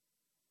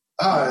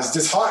 it's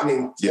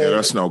disheartening. Yeah, and,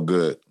 that's no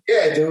good.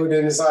 Yeah, dude.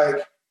 And it's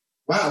like,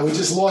 wow, we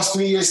just lost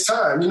 3 years'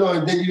 time,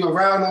 and then you're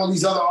around all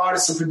these other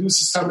artists and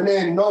producers coming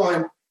in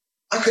knowing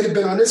I could have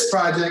been on this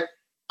project.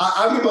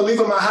 I remember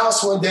leaving my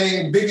house one day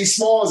and Biggie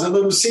Smalls and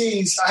Little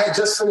C's, I had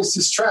just finished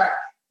this track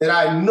that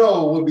I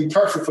know would be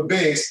perfect for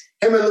Biggs.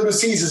 Him and Little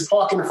C's is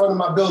parking in front of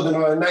my building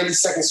on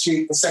 92nd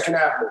Street and 2nd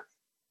Avenue.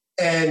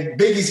 And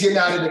Biggie's getting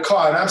out of the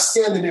car, and I'm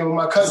standing there with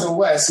my cousin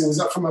Wes, who was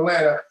up from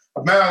Atlanta,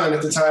 Maryland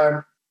at the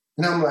time.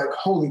 And I'm like,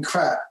 holy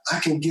crap, I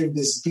can give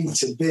this beat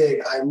to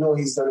Big. I know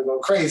he's going to go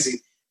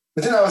crazy.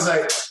 But then I was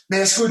like,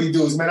 man, screw these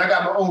dudes, man. I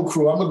got my own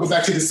crew. I'm going to go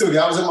back to the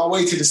studio. I was on my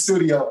way to the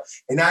studio,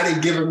 and I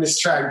didn't give him this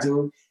track,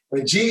 dude. I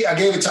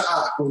gave it to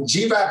Ak. When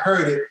G-Rap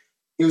heard it,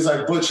 he was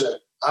like, Butcher,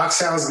 Ak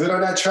sounds good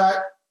on that track,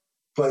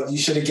 but you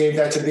should have gave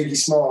that to Biggie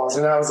Smalls.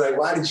 And I was like,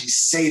 why did you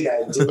say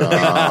that, dude?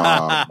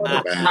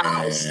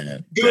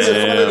 Man. He was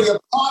in front of the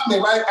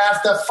apartment right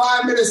after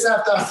 5 minutes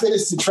after I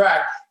finished the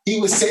track. He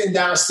was sitting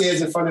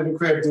downstairs in front of the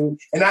crib, dude.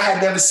 And I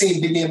had never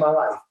seen Biggie in my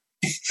life.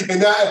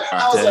 And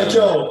I was like,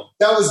 yo,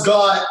 that was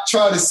God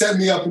trying to set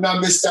me up, and I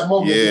missed that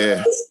moment.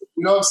 Yeah.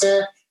 You know what I'm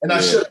saying? And I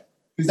should,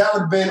 because that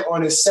would have been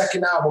on his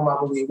second album, I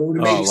believe. It would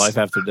have made Life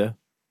After Death.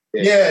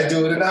 Yeah,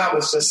 dude. And I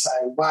was just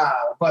like,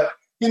 wow. But,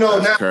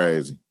 That's now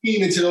crazy.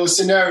 Getting into those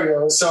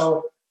scenarios.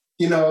 So,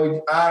 I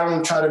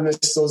don't try to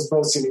miss those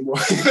boats anymore.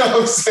 You know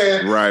what I'm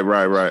saying?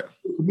 Right.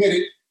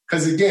 Committed.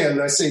 Because again,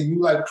 like I say,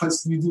 you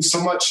do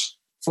so much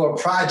for a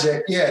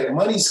project. Yeah, the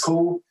money's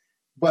cool.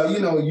 But,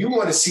 you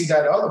want to see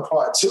that other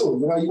part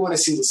too. You want to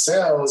see the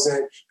sales,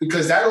 and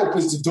because that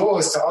opens the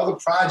doors to other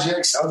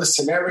projects, other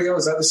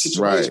scenarios, other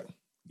situations. Right.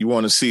 You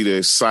want to see the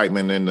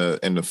excitement in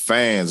the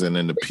fans and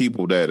in the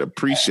people that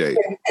appreciate.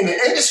 And the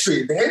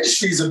industry. The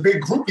industry is a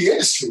big groupie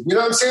industry. You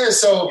know what I'm saying?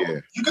 So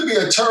you could be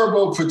a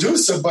terrible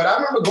producer, but I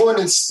remember going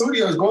in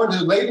studios, going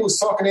to labels,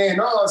 talking to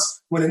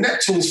A&Rs when the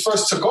Neptunes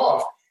first took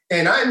off.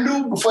 And I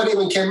knew before they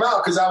even came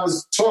out, because I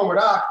was touring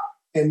with Ak,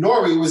 and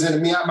Nori was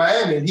in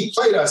Miami, and he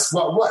played us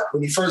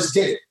when he first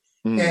did it.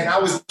 And I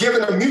was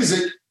giving him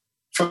music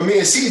for me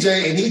and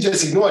CJ, and he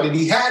just ignored it.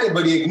 He had it,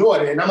 but he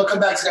ignored it. And I'm going to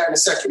come back to that in a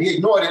second. He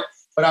ignored it.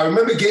 But I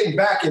remember getting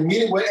back and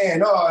meeting with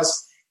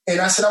A&Rs,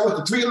 and I said I went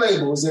to 3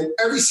 labels, and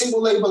every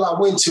single label I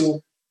went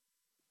to,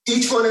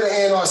 each one of the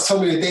A&Rs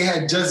told me that they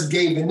had just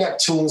gave the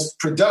Neptunes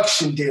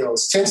production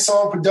deals,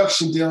 10-song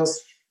production deals,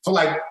 for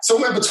like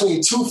somewhere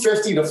between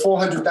 $250,000 to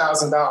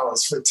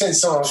 $400,000 for 10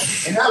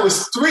 songs. And that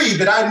was 3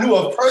 that I knew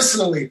of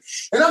personally.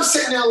 And I'm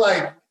sitting there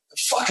like,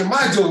 fuck am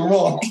I doing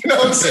wrong? You know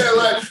what I'm saying?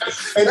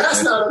 And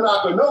that's not a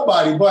knock on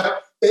nobody,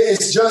 but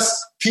it's just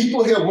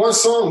people hear one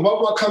song,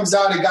 what comes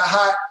out, it got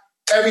hot,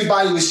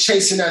 everybody was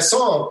chasing that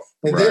song.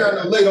 And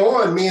then later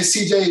on, me and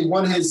CJ,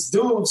 one of his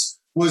dudes,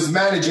 was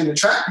managing the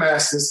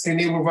Trackmasters, and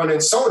they were running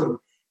Sony.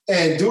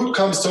 And dude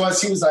comes to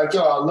us, he was like,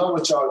 yo, I love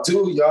what y'all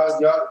do. Y'all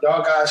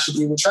guys should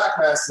be with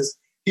Trackmasters.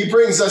 He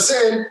brings us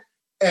in,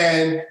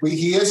 and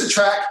he hears the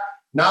track.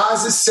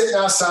 Nas is sitting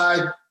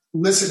outside.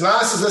 Nas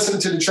is listening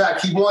to the track.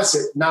 He wants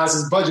it.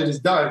 Nas's budget is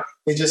done.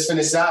 They just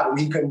finished the album.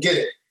 He couldn't get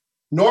it.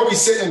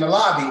 Nori's sitting in the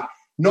lobby,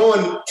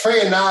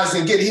 praying Nas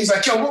didn't get it. He's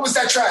like, yo, what was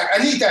that track?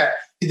 I need that.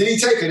 Did he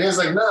take it? It was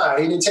like, nah,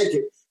 he didn't take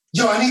it.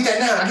 Yo, I need that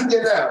now.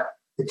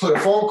 They put a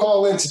phone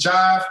call in to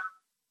Jive,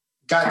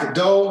 got the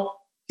dough.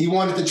 He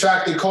wanted the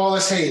track. They call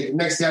us, hey, the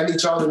next day I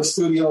need y'all in the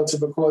studio to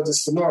record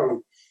this for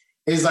Nori.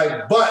 He's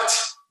like, but,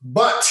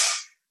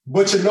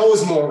 Butcher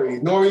knows Nori.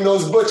 Nori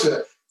knows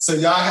Butcher. So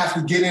y'all have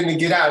to get in and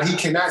get out. He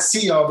cannot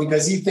see y'all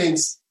because he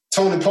thinks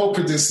Tony Pope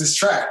produced this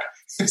track.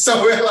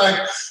 So we're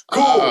like,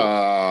 cool.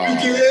 We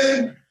get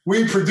in,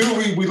 we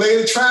produce, we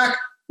lay the track.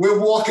 We're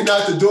walking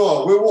out the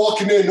door. We're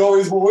walking in.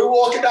 We're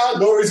walking out.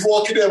 Nori's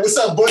walking in. What's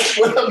up, Butch?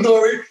 What up,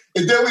 Nori?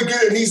 And then we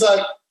get in. He's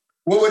like,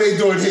 what were they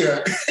doing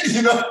here?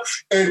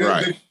 And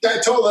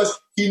that told us,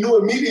 he knew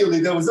immediately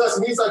that was us.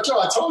 And he's like, yo,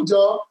 I told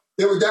y'all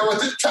they were down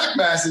with the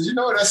Trackmasters.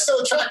 That's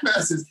still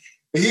Trackmasters.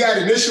 And he had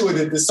an issue with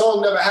it. The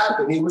song never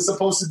happened. He was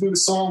supposed to do the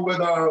song with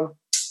R.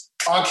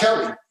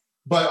 Kelly.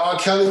 But R.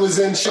 Kelly was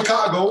in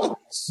Chicago.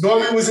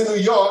 Nori was in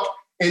New York.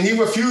 And he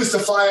refused to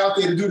fly out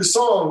there to do the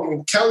song.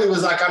 And Kelly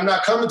was like, I'm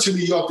not coming to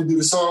New York to do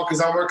the song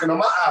because I'm working on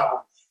my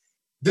album.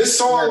 This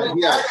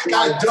song, had it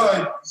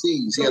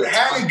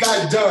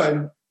got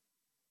done,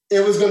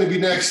 it was going to be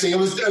next thing. It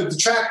was the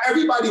track.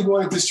 Everybody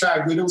wanted this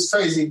track, but it was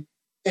crazy.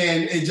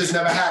 And it just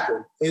never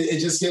happened. It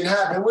just didn't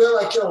happen. We're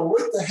like, yo,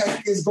 what the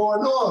heck is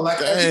going on?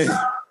 Like, every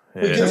time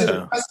we get to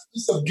the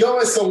piece of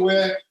going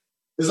somewhere,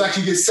 it's like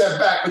you get set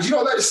back. But you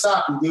don't let it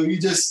stop you, dude. You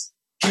just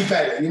keep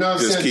at it. You know what I'm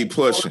saying? Just keep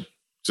pushing.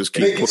 Just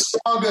keep make it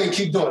stronger and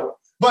keep doing it.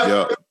 But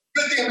the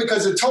good thing,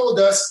 because it told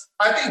us,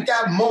 I think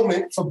that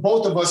moment for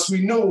both of us,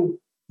 we knew,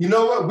 you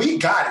know what, we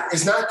got it.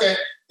 It's not that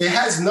it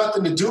has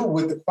nothing to do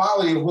with the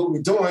quality of what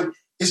we're doing.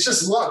 It's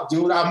just luck,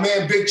 dude. Our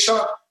man Big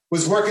Chuck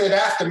was working at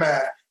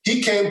Aftermath.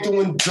 He came through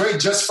when Dre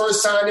just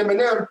first signed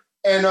Eminem,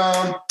 and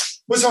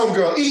what's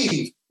homegirl?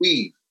 Eve.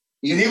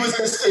 And he was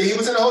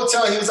in the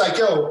hotel. He was like,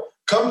 yo,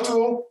 come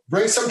through,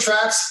 bring some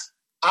tracks.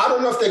 I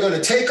don't know if they're going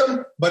to take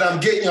them, but I'm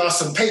getting y'all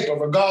some paper,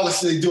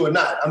 regardless if they do or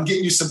not. I'm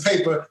getting you some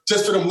paper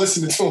just for them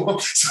listening to them.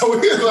 So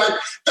we were like,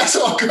 that's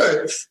all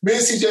good. Me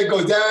and CJ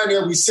go down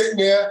there. We sitting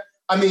there.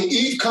 I mean,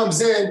 Eve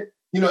comes in.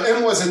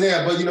 M wasn't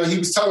there, but, he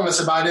was telling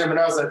us about him. And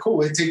I was like,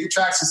 cool, take the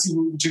tracks and see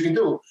what you can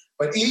do.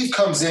 But Eve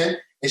comes in,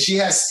 and she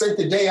has spent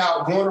the day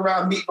out going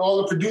around meeting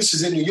all the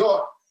producers in New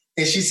York.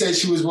 And she said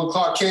she was with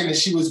Clark Kent, and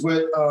she was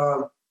with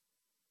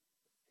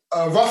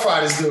Rough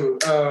Riders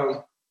dude.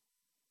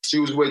 She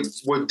was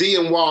with D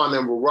and Juan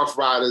and with Rough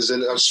Riders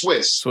and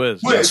Swizz.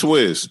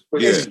 Swizz.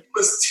 Yeah. She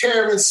was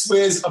tearing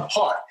Swizz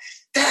apart.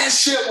 That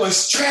shit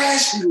was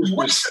trash. You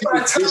wasted my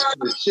time.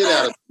 The shit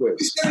out of Swizz.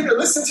 You sitting there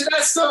listen to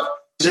that stuff.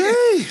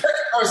 Hey.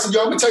 I'm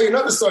gonna tell you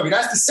another story.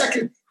 That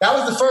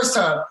was the first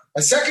time.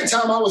 A second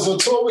time I was on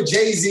tour with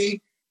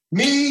Jay-Z,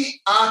 me,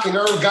 Ak, and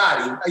Irv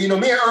Gotti.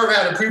 Me and Irv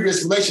had a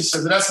previous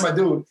relationship, and that's my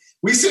dude.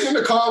 We sitting in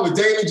the car with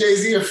Dave and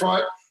Jay-Z in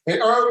front. And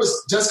Irv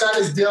just got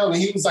his deal,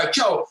 and he was like,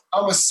 yo,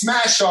 I'm going to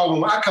smash y'all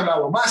when I come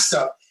out with my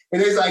stuff.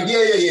 And he's like,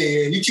 yeah.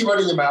 You keep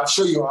running your mouth.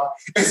 Sure you are.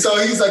 And so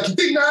he's like, you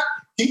think not?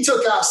 He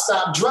took out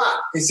Stop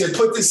Drop and said,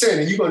 put this in,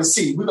 and you're going to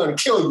see. We're going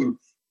to kill you.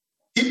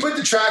 He put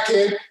the track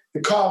in.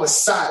 The car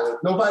was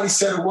silent. Nobody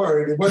said a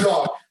word. It went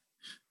off.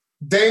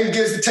 Dame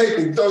gives the tape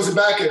and throws it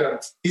back at him.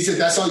 He said,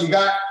 that's all you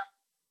got?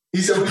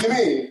 He said, what do you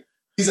mean?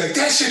 He's like,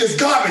 that shit is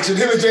garbage. And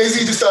him and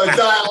Jay-Z just started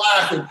dying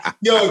laughing.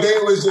 Yo, they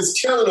was just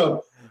killing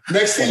him.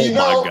 Next thing you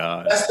know,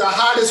 that's the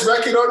hottest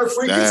record on the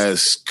freaking.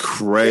 That's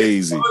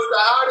crazy. It was the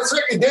hottest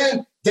record.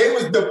 Then they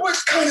was what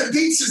kind of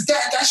beats is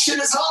that? That shit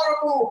is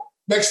horrible.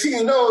 Next thing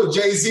you know,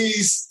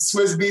 Jay-Z's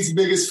Swizz Beatz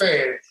biggest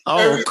fan.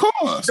 Of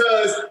course.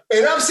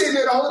 And I'm sitting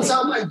there the whole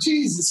time like,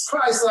 Jesus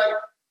Christ, like,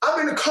 I'm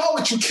in the car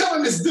with you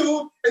killing this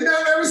dude, and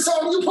now every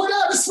song you put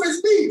out is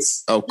Swizz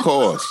Beatz. Of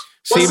course.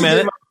 See,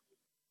 man,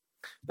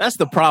 that's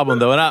the problem,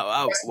 though. And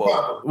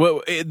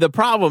the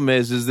problem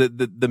is that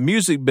the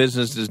music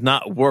business does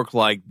not work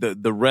like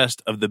the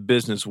rest of the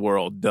business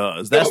world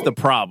does. That's the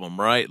problem,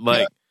 right?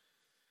 Like,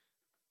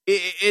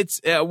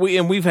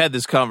 we've had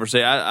this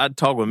conversation. I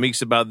talked with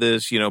Meeks about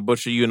this.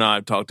 Butcher, you and I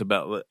have talked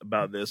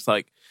about this.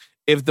 Like,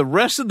 if the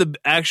rest of the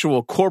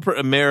actual corporate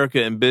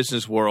America and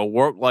business world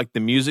worked like the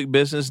music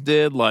business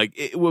did, like,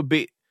 it would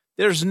be.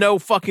 There's no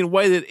fucking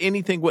way that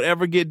anything would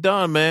ever get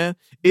done, man.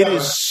 It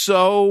is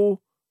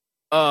so.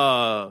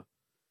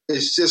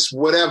 It's just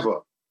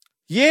whatever.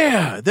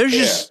 Yeah, there's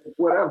just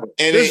whatever.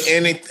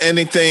 Anything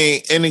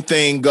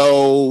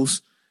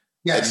goes.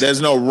 Yes. There's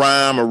no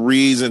rhyme or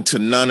reason to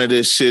none of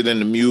this shit in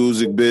the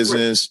music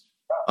business.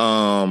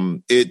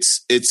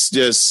 It's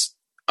just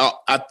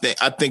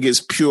I think it's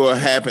pure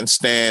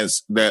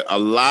happenstance that a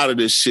lot of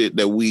this shit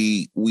that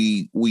we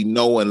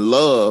know and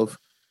love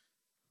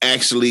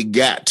actually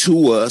got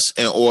to us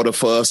in order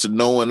for us to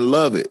know and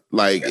love it.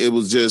 Like it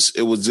was just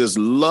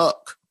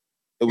luck.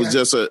 It was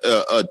just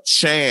a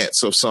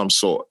chance of some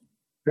sort.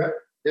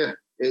 Yeah.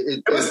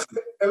 It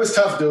was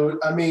tough, dude.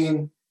 I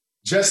mean,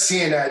 just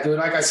seeing that, dude,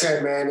 like I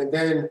said, man, and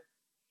then,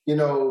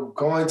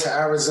 going to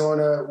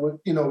Arizona,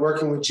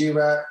 working with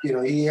G-Rap,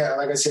 he had,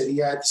 like I said, he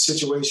had the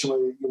situation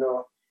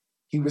where,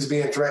 he was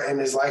being threatened,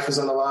 his life was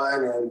on the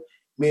line, and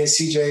me and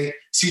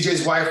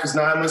CJ's wife was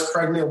 9 months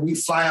pregnant. We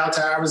fly out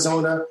to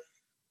Arizona.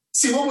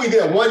 See what we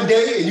did one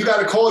day, and you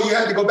got a call. You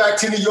had to go back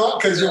to New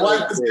York because your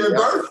wife was giving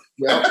birth.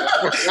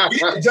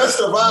 He just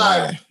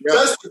arrived,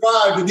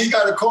 and he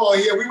got a call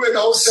here. We went to the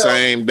hotel.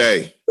 Same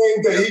day.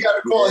 He got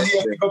a call. He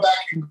had to go back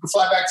and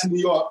fly back to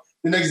New York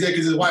the next day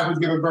because his wife was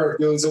giving birth,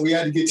 dude. So we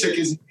had to get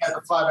tickets and had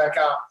to fly back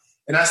out.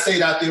 And I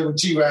stayed out there with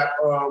G-Rap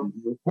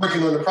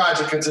working on the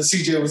project until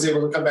CJ was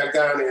able to come back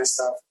down there and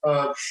stuff.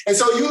 And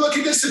so you look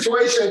at this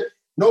situation,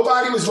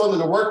 nobody was willing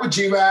to work with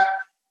G-Rap.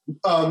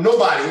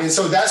 Nobody. And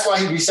so that's why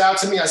he reached out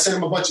to me. I sent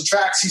him a bunch of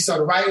tracks. He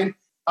started writing.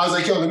 I was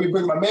like, yo, let me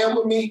bring my man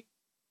with me.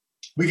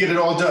 We get it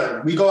all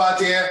done. We go out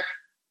there.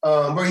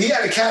 But he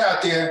had a cat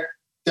out there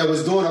that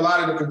was doing a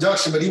lot of the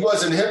production, but he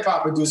wasn't a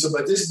hip-hop producer.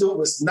 But this dude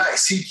was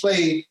nice. He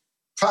played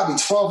probably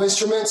 12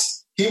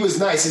 instruments. He was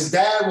nice. His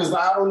dad was,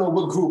 I don't know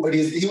what group, but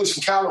he was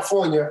from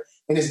California,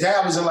 and his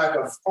dad was in like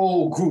an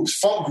old group,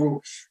 funk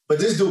group. But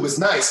this dude was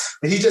nice.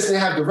 And he just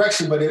didn't have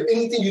direction. But if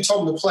anything you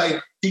told him to play,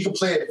 he could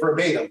play it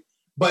verbatim.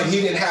 But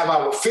he didn't have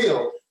our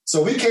feel.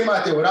 So we came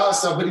out there with our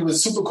stuff, but he was a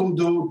super cool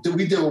dude.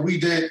 We did what we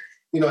did.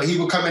 He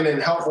would come in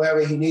and help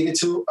wherever he needed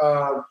to.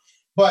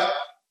 But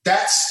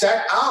that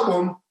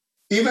album,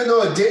 even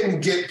though it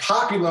didn't get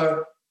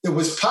popular, it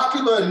was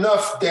popular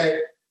enough that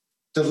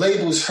the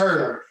labels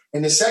heard him.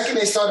 And the second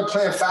they started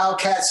playing Foul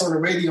Cats on the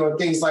radio and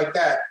things like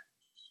that,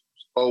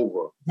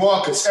 over.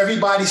 Marcus,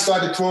 everybody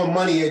started throwing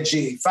money at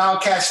G. Foul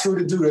Cats threw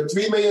the dude a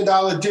 $3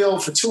 million deal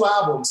for 2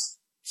 albums,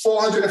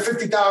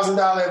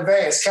 $450,000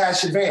 advance,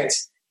 cash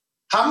advance.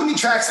 How many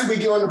tracks did we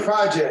get on the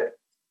project?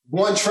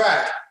 1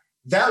 track.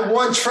 That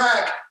 1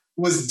 track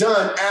was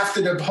done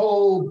after the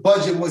whole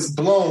budget was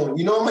blown.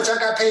 You know how much I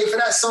got paid for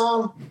that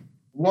song?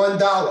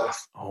 $1.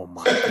 Oh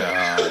my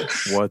God.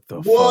 What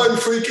the $1 fuck?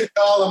 freaking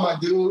dollar, my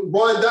dude.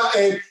 $1.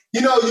 And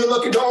you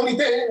look at the only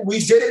thing, we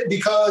did it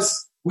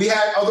because we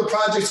had other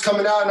projects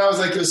coming out, and I was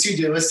like, yo,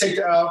 CJ, let's take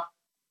the L.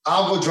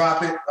 I'll go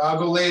drop it. I'll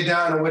go lay it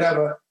down or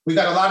whatever. We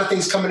got a lot of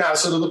things coming out,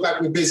 so it'll look like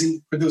we're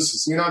busy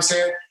producers. You know what I'm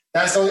saying?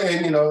 That's the,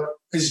 and you know,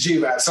 it's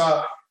G-Rap.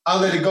 So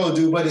I'll let it go,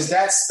 dude. But it's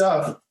that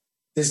stuff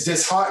that's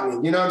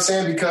disheartening. You know what I'm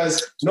saying?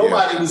 Because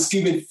nobody was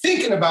even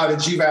thinking about a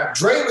G-Rap.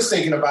 Dre was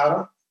thinking about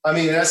him. I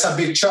mean, that's how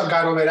Big Chuck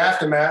got over at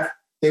Aftermath.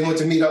 They went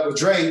to meet up with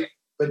Dre,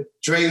 but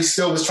Dre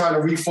still was trying to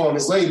reform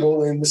his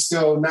label and was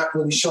still not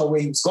really sure where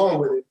he was going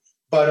with it.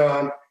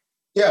 But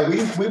yeah,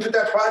 we put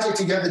that project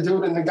together,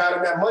 dude, and got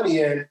him that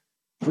money, and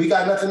we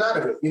got nothing out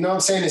of it. You know what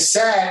I'm saying? It's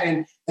sad.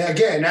 And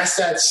again, that's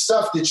that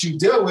stuff that you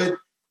deal with.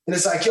 And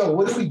it's like, yo,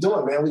 what are we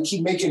doing, man? We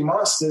keep making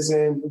monsters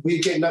and we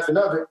get nothing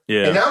of it.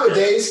 Yeah. And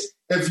nowadays,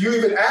 if you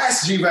even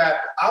ask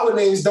G-Rap, our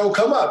names don't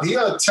come up.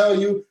 He'll tell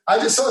you. I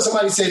just saw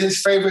somebody say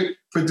his favorite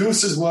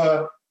producers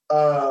were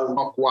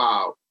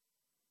wow.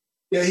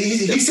 Yeah,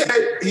 he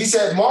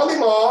said Marley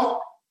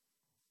Marl.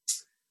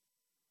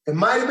 It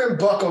might have been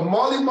Buck or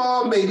Marley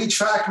Marl, maybe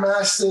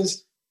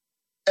Trackmasters.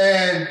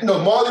 And no,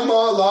 Marley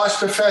Marl, Large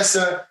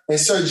Professor, and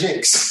Sir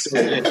Jinx.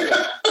 I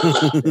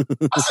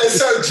said,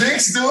 Sir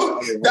Jinx,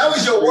 dude, that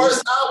was your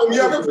worst album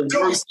you ever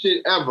produced. Worst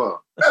shit ever.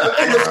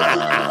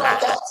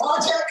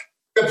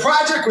 The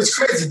project was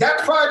crazy. That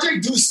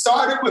project, dude,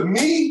 started with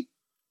me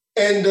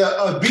and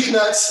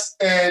Beatnuts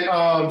and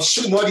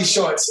Naughty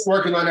Shorts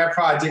working on that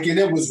project, and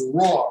it was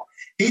raw.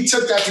 He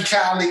took that to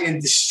Cali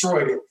and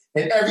destroyed it,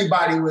 and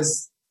everybody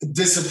was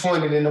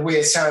disappointed in the way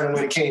it sounded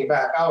when it came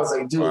back. I was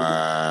like, dude.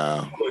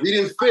 Wow. He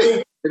didn't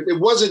fit. It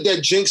wasn't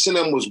that Jinx and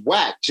them was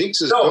whack.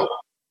 Jinx is dope,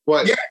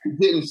 but it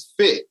didn't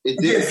fit. It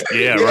didn't fit.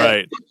 Yeah,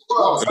 right.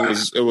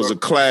 It was a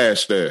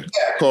clash there.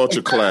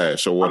 Culture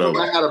clash or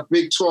whatever. I had a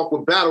big talk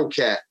with Battle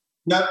Cat.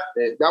 Yep.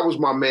 That was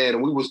my man,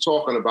 and we was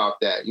talking about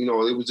that. You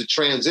know, it was a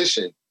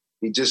transition.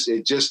 It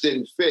just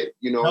didn't fit,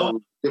 you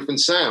know, different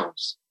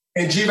sounds.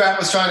 And G-Rap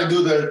was trying to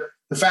do the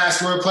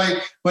fast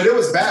wordplay, but it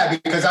was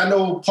bad because I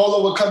know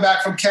Polo would come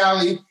back from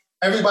Cali.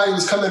 Everybody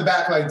was coming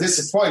back like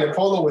disappointed.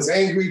 Polo was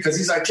angry because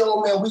he's like,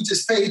 yo, man, we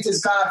just paid this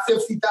guy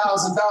 $50,000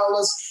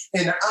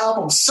 and the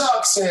album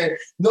sucks and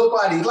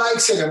nobody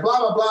likes it and blah,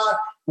 blah, blah.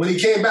 When he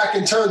came back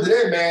and turned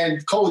it in,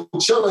 man, Cold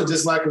Chiller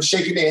just like was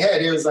shaking their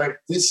head. It was like,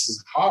 this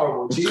is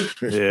horrible, G.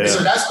 Yeah.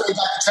 So that's when they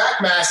got the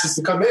Trackmasters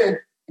to come in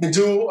and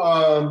do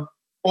On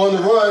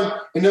the Run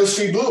and Ill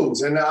Street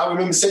Blues. And I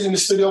remember sitting in the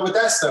studio with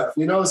that stuff,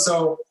 you know?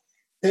 So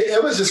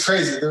it was just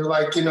crazy. They're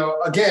like, you know,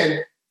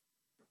 again,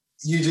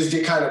 you just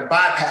get kind of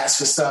bypassed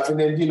for stuff. And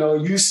then, you know,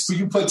 you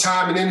put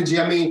time and energy.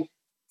 I mean,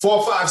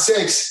 4, 5,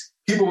 6,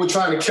 people were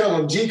trying to kill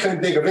him. G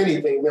couldn't think of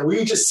anything. Man, we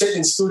were just sitting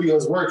in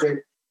studios working.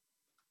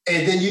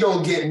 And then you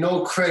don't get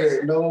no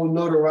credit, no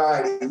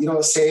notoriety. You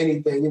don't say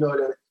anything, you know,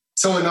 that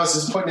someone else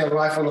is putting their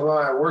life on the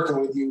line,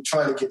 working with you,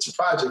 trying to get your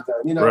project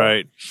done, you know?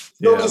 Right.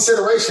 No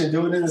consideration,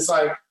 dude. And it's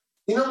like,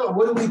 you know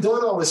what are we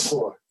doing all this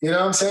for? You know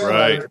what I'm saying?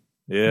 Right. Like,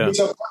 yeah.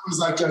 was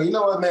like, yo, you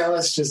know what, man,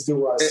 let's just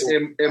do us.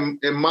 And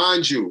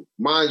mind you,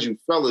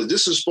 fellas,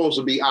 this is supposed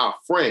to be our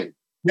friend.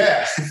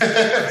 Yeah.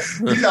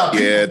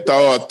 Yeah,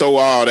 throw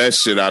all that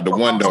shit out the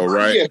window,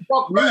 right? Yeah,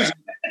 fuck music.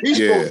 He's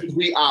supposed to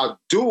be our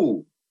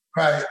dude.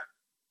 Right.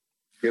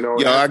 You know,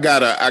 I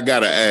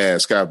gotta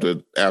ask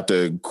after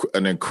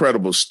an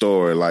incredible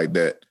story like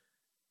that,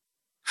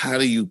 how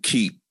do you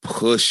keep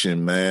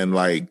pushing, man?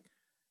 Like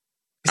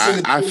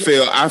I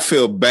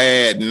feel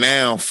bad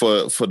now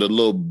for the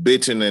little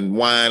bitching and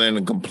whining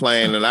and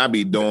complaining I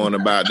be doing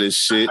about this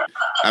shit.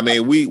 I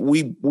mean,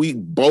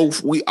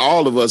 we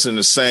all of us in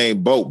the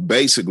same boat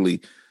basically,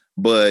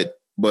 but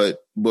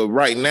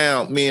right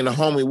now, me and the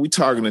homie, we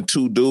talking to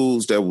two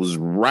dudes that was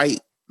right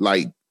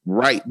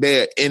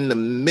there in the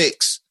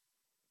mix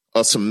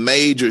of some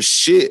major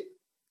shit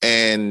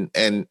and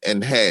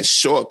had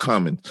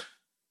shortcomings.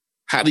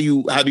 How do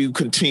you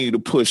continue to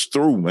push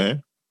through,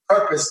 man?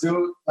 Purpose,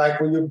 dude.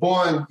 Like when you're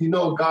born, you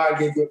know God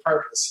gave you a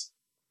purpose.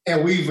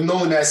 And we've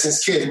known that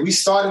since kids. We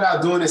started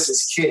out doing this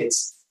as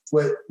kids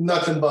with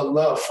nothing but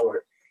love for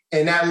it.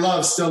 And that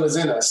love still is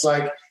in us.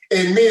 Like,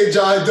 and me and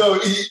John Doe,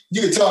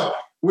 you can talk,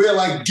 we're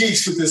like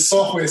geeks with this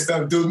software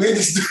stuff, dude. Me and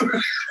this dude,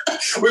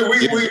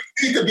 we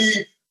need to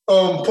be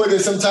put in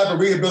some type of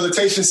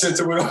rehabilitation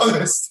center with all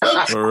this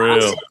stuff. For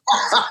real.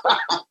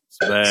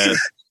 Man.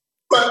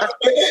 But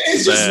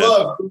it's just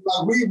love.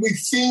 Like we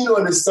feed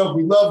on this stuff.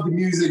 We love the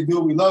music,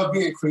 dude. We love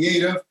being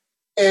creative.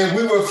 And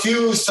I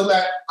refuse to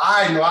let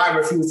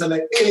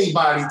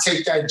anybody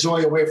take that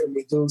joy away from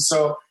me, dude.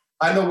 So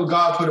I know what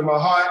God put in my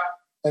heart,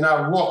 and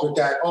I walk with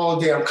that all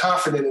day. I'm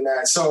confident in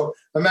that. So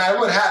no matter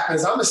what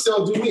happens, I'm going to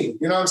still do me.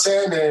 You know what I'm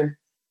saying? And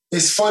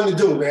it's fun to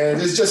do, man.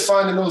 It's just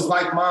finding those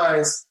like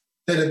minds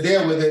that are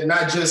there with it,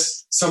 not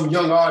just some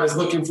young artist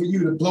looking for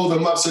you to blow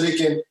them up so they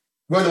can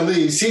run the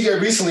league.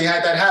 CJ recently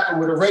had that happen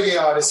with a reggae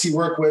artist he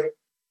worked with.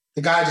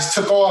 The guy just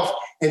took off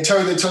and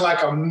turned into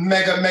like a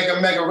mega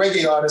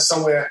reggae artist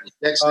somewhere.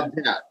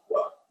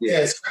 Yeah,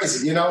 it's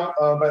crazy, you know?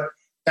 But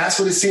that's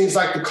what it seems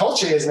like the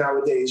culture is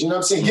nowadays. You know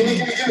what I'm saying?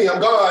 Give me,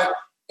 I'm God,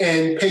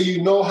 and pay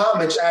you no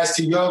homage as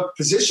to your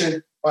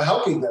position or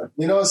helping them,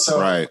 you know? So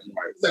right.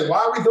 Like, why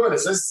are we doing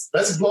this?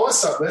 Let's blow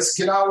us up. Let's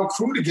get our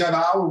crew together,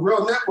 our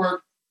real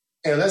network,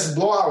 and let's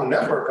blow our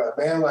network up,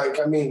 man. Like,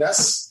 I mean,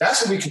 that's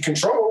what we can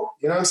control.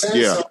 You know what I'm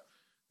saying? Yeah. So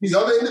these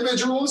other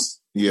individuals,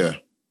 yeah,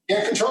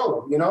 can't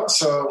control them. You know,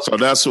 so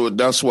that's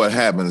what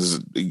happens.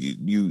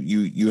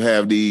 You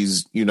have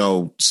these, you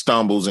know,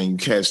 stumbles and you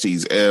catch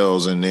these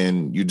L's, and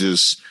then you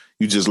just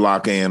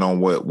lock in on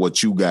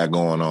what you got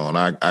going on.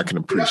 I can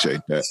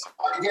appreciate that.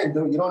 Again,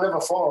 dude, you don't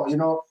ever fall. You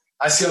know,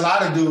 I see a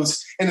lot of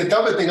dudes, and the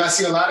other thing, I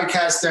see a lot of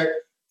cats that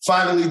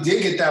finally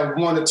did get that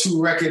 1 or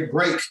 2 record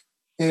break,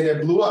 and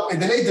it blew up,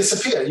 and then they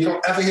disappear. You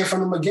don't ever hear from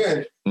them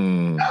again.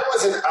 That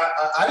wasn't.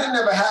 I didn't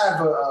ever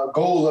have a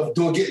goal of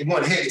getting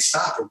one hit and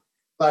stopping.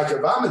 Like, if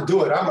I'm gonna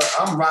do it,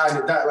 I'm riding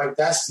it. That, like,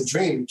 that's the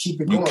dream.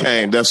 Keep it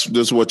going.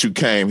 That's what you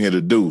came here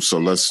to do. So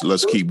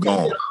let's keep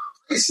going.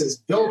 Places,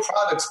 build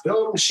products,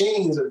 build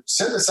machines,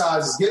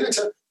 synthesizers, get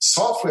into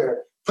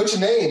software, put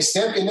your name,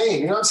 stamp your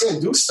name. You know what I'm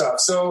saying? Do stuff.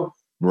 So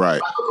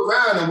right. I look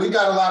around and we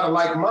got a lot of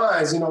like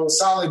minds. You know,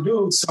 solid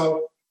dudes.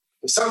 So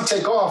if something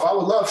take off, I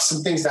would love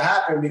some things to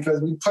happen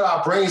because we put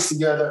our brains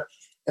together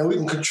and we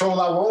can control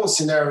our own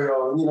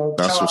scenario. You know,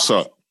 that's what's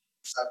up.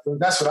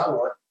 That's what I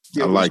want.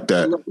 I like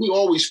that. We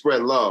always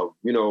spread love.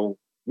 You know,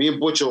 me and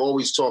Butcher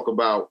always talk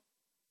about,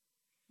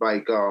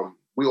 like,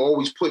 we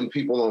always putting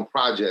people on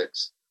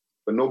projects,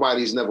 but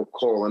nobody's never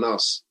calling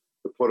us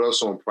to put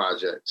us on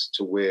projects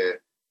to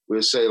where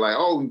we'll say, like,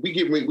 oh,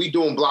 we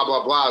doing blah,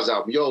 blah, blah's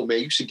album. Yo, man,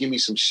 you should give me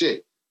some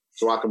shit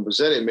so I can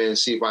present it, man, and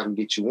see if I can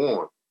get you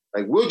on.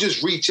 Like, we'll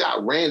just reach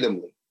out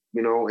randomly,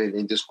 you know,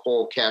 and just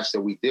call cats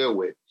that we deal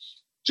with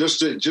just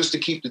to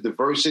keep the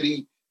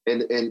diversity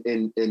and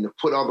to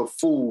put other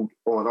food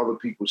on other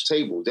people's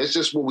tables. That's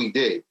just what we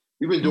did.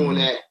 We've been doing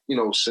that, you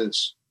know,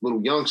 since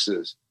little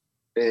youngsters.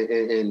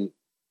 And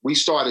we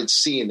started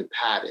seeing the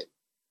pattern.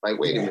 Like,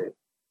 wait a minute,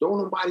 don't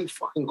nobody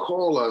fucking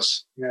call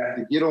us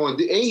to get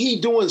on. Ain't he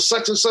doing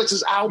such and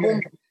such's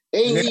album?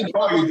 Ain't he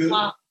blah, blah,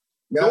 blah?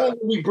 Know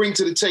what we bring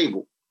to the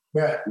table?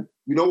 Yeah.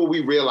 You know what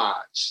we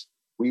realize?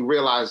 We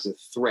realize the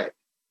threat.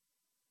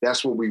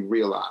 That's what we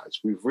realize.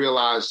 We've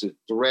realized the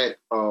threat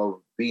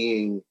of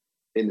being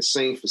in the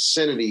same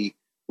vicinity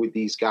with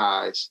these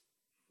guys.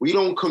 We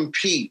don't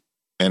compete.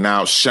 And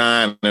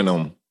outshining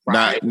them.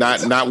 Right.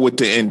 Not with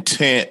the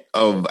intent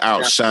of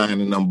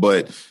outshining them,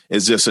 but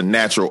it's just a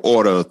natural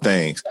order of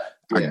things.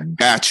 Yeah. I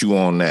got you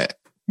on that.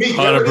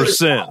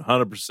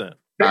 100%.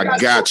 I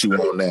got you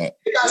on that.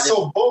 They got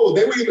so bold.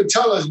 They would even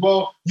tell us,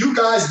 well, you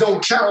guys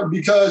don't count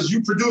because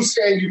you produce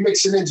and you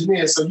mix and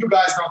engineer, so you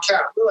guys don't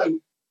count. We're like,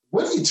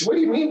 what do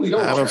you mean we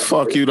don't count? How the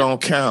fuck you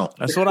don't count?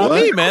 That's what I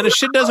mean, man. This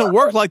shit doesn't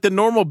work like the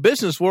normal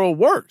business world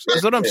works.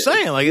 That's what I'm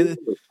saying. Like, what are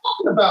you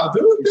talking about,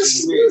 dude?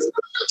 This is what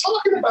you're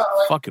talking about.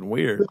 Like, fucking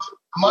weird.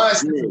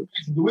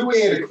 We were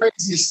hearing the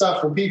craziest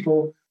stuff from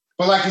people,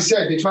 but like you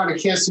said, they're trying to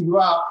cancel you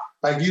out.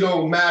 Like, you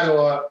don't matter.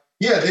 Or,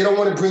 they don't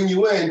want to bring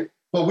you in.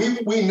 But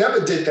we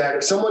never did that.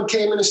 If someone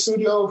came in the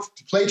studio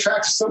to play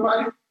tracks for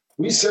somebody,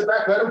 we sit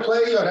back, let them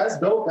play. Yo, that's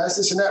dope. That's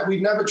this and that. We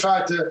never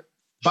tried to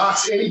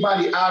box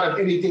anybody out of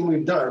anything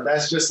we've done.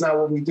 That's just not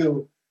what we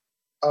do.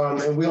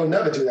 And we'll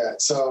never do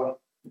that. So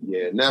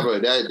yeah, never.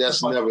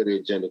 That's never the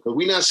agenda. Because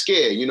we're not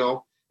scared, you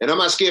know. And I'm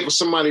not scared for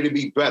somebody to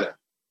be better.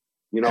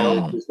 You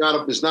know, it's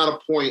not a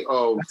point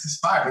of. That's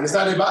inspiring. It's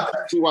not about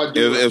that.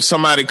 If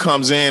somebody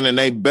comes in and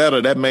they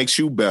better, that makes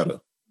you better.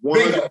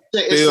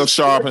 Steel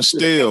sharpens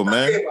steel,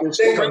 man.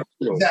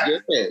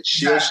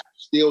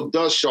 Steel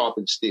does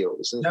sharpen steel.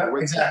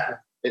 Exactly.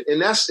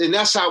 And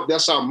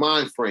that's our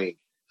mind frame.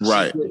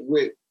 Right.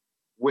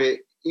 With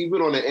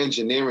even on the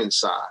engineering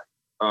side,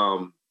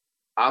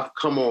 I've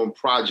come on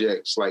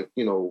projects like,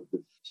 you know,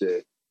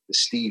 the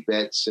Steve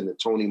Betts and the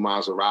Tony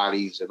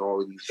Maseratis and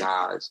all of these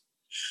guys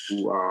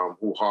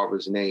who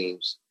harbors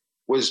names.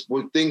 Was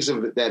things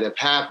that have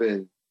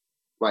happened,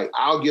 like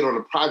I'll get on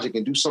a project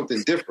and do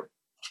something different.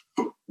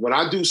 When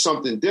I do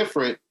something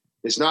different,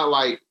 it's not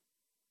like,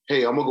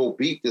 hey, I'm going to go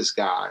beat this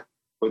guy.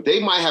 But they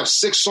might have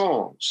 6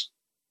 songs.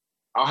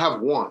 I'll have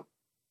 1.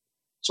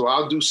 So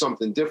I'll do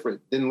something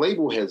different. Then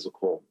label heads will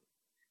call me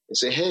and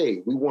say,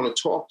 hey, we want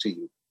to talk to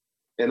you.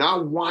 And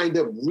I'll wind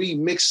up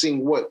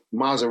remixing what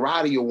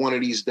Maserati or one of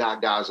these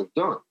guys have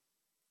done.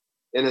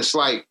 And it's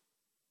like,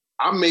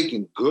 I'm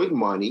making good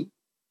money,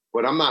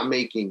 but I'm not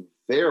making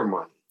their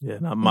money. Yeah,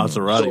 not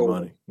Maserati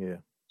money. Yeah.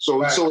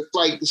 So it's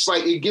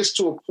like it gets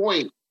to a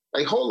point,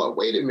 like, hold up,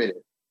 wait a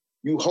minute.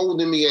 You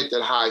holding me at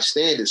that high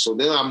standard. So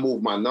then I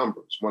moved my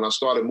numbers. When I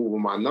started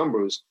moving my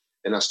numbers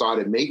and I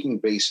started making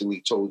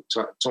basically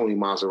Tony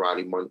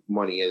Maserati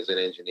money as an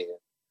engineer.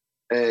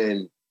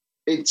 And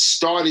it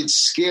started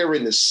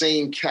scaring the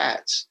same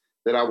cats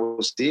that I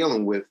was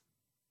dealing with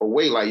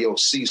away, like, yo,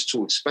 C's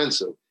too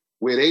expensive,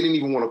 where they didn't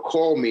even want to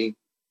call me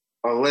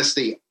unless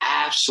they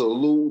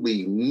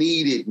absolutely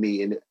needed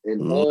me and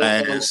all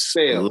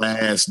failed.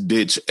 Last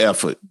ditch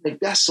effort. Like,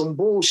 that's some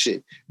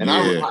bullshit. And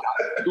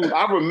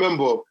I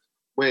remember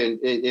when,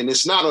 and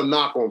it's not a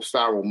knock on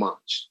Pharoah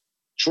Monch.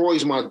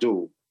 Troy's my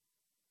dude.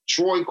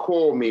 Troy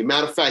called me.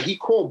 Matter of fact, he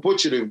called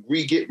Butcher to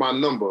re-get my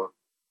number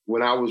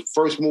when I was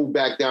first moved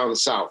back down the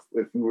South,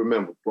 if you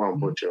remember, Brown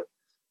Butcher,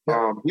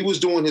 he was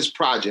doing his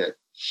project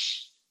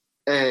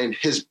and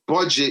his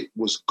budget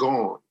was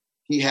gone.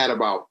 He had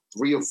about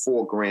 $3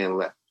 or $4 grand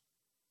left.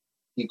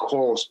 He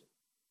calls me.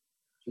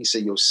 He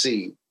said, yo,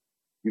 C,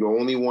 you're the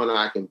only one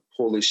I can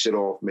pull this shit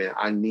off, man.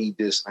 I need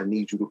this. I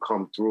need you to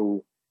come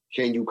through.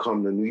 Can you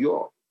come to New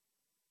York?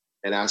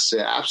 And I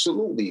said,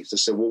 absolutely. He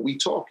said, what we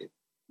talking?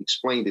 He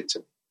explained it to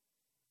me.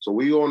 So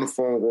we were on the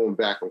phone going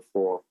back and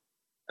forth.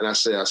 And I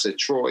said,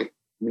 Troy,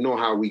 you know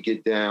how we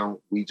get down.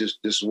 This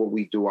is what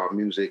we do, our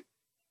music.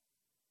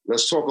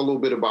 Let's talk a little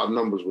bit about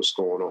numbers, what's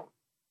going on.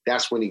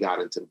 That's when he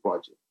got into the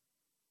budget.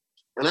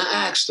 And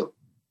I asked him,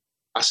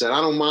 I said,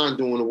 I don't mind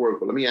doing the work,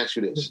 but let me ask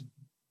you this.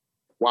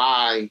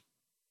 Why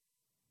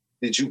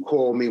did you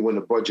call me when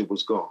the budget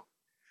was gone?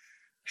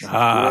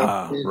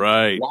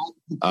 Right. Why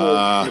did you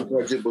call me when the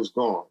budget was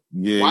gone?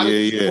 Why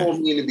did you call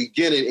me in the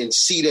beginning and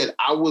see that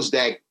I was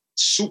that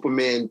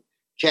Superman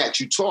cat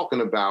you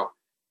talking about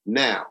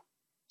now?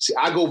 See,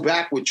 I go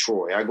back with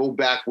Troy. I go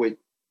back with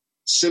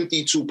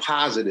Simply Too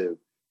Positive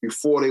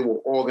before they were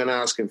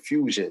Organized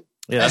Confusion.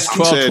 Yeah, that's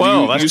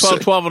 12-12. That's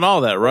 12-12 and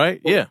all that,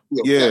 right? Yeah.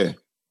 Yeah.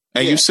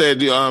 And you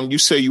said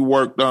you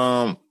worked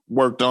on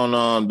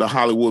the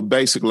Hollywood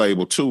Basic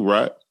label too,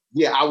 right?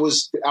 Yeah,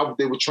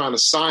 they were trying to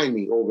sign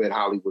me over at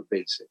Hollywood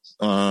Basics.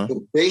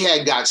 They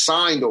had got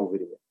signed over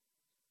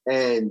there,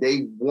 and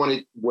they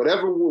wanted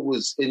whatever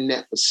was in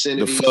that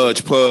vicinity. The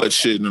fudge pudge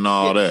shit and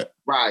all that.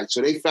 Right.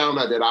 So they found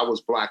out that I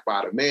was Black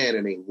by the Man,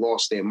 and they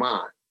lost their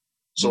mind.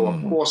 So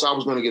of course I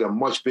was going to get a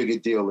much bigger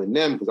deal than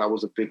them because I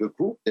was a bigger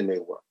group than they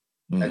were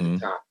at the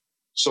time.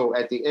 So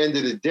at the end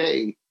of the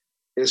day,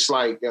 it's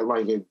like,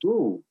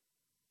 dude,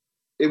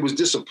 it was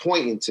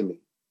disappointing to me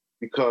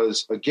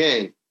because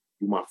again,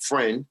 you're my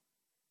friend.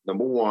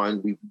 Number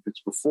one,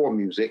 it's before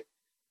music,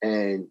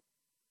 and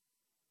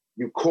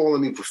you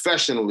calling me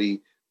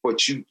professionally,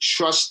 but you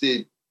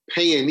trusted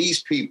paying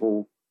these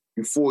people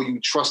before you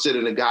trusted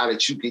in a guy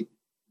that you could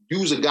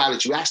use, a guy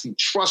that you actually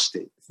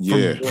trusted.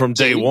 Yeah, from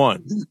day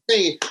one.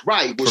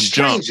 Right, with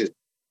strangers.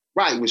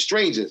 Right, with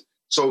strangers.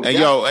 So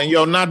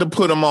yo, not to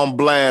put them on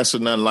blast or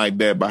nothing like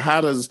that, but how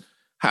does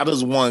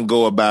one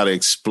go about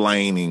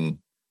explaining?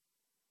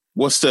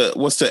 What's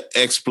the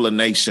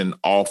explanation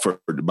offered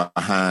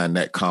behind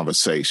that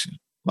conversation?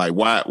 Like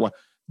why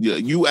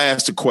you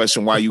asked the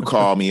question why you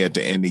call me at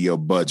the end of your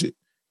budget.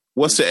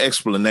 What's the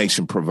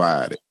explanation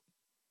provided?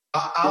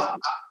 I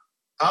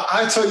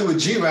tell you with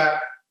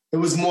G-Rap, it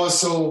was more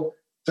so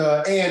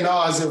the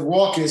A&Rs at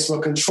Rawkus were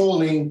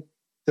controlling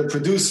the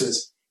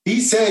producers.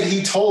 He said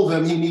he told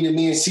them he needed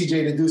me and CJ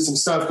to do some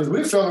stuff because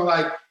we're feeling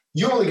like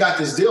you only got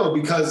this deal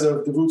because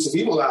of the Roots of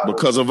Evil album.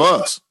 Because of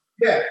us.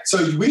 Yeah,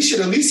 so we should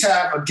at least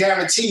have a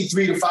guaranteed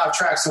 3 to 5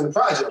 tracks on the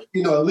project.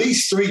 At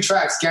least 3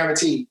 tracks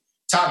guaranteed,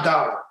 top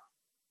dollar.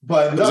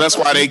 But that's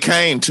why they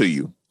came to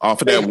you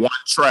off of that one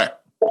track.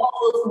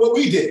 Off of what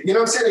we did, you know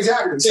what I'm saying?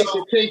 Exactly. So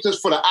they picked us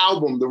for the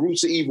album, the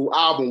Roots of Evil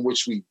album,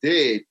 which we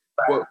did,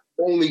 but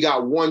only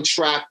got 1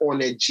 track on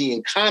that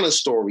Giancana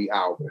Story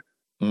album.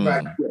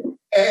 Right.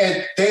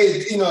 And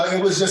they,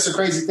 it was just a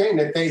crazy thing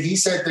that he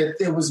said that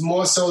it was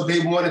more so they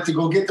wanted to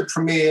go get the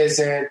premieres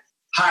and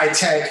High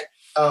Tech,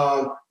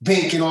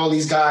 Bink and all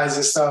these guys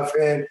and stuff.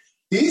 And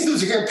these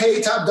dudes are getting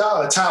paid top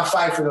dollar, top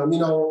 5 for them,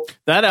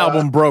 That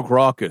album broke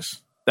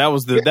Rawkus. That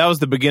was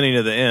the beginning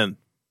of the end.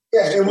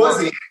 Yeah, it was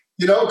the end,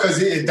 because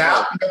the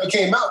album never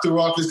came out through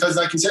Rawkus because,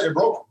 like you said, it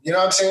broke them. You know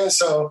what I'm saying?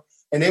 So,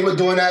 and they were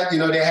doing that,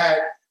 they had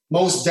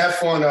Mos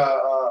Def on a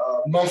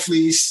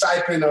monthly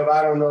stipend of,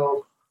 I don't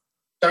know,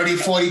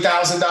 $30,000,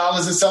 $40,000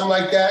 or something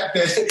like that.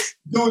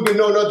 Dude didn't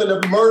know nothing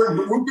of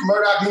Rupert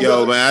Murdoch.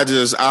 Yo, man, I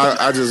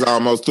just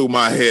almost threw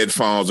my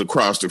headphones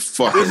across the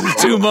fucking. This is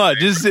too much.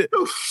 This is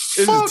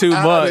too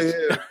much.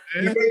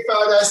 When they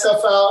found that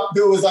stuff out,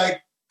 dude was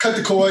like, "Cut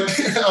the cord.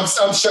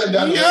 I'm shutting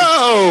down."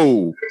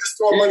 Yo, just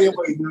throw money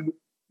away, dude.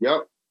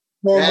 Yep.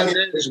 More money.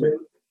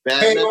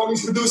 Paying all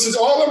these producers,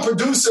 all them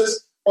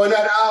producers on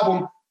that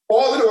album,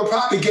 all of them are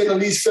probably getting at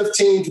least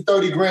 15 to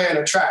 30 grand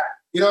a track.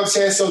 You know what I'm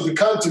saying? So to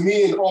come to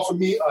me and offer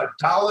me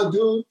 $1,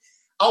 dude,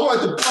 I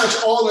wanted to punch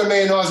all the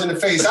A&Rs in the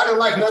face. I didn't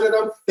like none of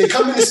them. They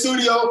come in the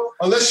studio,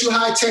 unless you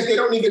High Tech, they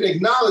don't even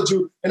acknowledge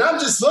you. And I'm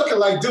just looking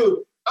like,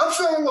 dude, I'm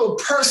feeling a little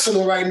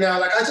personal right now.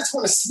 Like, I just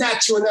want to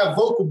snatch you in that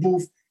vocal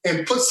booth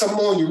and put some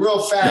on you real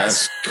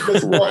fast.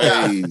 That's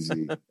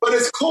crazy. But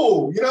it's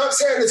cool. You know what I'm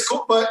saying? It's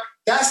cool. But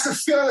that's the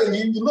feeling.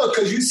 You look,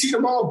 because you see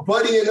them all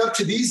buddying up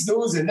to these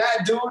dudes and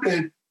that dude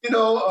and,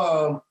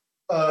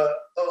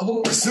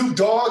 Snoop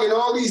Dogg and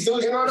all these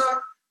dudes,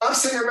 I'm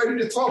sitting ready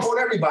to throw up on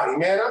everybody,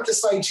 man. I'm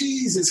just like,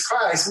 Jesus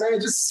Christ, man,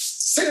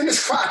 just sit in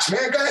this crotch,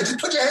 man. Go ahead, just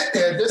put your head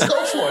there. Just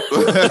go for it.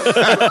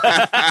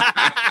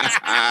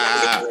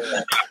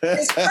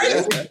 It's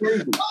crazy.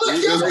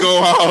 Just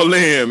go all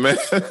in, man.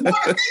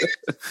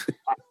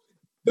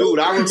 Dude,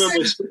 I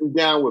remember sitting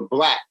down with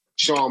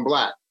Sean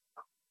Black,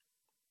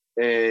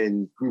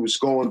 and we was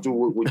going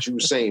through what you were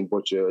saying,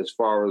 Butcher, as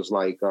far as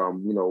like,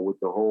 with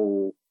the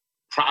whole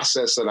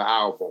process of the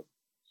album.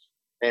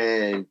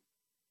 And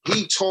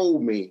he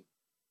told me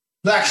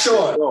Black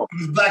Sean.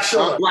 Black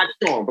Sean.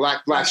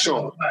 Black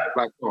Sean.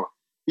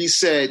 He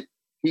said,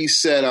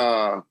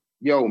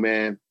 yo,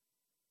 man,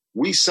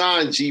 we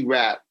signed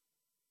G-Rap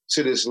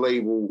to this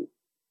label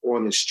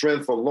on the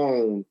strength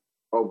alone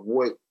of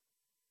what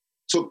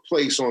took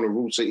place on the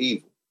Roots of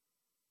Evil.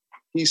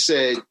 He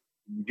said,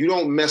 you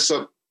don't mess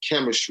up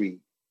chemistry.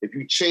 If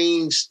you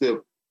change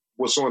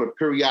what's on a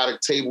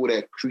periodic table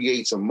that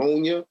creates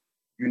ammonia,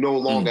 you no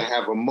longer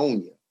have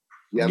ammonia.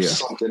 You have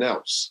something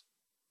else.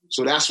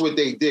 So that's what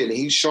they did.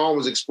 And Sean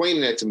was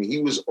explaining that to me.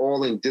 He was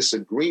all in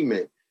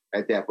disagreement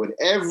at that. But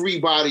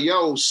everybody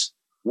else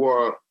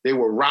were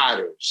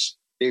riders.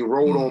 They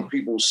rode on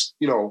people's,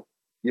 you know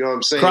what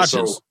I'm saying?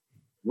 Crotches. So,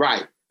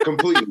 right,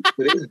 completely.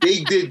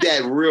 they did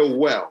that real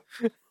well.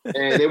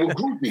 And they were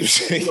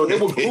groupies. They were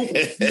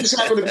groupies. You just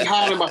happen to be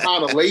hiding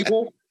behind a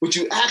label, but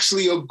you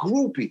actually a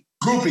groupie.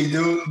 Groupie,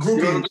 dude. Groupie.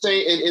 You know what I'm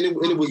saying? And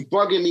it was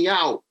bugging me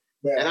out.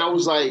 Yeah. And I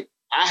was like,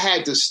 I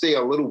had to stay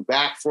a little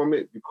back from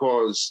it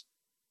because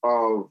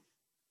of,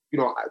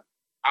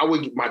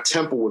 my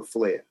temper would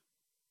flare.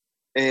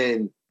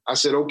 And I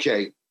said,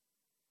 okay.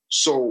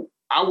 So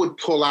I would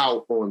pull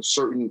out on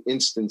certain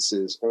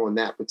instances on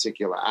that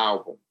particular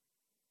album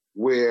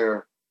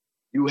where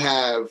you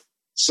have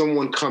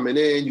someone coming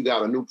in, you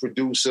got a new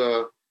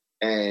producer,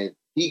 and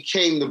he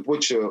came to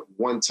Butcher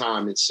one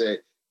time and said,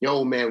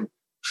 yo, man,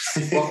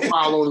 Buck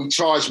Wild only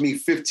charged me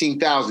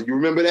 $15,000. You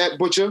remember that,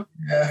 Butcher?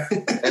 Yeah.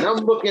 And I'm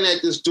looking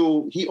at this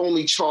dude, he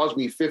only charged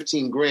me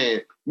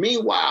 $15,000.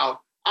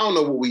 Meanwhile, I don't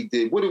know what we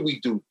did. What did we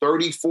do?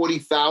 30,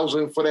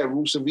 40,000 for that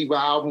Roots of Evil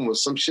album or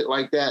some shit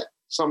like that?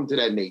 Something to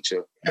that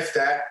nature. If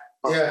that.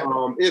 Yeah.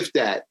 If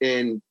that.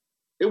 And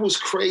it was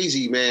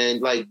crazy,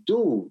 man. Like,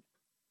 dude,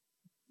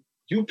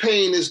 you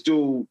paying this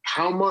dude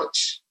how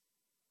much?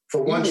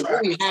 For one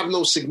track. He didn't have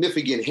no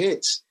significant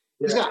hits.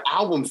 Yeah. He's got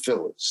album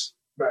fillers.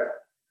 Right.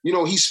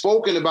 He's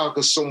spoken about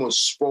because someone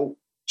spoke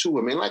to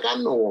him. And like, I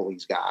know all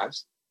these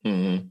guys.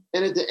 Mm-hmm.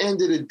 And at the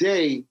end of the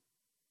day,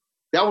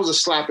 that was a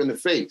slap in the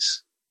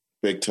face.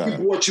 Big time. He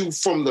brought you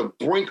from the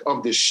brink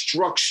of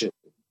destruction.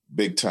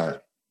 Big time.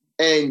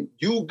 And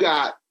you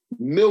got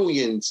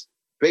millions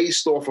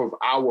based off of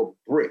our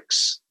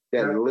bricks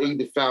that laid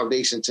the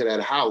foundation to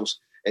that house.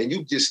 And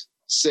you just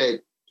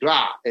said,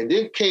 blah. And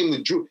then came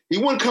to Drew. He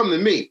wouldn't come to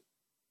me.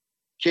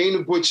 Came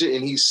to Butcher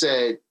and he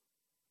said,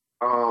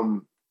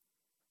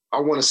 I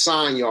want to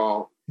sign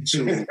y'all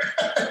to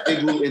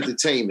Igloo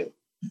Entertainment.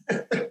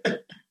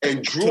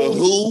 And Drew, to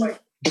who?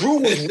 Drew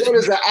was red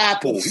as an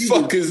apple. The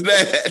fuck is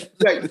that?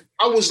 Like,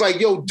 I was like,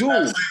 yo,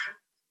 dude.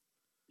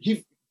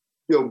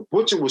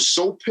 Butcher was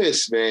so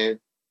pissed, man.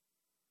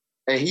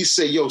 And he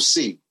said, yo,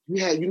 C,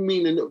 you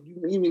mean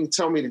to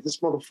tell me that this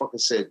motherfucker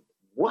said,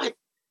 what?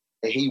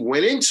 And he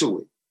went into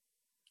it.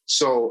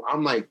 So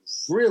I'm like,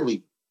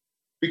 really?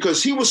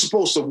 Because he was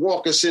supposed to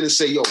walk us in and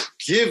say, yo,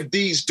 give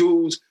these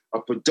dudes a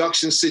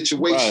production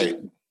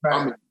situation. Right.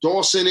 I'm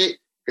endorsing it.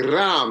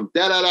 Gram,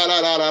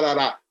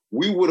 da-da-da-da-da-da-da.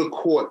 We would have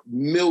caught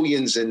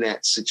millions in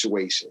that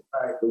situation.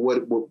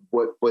 Right.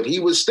 But he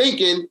was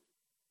thinking,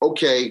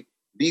 okay,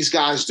 these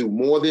guys do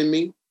more than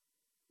me.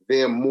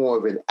 They're more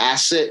of an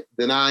asset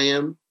than I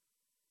am.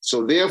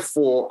 So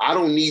therefore, I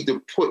don't need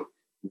to put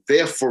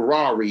their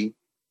Ferrari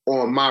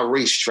on my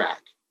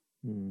racetrack.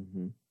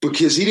 Mm-hmm.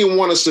 Because he didn't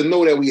want us to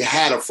know that we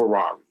had a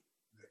Ferrari.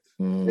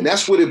 Mm. And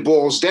that's what it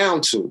boils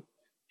down to.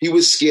 He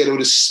was scared of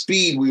the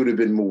speed we would have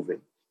been moving.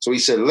 So he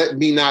said, let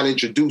me not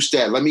introduce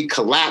that. Let me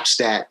collapse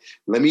that.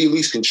 Let me at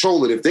least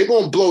control it. If they're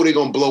going to blow, they're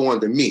going to blow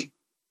under me.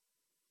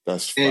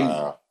 That's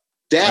fire.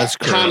 That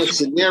kind of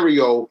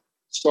scenario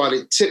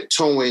started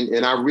tiptoeing,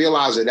 and I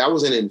realized that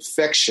was an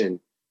infection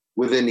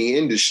within the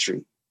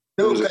industry.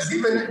 Dude, because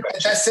even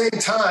at that same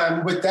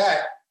time with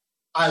that,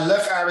 I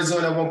left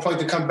Arizona at one point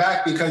to come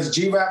back because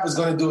G-Rap was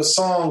going to do a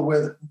song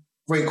with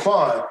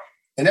Raekwon.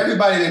 And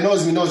everybody that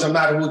knows me knows I'm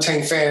not a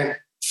Wu-Tang fan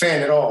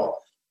at all.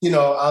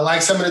 I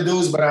like some of the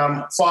dudes, but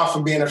I'm far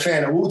from being a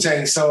fan of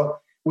Wu-Tang. So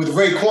with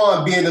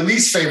Raekwon being the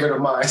least favorite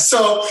of mine.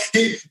 So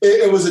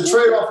it was a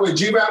trade-off where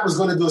G-Rap was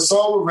going to do a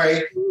song with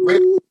Ray.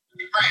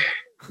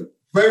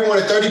 Ray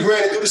wanted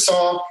 $30,000 to do the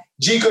song.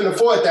 G couldn't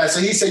afford that.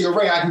 So he said, yo,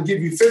 Ray, I can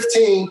give you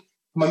 15.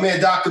 My man,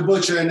 Dr.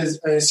 Butcher and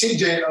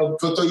CJ will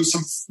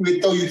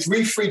throw you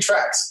 3 free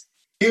tracks.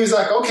 He was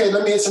like, okay,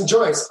 let me hit some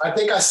joints. I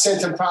think I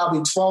sent him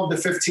probably 12 to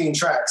 15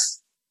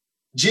 tracks.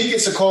 G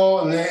gets a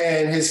call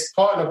and his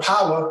partner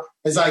Power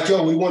is like,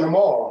 yo, we want them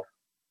all.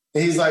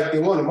 And he's like, they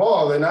want them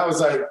all. And I was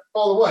like,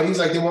 all of what? He's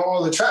like, they want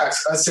all the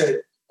tracks. I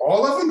said,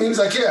 all of them? He was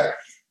like, yeah.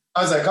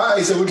 I was like, all right.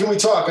 He said, well, can we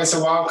talk? I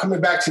said, well, I'm coming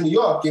back to New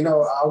York.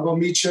 I'll go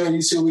meet you and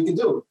you see what we can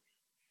do.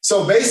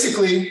 So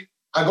basically,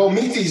 I go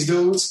meet these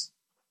dudes.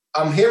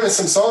 I'm hearing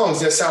some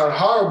songs that sound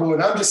horrible,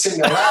 and I'm just sitting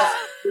there laughing.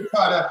 They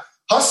try to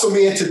hustle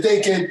me into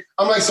thinking,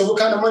 I'm like, so what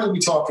kind of money we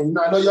talking?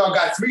 I know y'all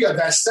got 3 of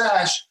that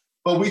stash,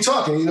 but we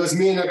talking. It's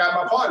me and I got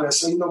my partner.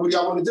 So, what do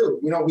y'all want to do?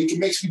 We can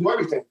make sure we do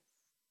everything.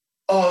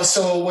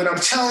 So what I'm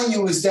telling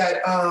you is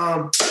that,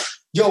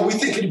 we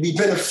think it'd be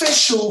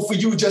beneficial for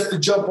you just to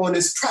jump on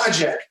this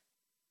project.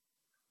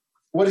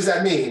 what does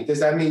that mean? Does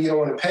that mean you don't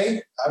want to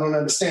pay? I don't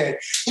understand.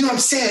 You know what I'm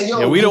saying? Yo,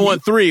 yeah, we don't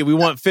want 3. We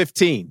want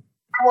 15.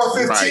 I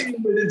want 15.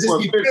 Right. Just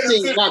be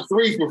 15, not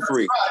 3 for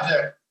free.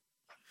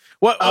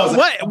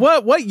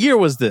 What year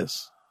was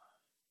this?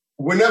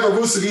 Whenever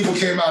Roots of Evil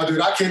came out,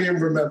 dude, I can't even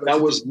remember.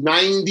 That was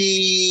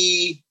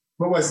 90.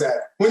 What was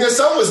that? When your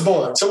son was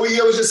born. So what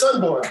year was your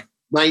son born?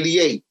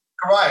 98.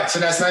 Right. So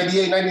that's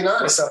 98,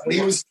 99 or something.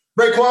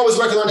 Raekwon was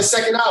working on the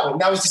second album.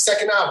 That was the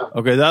second album.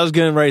 Okay, that was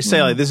getting ready to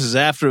say, like, this is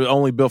after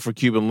Only Built for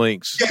Cuban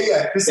Links.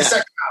 Yeah. This is the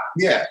second album.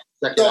 Yeah.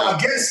 So I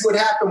guess what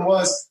happened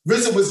was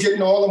RZA was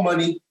getting all the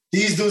money.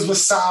 These dudes were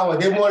sour.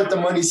 They wanted the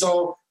money,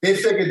 so they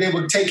figured they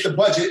would take the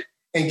budget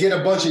and get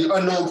a bunch of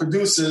unknown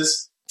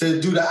producers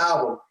to do the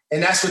album.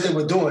 And that's what they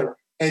were doing.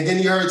 And then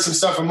he heard some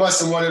stuff from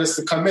us and wanted us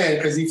to come in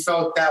because he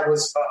felt that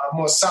was a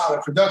more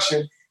solid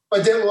production,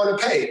 but didn't want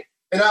to pay.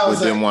 And I was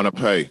didn't want to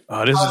pay.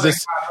 Oh,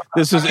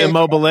 this is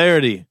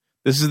Immobilarity.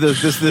 This is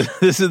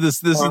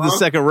the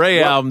second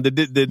Ray album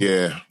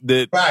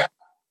that right.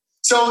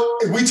 So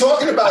we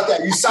talking about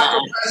that. You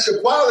sacrifice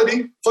your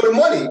quality for the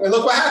money, and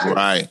look what happened.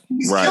 Right.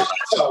 You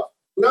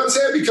know what I'm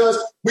saying? Because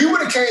we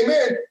would have came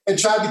in and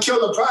tried to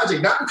kill the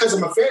project, not because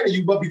I'm a fan of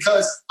you, but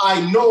because I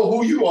know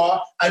who you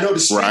are. I know the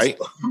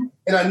streets,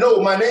 and I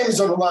know my name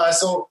is on the line.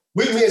 So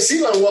me and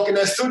CeeLo walk in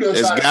that studio.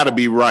 It's got to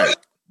be right.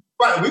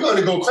 Right, we're going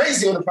to go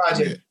crazy on the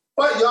project. Yeah.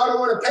 But y'all don't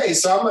want to pay.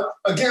 So we're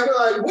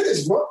like, what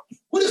is wrong?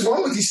 What is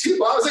wrong with these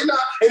people? I was like, nah.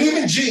 And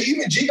even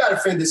G got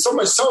offended so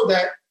much so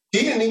that he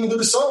didn't even do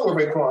the song with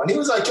Raekwon. He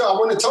was like, yo, I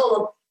went and told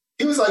him.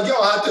 He was like, yo,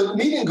 how'd the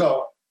meeting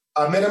go?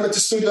 I met him at the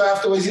studio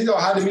afterwards. He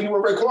how'd the meeting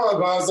with Raekwon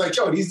go? I was like,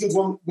 yo, these dudes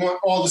want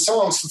all the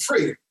songs for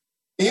free.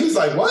 And he was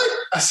like, what?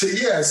 I said,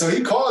 yeah. So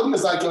he called me. He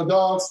was like, yo,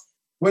 dogs,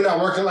 we're not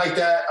working like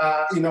that.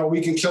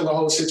 We can kill the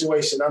whole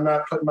situation. I'm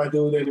not putting my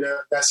dude in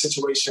that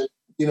situation.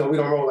 We don't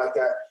roll like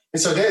that.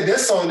 And so their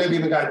song never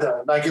even got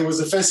done. Like, it was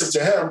offensive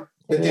to him.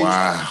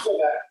 Wow.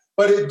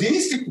 But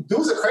these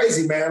dudes are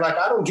crazy, man. Like,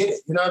 I don't get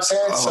it. You know what I'm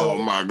saying? Oh,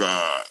 my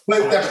God.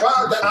 But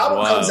the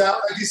album comes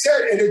out, like you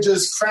said, and it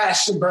just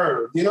crashed and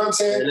burned. You know what I'm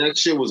saying? And that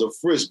shit was a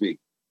frisbee.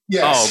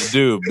 Yes. Oh,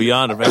 dude,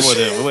 beyond it.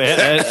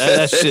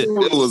 That shit.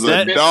 It was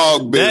a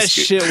dog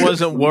biscuit. That shit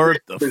wasn't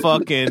worth the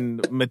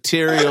fucking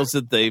materials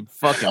that they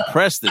fucking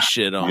pressed the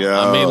shit on. Yo.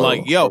 I mean,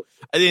 like, yo.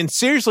 And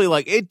seriously,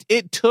 like,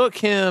 it took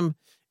him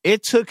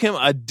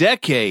a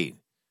decade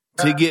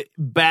to get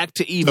back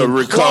to even to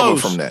recover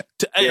from that.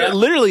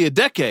 Literally a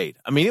decade.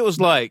 I mean, it was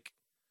bad.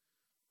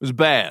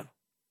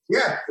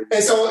 Yeah, and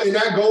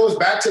that goes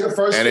back to the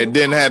first. And it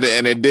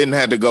didn't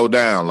have to go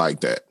down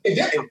like that. It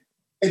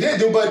didn't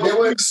do, but they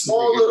were in a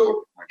small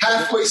little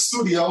halfway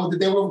studio that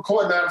they were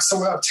recording out of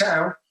somewhere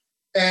uptown,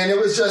 and it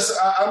was just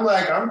I'm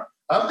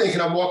thinking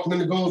I'm walking in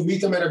to go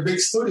meet them at a big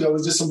studio. It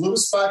was just a little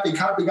spot they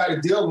got a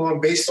deal on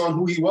based on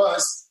who he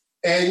was,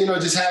 and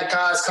just had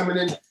guys coming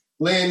in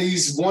laying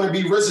these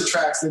wannabe RZA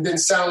tracks that didn't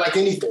sound like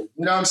anything.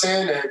 You know what I'm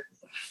saying? And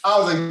I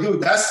was like,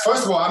 dude,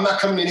 first of all, I'm not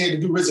coming in here to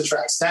do RZA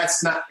tracks.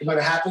 That's not going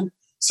to happen.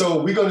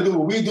 So we're going to do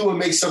what we do and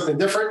make something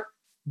different.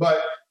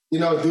 But,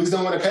 dudes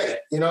don't want to pay,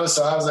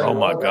 So I was like, oh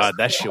my God,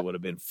 that shit would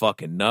have been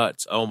fucking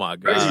nuts. Oh my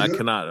God. Crazy,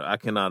 I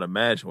cannot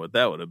imagine what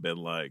that would have been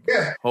like.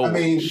 Yeah.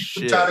 Holy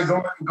shit. Try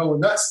to go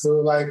nuts.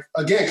 So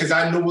again, because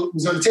I knew what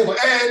was on the table.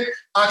 And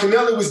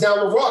Akinyele was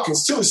down with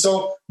Rawkus too.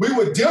 So we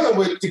were dealing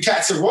with the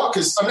cats at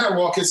Rawkus. I'm not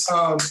Rawkus,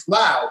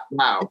 Loud.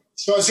 Wow.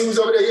 So he was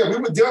over there. Yeah, we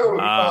were dealing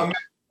with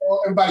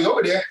everybody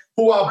over there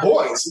who are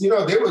boys. They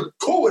were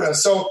cool with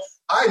us. So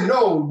I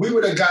know we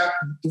would have got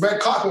the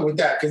red carpet with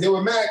that because they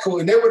were mad cool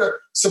and they would have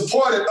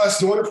supported us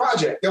doing the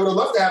project. They would have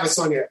loved to have us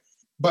on there.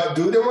 But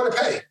dude didn't want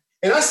to pay.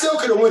 And I still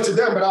could have went to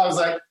them, but I was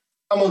like,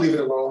 I'm going to leave it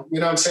alone. You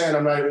know what I'm saying?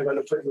 I'm not even going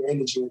to put any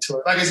energy into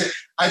it. Like I said,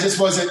 I just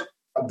wasn't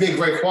a big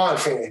Raekwon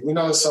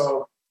fan,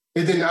 so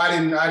I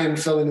didn't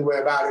feel any way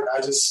about it.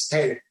 I just,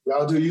 hey,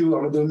 y'all do you,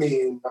 I'm going to do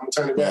me, and I'm going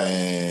to turn it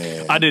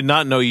down. I did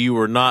not know you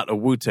were not a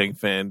Wu-Tang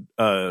fan,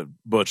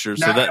 Butcher.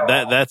 So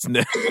that's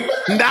not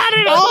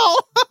at all.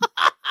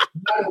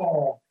 Not at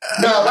all.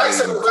 No, I like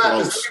some of the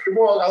rappers. Don't get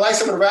me wrong, I like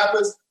some of the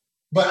rappers,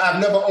 but I've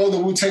never owned a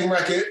Wu-Tang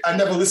record. I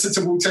never listened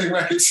to Wu-Tang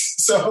records.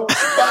 So, but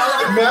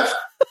I like Meth.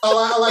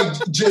 I like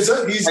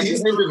Jizza. He's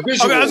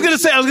okay, I was gonna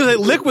say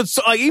Liquid,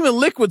 like even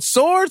Liquid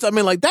Swords. I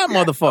mean, like that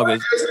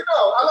motherfucker.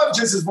 I love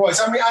Jizza's voice.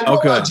 I mean, I know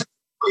about Jizza,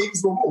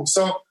 he's gonna move.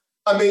 So,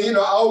 I mean, I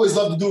always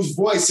love the dude's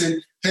voice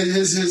and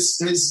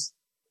his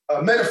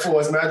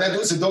metaphors, man. That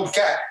dude's a dope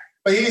cat,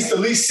 but he's the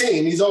least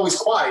seen. He's always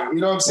quiet.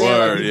 You know what I'm saying?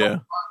 Word, yeah.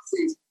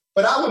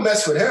 But I would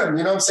mess with him.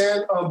 You know what I'm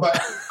saying?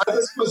 But I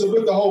just wasn't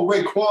with the whole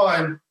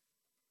Raekwon.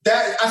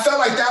 That I felt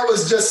like that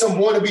was just some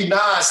wannabe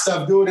Nas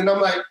stuff, dude. And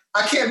I'm like,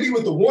 I can't be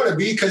with the wannabe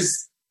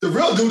because the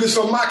real dude is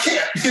from my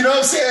camp. You know what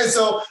I'm saying?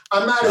 So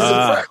I'm not as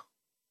impressed.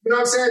 You know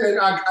what I'm saying? And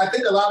I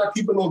think a lot of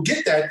people don't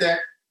get that,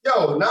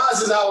 yo,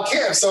 Nas is our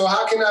camp. So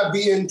how can I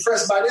be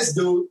impressed by this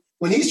dude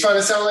when he's trying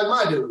to sound like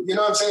my dude? You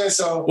know what I'm saying?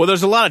 So well,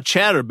 there's a lot of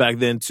chatter back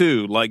then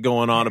too, like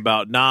going on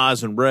about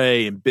Nas and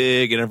Ray and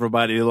Big and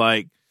everybody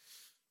like.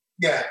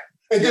 Yeah.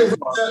 And then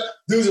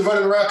dudes are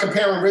running around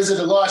comparing RZA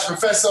to Large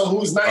Professor,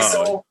 who's nice.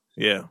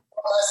 Yeah.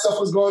 that stuff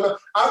was going on.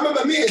 I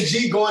remember me and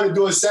G going to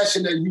do a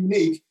session at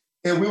Unique,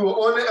 and we were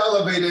on the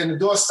elevator, and the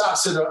door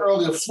stops at an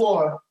earlier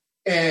floor,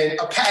 and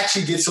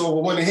Apache gets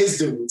over, one of his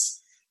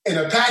dudes. And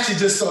Apache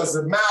just starts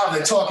to mouth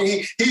and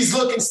talking. He's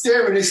looking,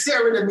 staring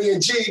at me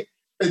and G.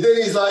 And then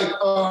he's like,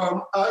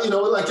 we're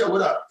like, yo,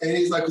 what up? And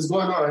he's like, what's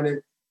going on?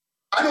 And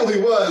I know who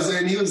he was,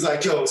 and he was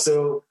like, yo,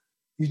 so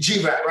you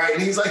G-Rap, right?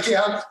 And he's like,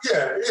 yeah,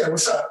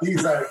 what's up?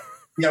 He's like,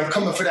 yeah, I'm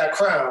coming for that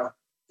crown.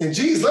 And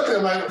G's looking at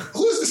him like,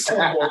 who's this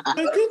cornball?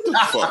 Get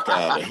the fuck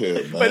out of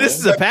here, man. But this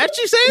is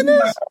Apache saying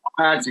this?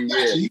 Apache,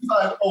 yeah. He's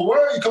like, oh,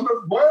 word? You coming?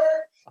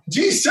 Word?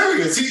 G's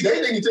serious. He's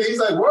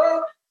like,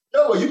 word?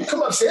 Yo, well, you can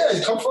come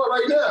upstairs. Come for it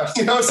right now.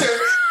 You know what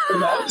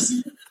I'm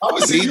saying? I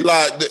was He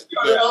like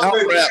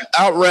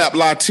out-rap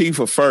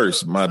Latifah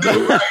first, my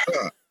dude.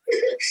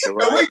 And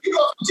when he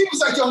was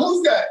like, yo,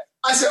 who's that?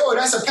 I said, oh,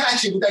 that's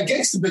Apache with that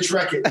Gangsta Bitch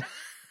record.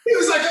 He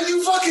was like, are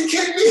you fucking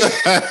kidding me?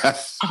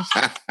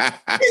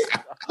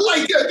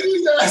 Like, yo,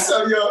 dude,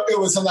 it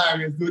was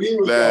hilarious, dude. He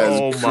was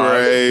That's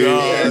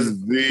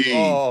crazy.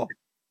 Oh.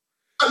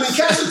 I mean,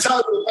 Cash was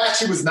telling me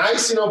Apache was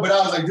nice, but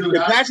I was like, dude.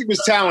 Apache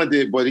was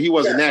talented, but he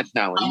wasn't that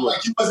talented. He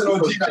wasn't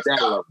on G-Rap.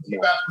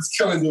 G-Rap was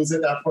killing dudes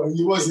at that point.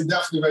 He wasn't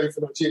definitely ready for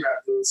no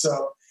G-Rap dude.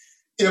 So,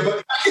 yeah,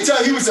 but I can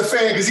tell he was a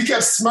fan because he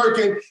kept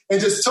smirking and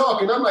just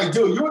talking. I'm like,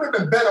 dude, you would have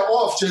been better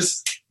off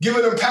just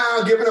giving him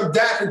pound, giving him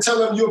dap, and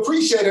telling him you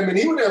appreciate him. And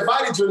he would have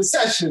invited you to the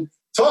session,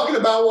 talking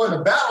about wanting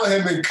to battle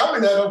him and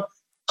coming at him.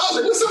 I was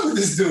like, what's up with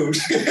this dude?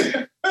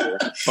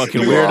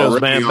 Fucking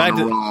weirdos, man.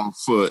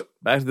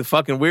 Back to the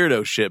fucking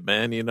weirdo shit,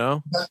 man.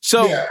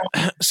 So, yeah.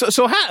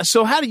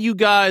 so how do you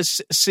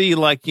guys see,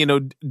 like,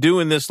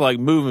 doing this, like,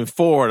 moving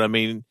forward? I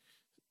mean,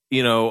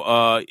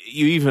 you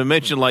even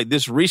mentioned, like,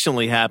 this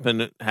recently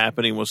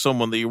happening with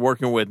someone that you're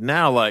working with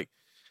now. Like,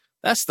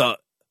 that's the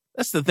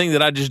thing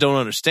that I just don't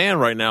understand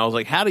right now. Is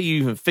like, how do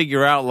you even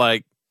figure out,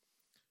 like,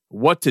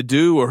 what to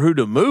do or who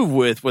to move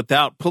with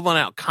without pulling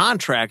out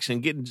contracts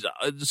and getting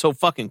so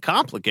fucking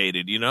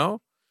complicated, Dude,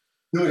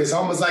 it's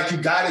almost like you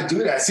got to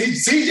do that.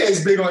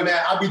 CJ's big on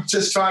that. I'll be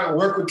just trying to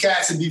work with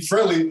cats and be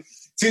friendly.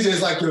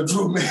 CJ's like, yo,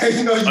 Drew,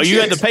 man, you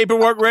had the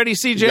paperwork ready,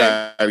 CJ? You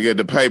gotta get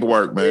the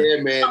paperwork, man.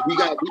 Yeah, man.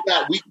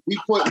 We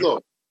put,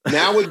 look,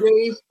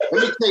 nowadays,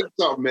 let me tell you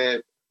something,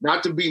 man.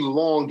 Not to be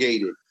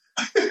elongated.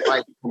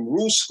 Like, from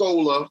Rue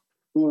Scola,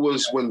 who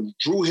was when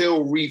Drew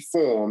Hill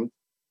reformed,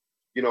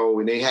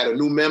 and they had a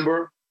new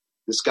member,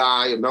 this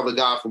guy, another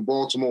guy from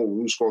Baltimore,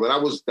 Rue Scola.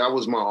 That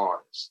was my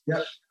artist.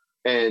 Yep.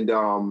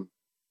 And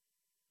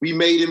we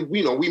made him,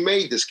 we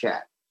made this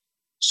cat.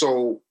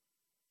 So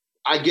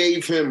I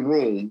gave him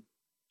room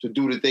to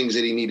do the things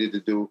that he needed to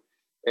do.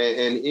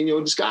 And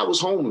this guy was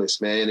homeless,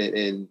 man.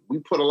 And we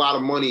put a lot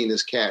of money in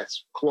this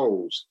cat's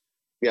clothes.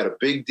 We had a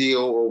big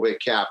deal over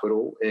at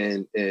Capitol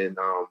and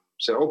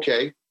said,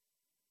 okay.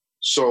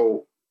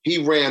 So he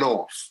ran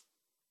off.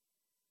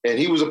 And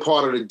he was a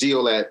part of the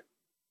deal that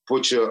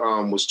Butcher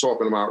was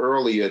talking about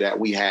earlier that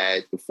we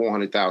had, the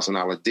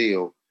 $400,000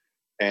 deal.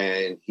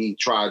 And he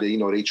tried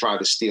to, they tried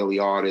to steal the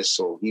artist.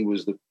 So he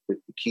was the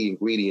key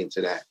ingredient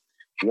to that,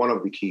 one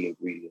of the key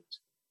ingredients.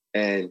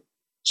 And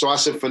so I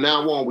said, from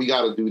now on, we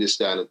got to do this,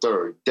 that, and the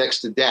third.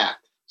 Dexter Dapp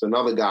is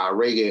another guy, a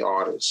reggae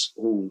artist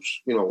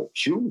who's,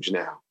 huge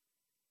now.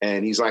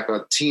 And he's like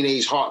a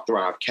teenage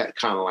heartthrob cat,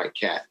 kind of like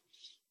Cat.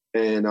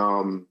 And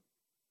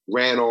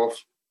ran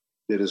off,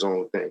 did his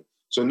own thing.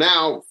 So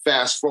now,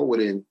 fast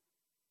forwarding,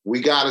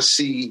 we got to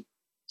see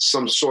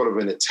some sort of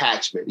an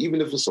attachment,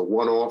 even if it's a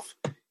one-off,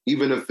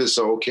 even if it's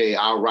okay,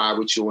 I'll ride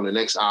with you on the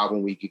next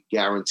album. We could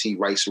guarantee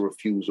rights of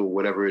refusal,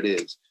 whatever it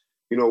is.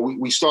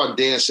 We start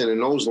dancing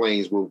in those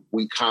lanes where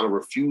we kind of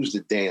refused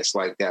to dance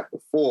like that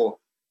before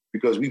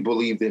because we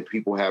believed in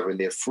people having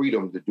their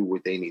freedom to do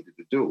what they needed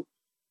to do.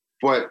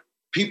 But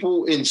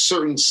people, in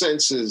certain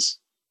senses,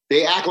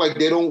 they act like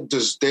they don't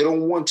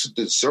want to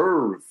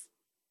deserve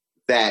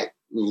that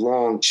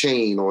long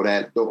chain or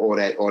that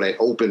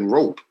open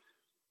rope.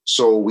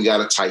 So we got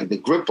to tighten the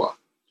grip up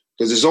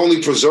because this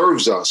only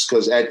preserves us.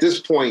 Because at this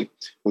point,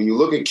 when you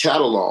look at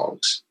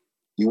catalogs,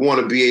 you want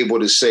to be able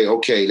to say,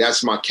 okay,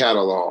 that's my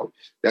catalog.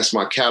 That's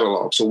my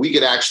catalog. So we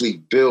could actually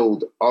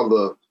build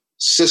other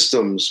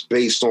systems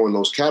based on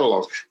those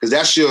catalogs because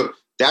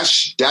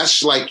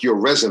that's like your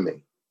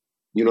resume.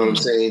 You know what I'm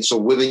saying? So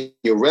within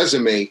your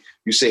resume,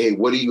 you say, hey,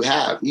 what do you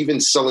have?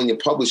 Even selling your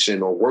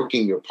publishing or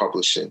working your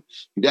publishing,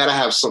 you got to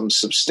have something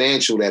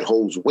substantial that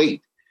holds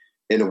weight.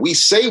 And if we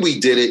say we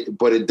did it,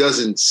 but it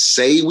doesn't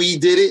say we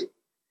did it,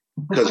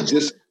 because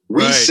just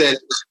we right. said,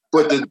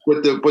 but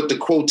the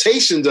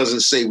quotation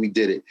doesn't say we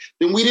did it,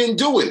 then we didn't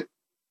do it.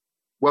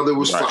 Whether it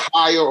was right. for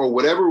hire or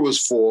whatever it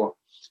was for,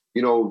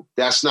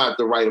 that's not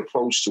the right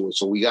approach to it.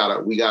 So we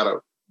gotta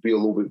be a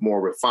little bit more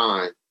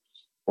refined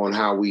on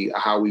how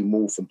we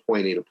move from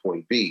point A to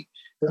point B.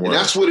 Right. And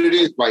that's what it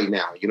is right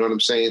now. You know what I'm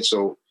saying?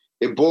 So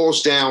it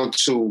boils down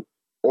to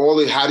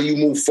how do you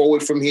move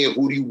forward from here?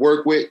 Who do you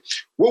work with?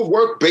 We'll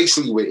work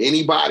basically with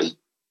anybody,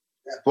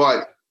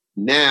 but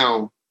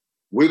now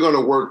we're going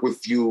to work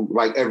with you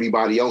like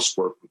everybody else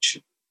worked with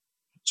you.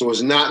 So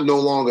it's not no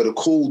longer the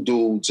cool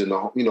dudes and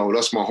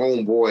that's my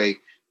homeboy,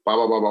 blah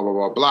blah blah blah blah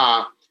blah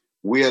blah.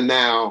 We are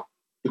now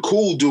the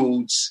cool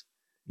dudes.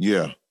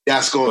 Yeah.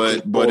 That's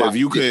going. But if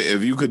you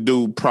could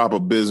do proper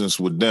business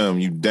with them,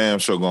 you damn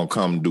sure gonna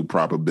come and do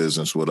proper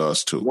business with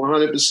us too.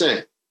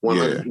 100%.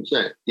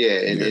 100%. Yeah.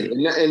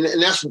 And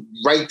that's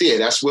right there.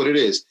 That's what it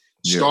is.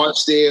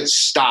 Starts there,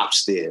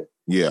 stops there.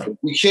 Yeah. If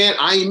we can't.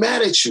 I ain't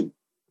mad at you.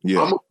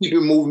 Yeah. I'm gonna keep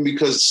it moving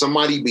because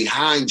somebody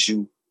behind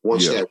you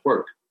wants that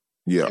work.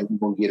 Yeah. And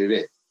we're gonna get it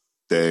in.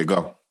 There you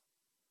go.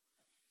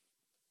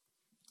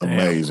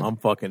 Amazing. Damn, I'm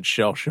fucking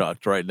shell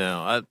shocked right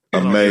now. I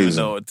don't even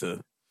know what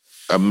to.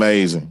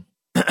 Amazing.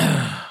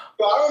 I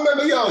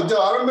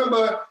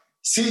remember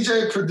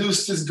CJ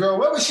produced this girl.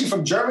 Where was she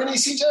from? Germany,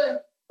 CJ?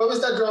 What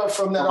was that girl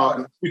from that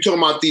artist? You talking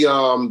about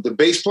the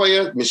bass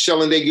player,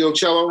 Michelle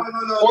Ndegeocello?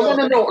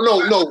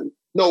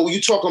 No.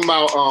 You talking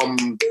about a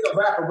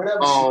rapper,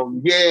 whatever.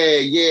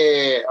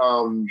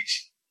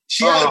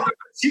 She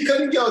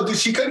couldn't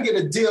get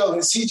a deal,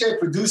 and CJ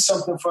produced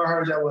something for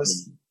her that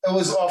was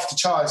off the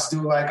charts,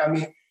 dude. Like, I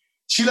mean,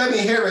 she let me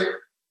hear it.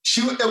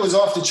 It was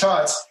off the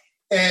charts.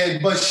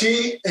 But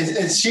she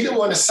didn't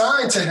want to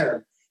sign to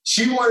him.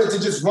 She wanted to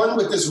just run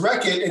with this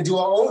record and do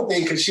her own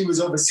thing because she was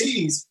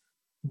overseas.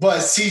 But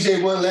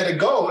CJ wouldn't let it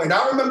go. And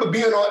I remember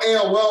being on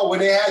AOL when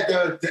they had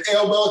the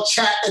AOL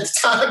chat at the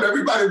time.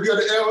 Everybody would be on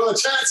the AOL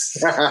chats. He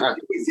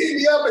hit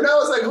me up and I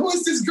was like, who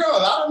is this girl?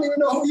 I don't even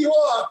know who you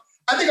are.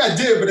 I think I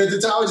did, but at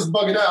the time I was just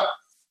bugging out.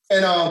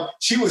 And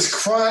she was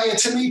crying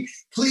to me,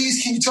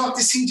 please, can you talk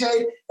to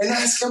CJ and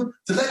ask him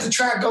to let the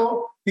track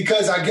go?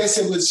 Because I guess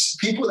it was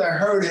people that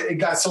heard it. It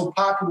got so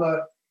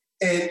popular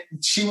and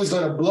she was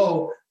going to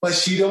blow, but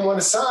she didn't want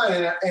to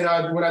sign.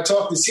 And when I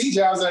talked to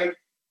CJ, I was like,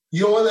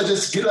 you don't want to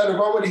just let it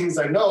run with it? He was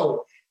like,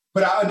 no.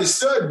 But I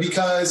understood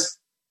because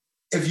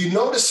if you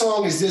know the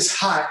song is this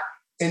hot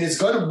and it's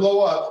going to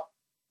blow up,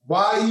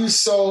 why are you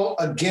so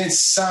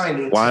against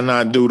signing? Why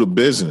not do the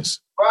business?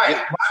 Right.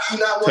 Why do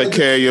you not want to take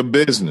care of your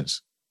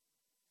business?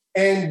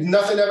 And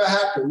nothing ever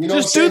happened. You know,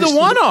 just do the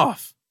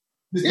one-off.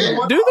 Do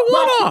the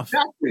one-off.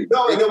 Exactly.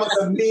 No, and it was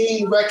a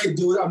mean record,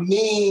 dude. A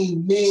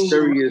mean.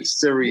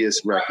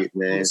 Serious record,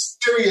 man.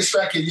 Serious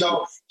record,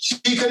 yo.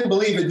 She couldn't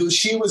believe it, dude.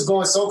 She was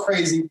going so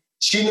crazy.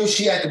 She knew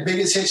she had the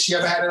biggest hit she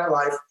ever had in her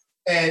life.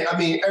 And, I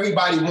mean,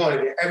 everybody wanted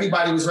it.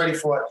 Everybody was ready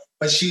for it.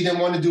 But she didn't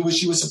want to do what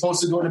she was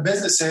supposed to do in the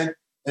business end.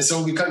 And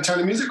so we couldn't turn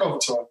the music over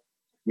to her.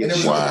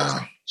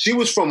 Wow. She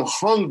was from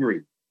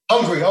Hungary.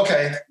 Hungary,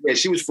 okay. Yeah,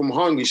 she was from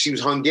Hungary. She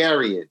was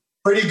Hungarian.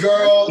 Pretty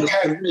girl.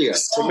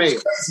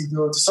 Tamaya.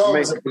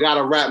 I forgot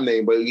her rap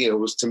name, but it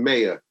was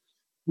Tamaya.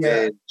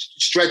 Yeah. And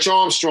Stretch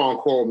Armstrong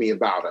called me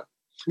about her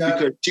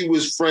because she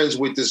was friends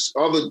with this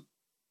other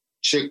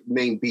chick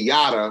named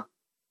Beata,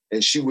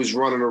 and she was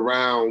running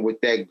around with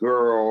that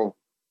girl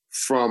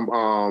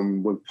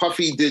from when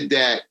Puffy did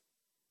that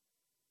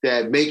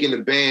Making the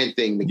Band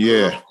thing.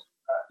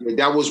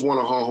 That was one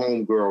of her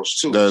homegirls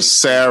too. The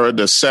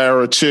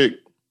Sarah chick.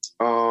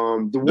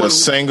 The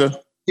singer.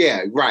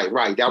 Yeah,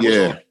 right. That was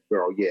her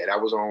girl. Yeah,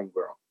 that was her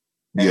homegirl.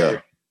 Yeah.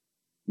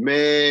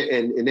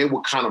 Man, and they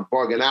were kind of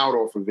bugging out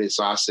off of it.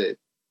 So I said,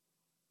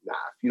 nah,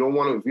 if you don't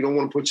want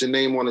to put your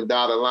name on the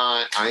dotted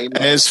line, I ain't.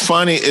 And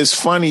it's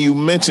funny you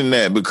mentioned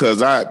that because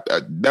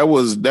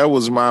that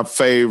was my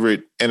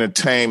favorite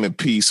entertainment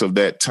piece of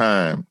that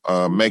time.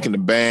 Making the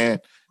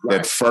Band.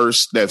 Right.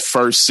 That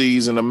first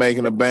season of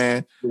Making a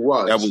Band,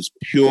 that was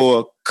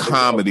pure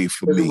comedy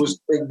for me.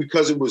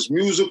 Because it was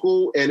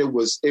musical and it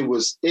was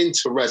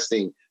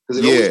interesting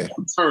because it always had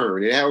a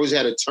turn. It always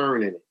had a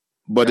turn in it.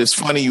 But it's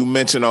funny you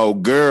mentioned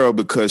old girl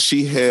because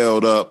she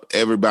held up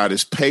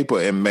everybody's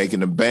paper in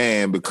Making a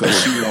Band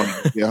because she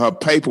wanted to get her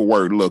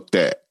paperwork looked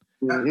at.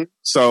 Mm-hmm.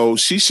 So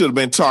she should have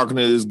been talking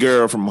to this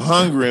girl from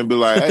Hungary and be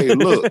like, "Hey,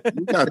 look,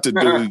 you got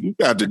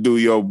to do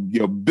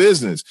your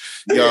business."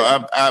 Yo,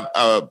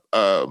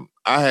 I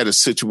had a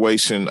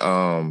situation.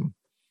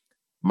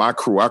 My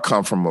crew, I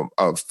come from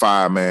a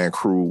 5-man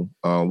crew.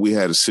 We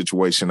had a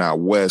situation out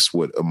west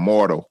with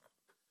Immortal.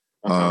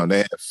 They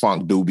had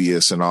Funk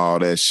Dubious and all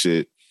that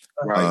shit.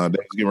 Right. They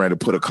was getting ready to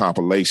put a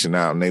compilation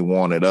out, and they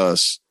wanted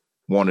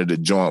to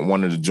join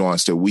one of the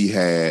joints that we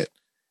had.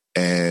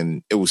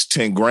 And it was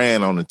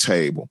 $10,000 on the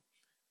table,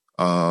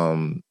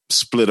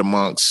 split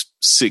amongst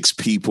 6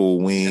 people.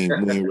 We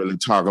ain't really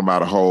talking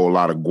about a whole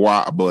lot of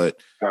guap, but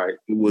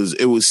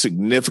it was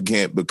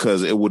significant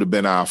because it would have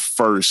been our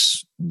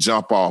first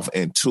jump off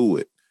into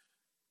it.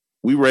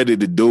 We ready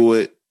to do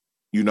it,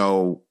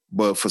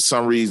 but for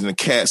some reason the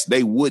cats,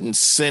 they wouldn't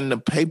send the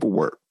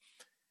paperwork.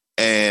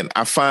 And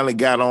I finally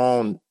got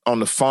on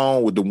the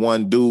phone with the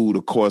one dude.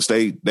 Of course,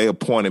 they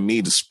appointed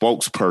me the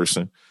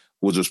spokesperson,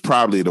 which was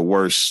probably the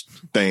worst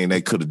thing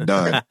they could have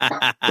done.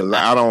 Because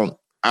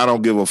I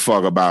don't give a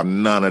fuck about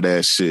none of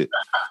that shit.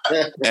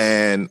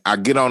 And I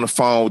get on the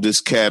phone with this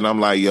cat and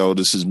I'm like, yo,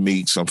 this is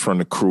Meeks. I'm from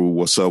the crew.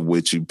 What's up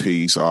with you?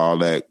 Peace, all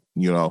that,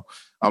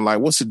 I'm like,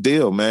 what's the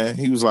deal, man?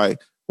 He was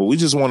like, well, we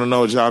just want to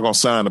know if y'all gonna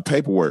sign the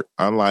paperwork.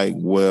 I'm like,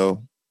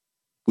 well,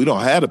 we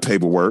don't have the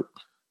paperwork.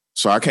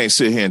 So I can't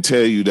sit here and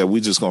tell you that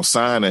we just going to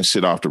sign that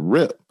shit off the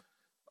rip.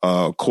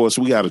 Of course,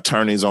 we got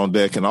attorneys on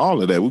deck and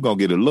all of that. We're going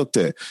to get it looked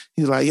at.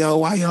 He's like, yo,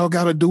 why y'all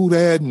got to do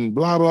that? And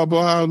blah, blah,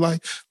 blah.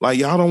 Like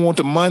y'all don't want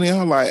the money.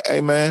 I'm like,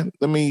 hey, man,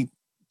 let me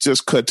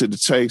just cut to the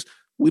chase.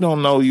 We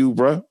don't know you,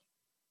 bro.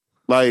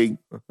 Like,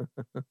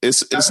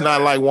 it's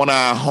not like one of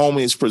our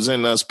homies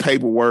presenting us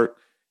paperwork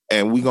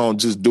and we going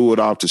to just do it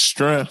off the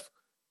strength.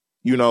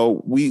 You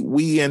know,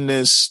 we in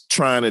this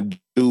trying to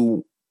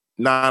do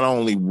not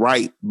only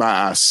right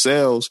by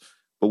ourselves,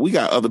 but we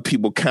got other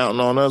people counting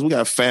on us. We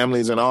got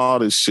families and all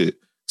this shit.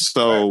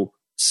 So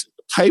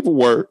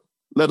paperwork,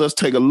 let us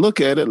take a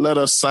look at it. Let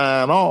us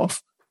sign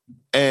off.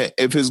 And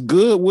if it's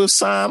good, we'll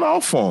sign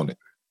off on it.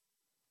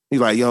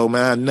 He's like, yo,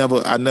 man,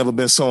 I never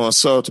been so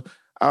insulted.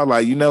 I was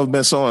like, you never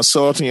been so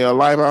insulted in your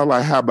life? I was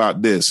like, how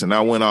about this? And I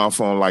went off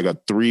on like a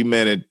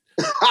 3-minute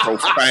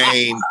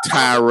profane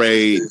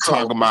tirade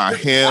talking about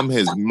him,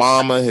 his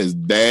mama, his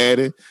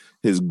daddy,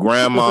 his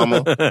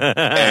grandmama.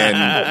 And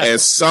at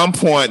some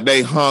point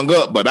they hung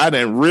up, but I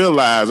didn't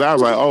realize. I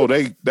was like, oh,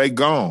 they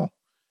gone.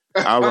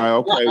 I was like,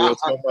 okay, well,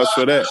 so much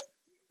for that.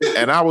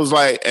 And I was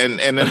like, and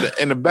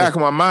in the back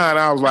of my mind,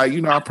 I was like,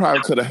 you know, I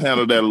probably could have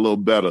handled that a little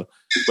better.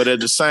 But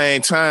at the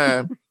same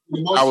time,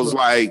 I was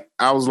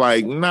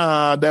like,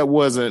 nah, that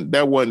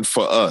wasn't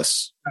for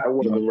us. That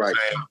wasn't right.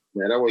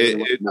 Yeah, that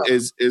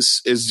wasn't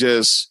it's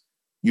just,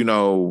 you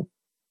know,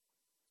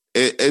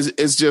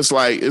 it's just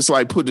like, it's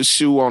like put the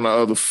shoe on the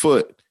other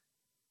foot.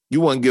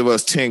 You wouldn't give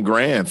us 10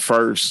 grand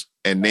first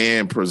and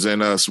then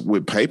present us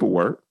with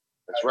paperwork.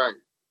 That's right.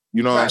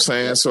 You know what I'm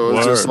saying? So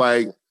it's just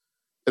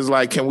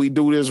like, can we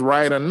do this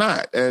right or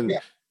not? And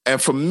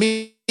for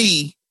me,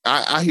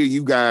 I hear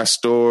you guys'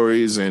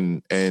 stories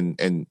and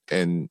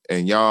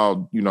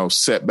y'all, you know,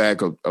 set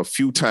back a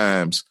few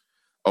times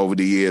over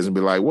the years and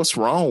be like, what's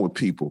wrong with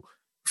people?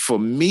 For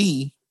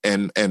me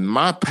and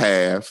my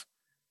path,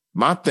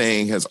 my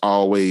thing has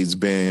always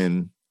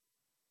been,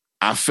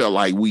 I felt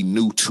like we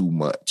knew too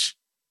much.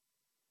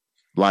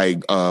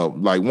 Like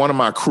one of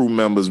my crew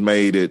members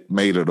made it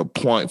a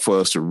point for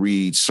us to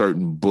read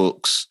certain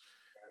books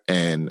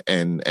and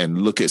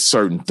look at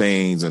certain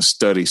things and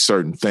study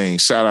certain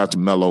things. Shout out to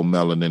Mellow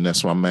Melanin.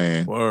 That's my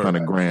man,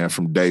 100 grand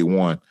from day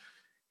one.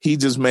 He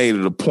just made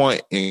it a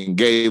point and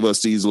gave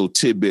us these little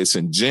tidbits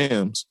and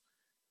gems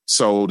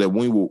so that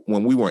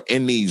when we were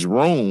in these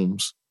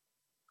rooms,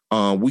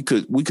 we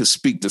could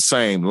speak the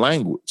same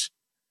language.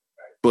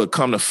 But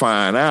come to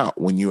find out,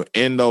 when you're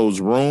in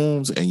those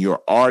rooms and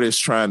your artists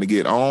trying to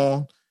get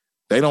on,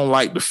 they don't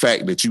like the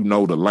fact that you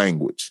know the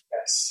language.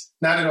 Yes,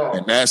 not at all.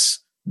 And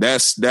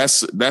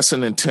that's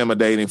an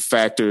intimidating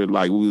factor.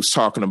 Like we was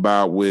talking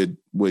about with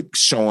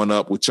showing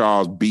up with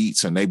y'all's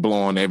beats and they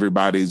blowing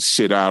everybody's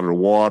shit out of the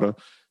water.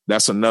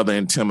 That's another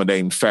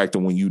intimidating factor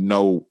when you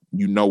know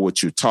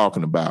what you're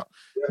talking about.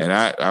 And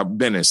I've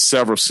been in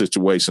several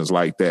situations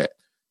like that.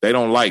 They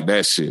don't like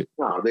that shit.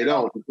 No, they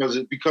don't.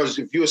 Because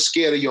if you're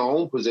scared of your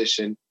own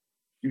position,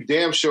 you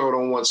damn sure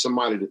don't want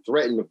somebody to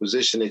threaten the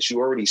position that you're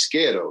already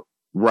scared of.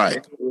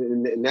 Right.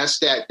 And that's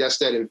that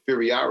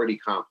inferiority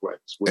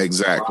complex.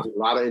 Exactly. A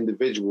lot of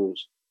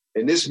individuals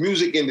in this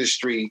music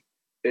industry,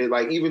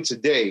 like even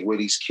today, where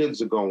these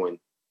kids are going,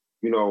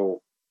 you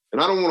know, and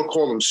I don't want to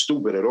call them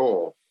stupid at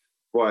all,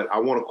 but I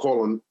want to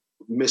call them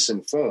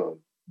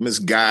misinformed.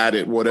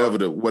 Misguided, whatever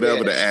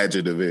the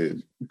adjective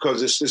is.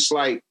 Because it's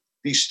like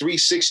these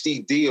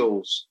 360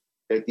 deals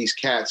that these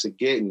cats are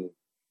getting,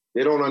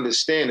 they don't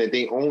understand that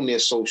they own their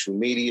social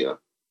media.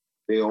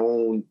 They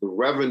own the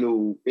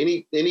revenue,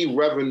 any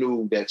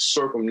revenue that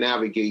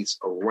circumnavigates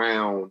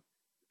around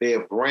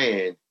their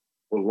brand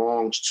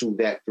belongs to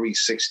that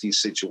 360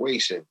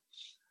 situation.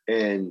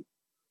 And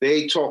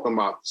they talking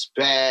about this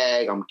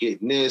bag, I'm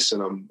getting this,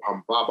 and I'm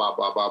blah, blah,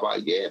 blah, blah, blah.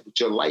 Yeah, but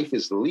your life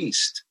is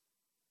leased.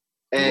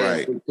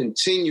 And it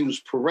continues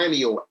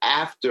perennial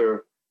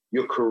after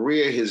your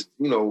career has,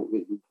 you know,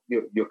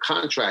 your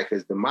contract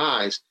has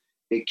demised,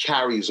 it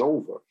carries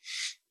over.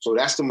 So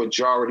that's the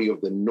majority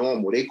of the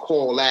normal. They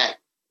call that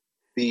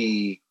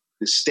the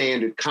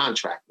standard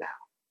contract now.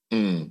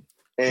 Mm.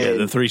 And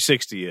the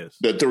 360 is.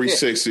 The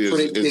 360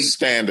 is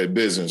standard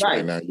business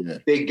right now. Yeah.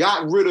 They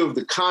got rid of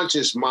the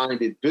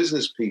conscious-minded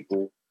business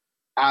people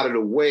out of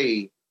the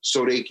way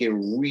so they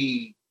can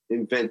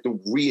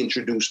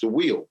reintroduce the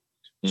wheel.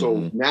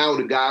 So now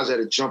the guys that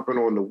are jumping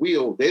on the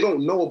wheel, they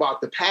don't know about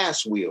the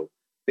past wheel.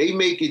 They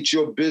make it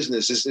your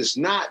business. It's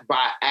not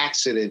by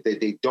accident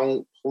that they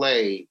don't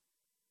play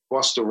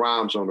Busta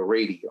Rhymes on the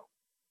radio,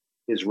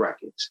 his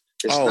records.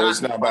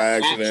 It's not by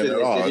accident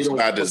at all. It's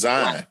by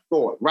design.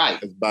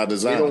 Right. It's by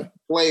design. They don't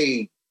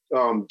play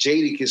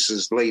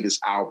Jadakiss'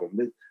 latest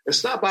album.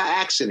 It's not by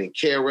accident.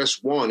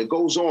 KRS-One. It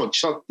goes on.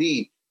 Chuck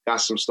D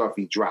got some stuff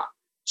he dropped.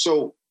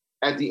 So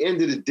at the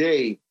end of the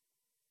day,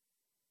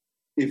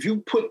 if you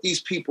put these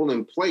people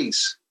in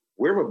place,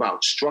 we're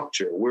about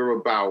structure. We're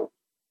about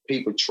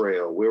paper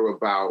trail. We're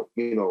about,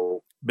 you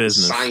know,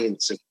 business,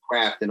 science and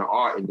craft and the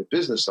art and the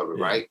business of it,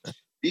 right?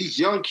 These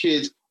young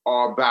kids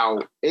are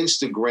about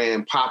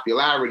Instagram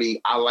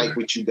popularity. I like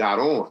what you got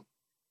on.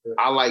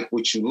 I like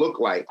what you look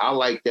like. I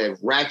like that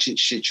ratchet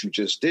shit you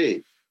just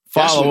did.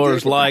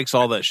 Followers, likes,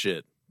 all that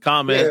shit.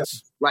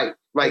 Comments. Yeah.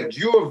 Like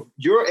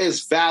you're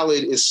as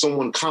valid as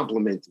someone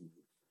complimenting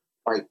you.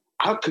 Like,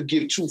 I could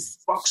give two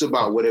fucks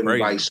about what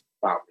everybody says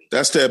about me.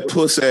 That's that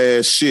puss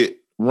ass shit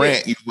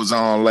rant you was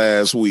on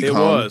last week. It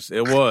was.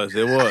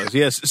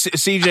 Yes,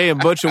 CJ and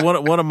Butcher.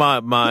 One of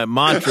my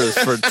mantras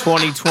for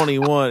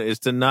 2021 is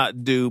to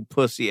not do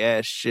pussy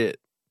ass shit.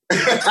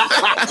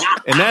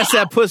 And that's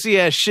that pussy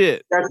ass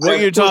shit. What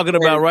you're talking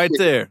about right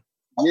there.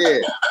 Yeah,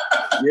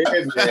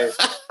 man.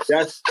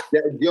 That's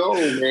that. Yo,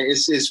 man.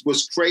 It's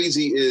what's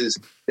crazy is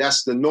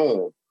that's the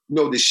norm. You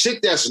know, the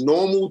shit that's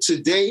normal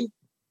today,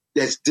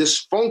 that's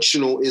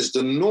dysfunctional, is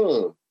the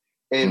norm,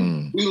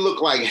 and we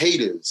look like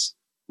haters.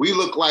 We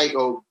look like,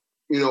 or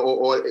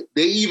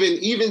they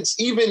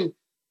even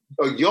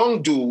a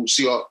young dude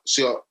see a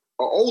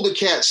older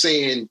cat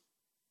saying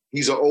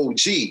he's an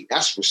OG.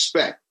 That's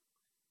respect.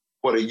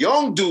 But a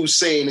young dude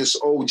saying this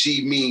OG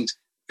means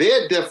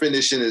their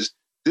definition is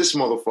this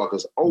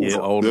motherfucker's over.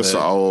 Yeah, this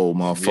an old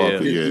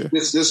motherfucker. Yeah,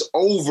 this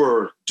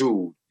over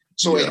dude.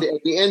 So at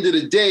the end of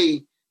the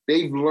day,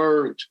 they've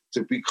learned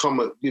to become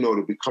a new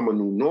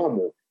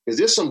normal, because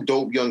there's some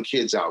dope young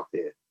kids out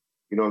there.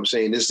 You know what I'm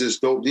saying? There's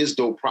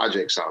dope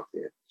projects out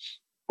there.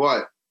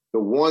 But the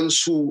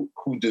ones who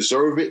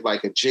deserve it,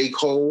 like a J.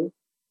 Cole,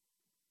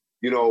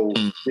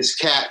 this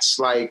cat's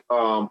like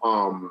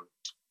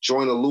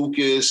Joyner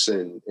Lucas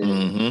and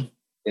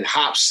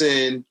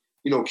Hopsin,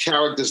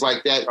 characters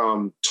like that.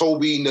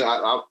 Toby,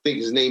 I think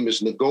his name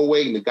is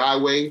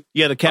Nagaiwe.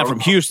 Yeah, the cat from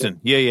Houston.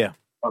 Yeah.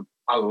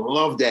 I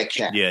love that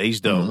cat. Yeah, he's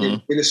dope.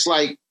 And it's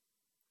like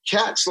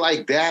cats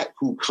like that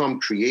who come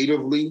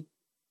creatively,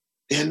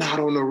 they're not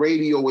on the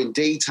radio in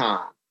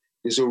daytime.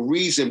 There's a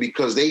reason,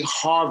 because they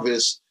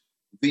harvest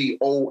the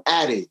old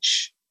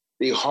adage.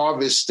 They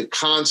harvest the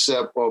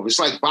concept of, it's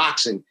like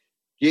boxing.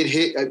 Get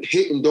hit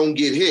and don't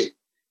get hit.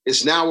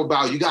 It's now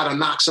about, you got to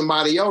knock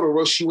somebody out or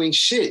else you ain't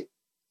shit.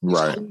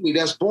 Right.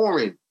 That's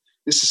boring.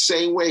 It's the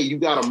same way. You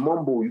got to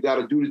mumble. You got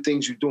to do the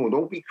things you're doing.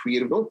 Don't be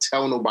creative. Don't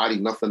tell nobody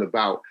nothing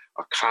about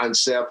a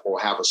concept or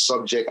have a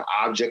subject, an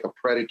object, a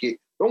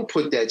predicate. Don't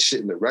put that shit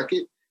in the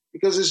record,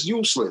 because it's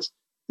useless.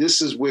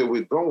 This is where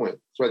we're going.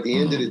 So at the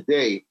end of the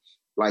day,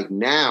 like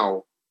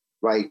now,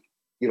 like,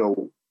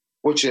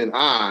 Butcher and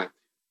I,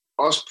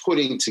 us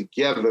putting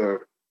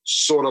together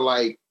sort of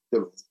like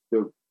the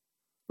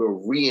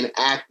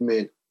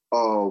reenactment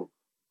of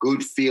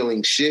good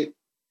feeling shit.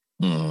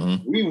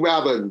 We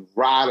rather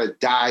ride or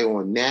die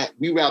on that.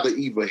 We rather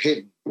either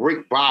hit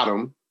brick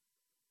bottom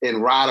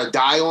and ride or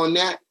die on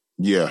that.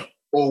 Yeah.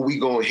 Or we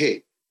gonna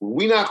hit.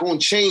 We're not gonna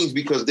change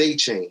because they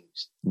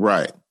changed.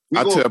 Right.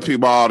 I tell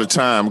people all the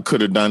time,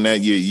 could have done that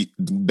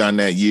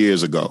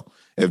years ago.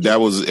 If that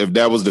was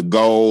the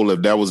goal,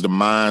 if that was the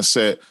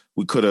mindset,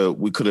 we could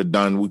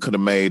have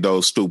made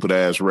those stupid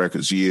ass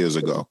records years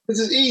ago. This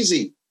is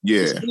easy.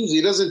 Yeah. It's easy.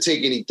 It doesn't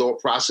take any thought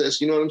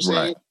process. You know what I'm saying?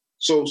 Right.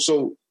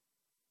 So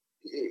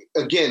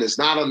again, it's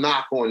not a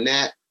knock on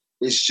that.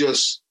 It's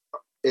just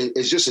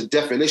a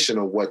definition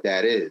of what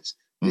that is.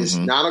 It's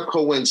not a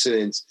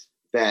coincidence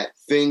that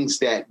things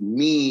that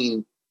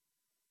mean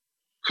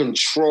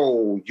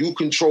you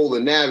control the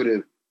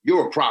narrative,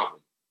 you're a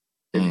problem.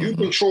 If you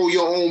control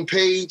your own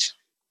page,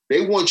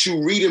 they want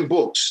you reading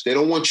books. They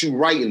don't want you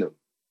writing them.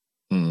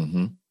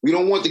 We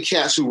don't want the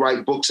cats who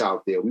write books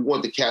out there. We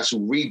want the cats who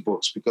read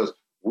books, because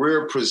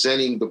we're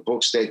presenting the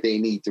books that they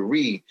need to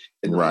read.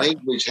 And the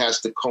language has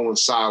to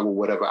coincide with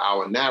whatever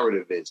our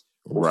narrative is.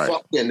 Well,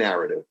 fuck their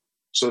narrative.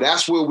 So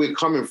that's where we're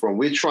coming from.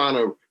 We're trying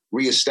to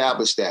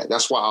reestablish that.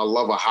 That's why I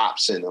love a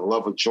Hopsin and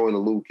love a Joyner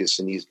Lucas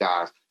and these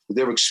guys.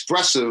 They're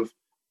expressive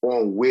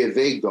on where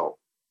they go.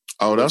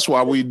 Oh, that's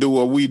why we do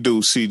what we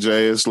do,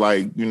 CJ. It's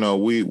like,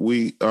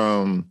 we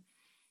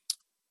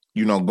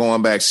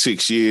going back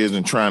 6 years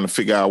and trying to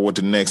figure out what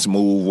the next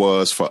move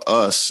was for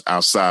us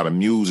outside of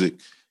music.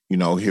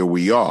 Here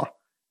we are.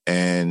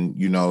 And,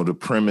 the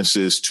premise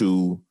is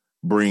to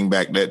bring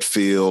back that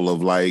feel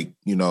of like,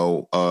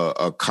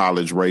 a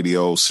college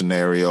radio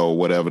scenario,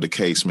 whatever the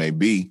case may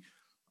be.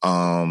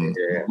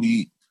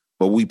 We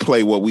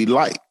play what we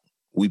like.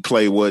 We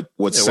play what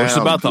sounds it's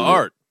about good. The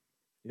art.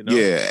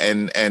 Yeah,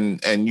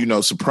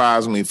 and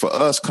surprisingly for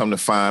us, come to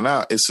find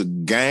out, it's a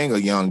gang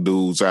of young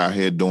dudes out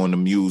here doing the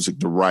music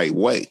the right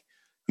way.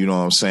 You know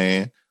what I'm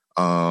saying?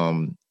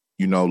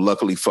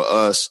 Luckily for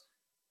us,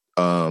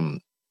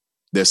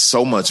 there's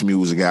so much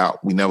music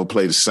out. We never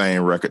play the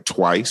same record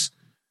twice.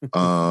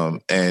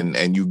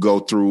 And you go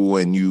through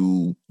and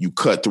you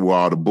cut through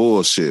all the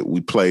bullshit. We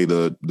play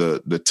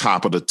the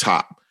top of the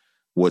top,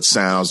 what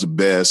sounds the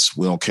best.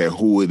 We don't care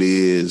who it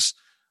is.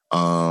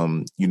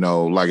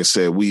 Like I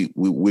said,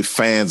 we're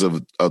fans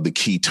of the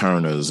Key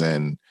Turners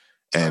and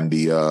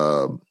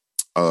the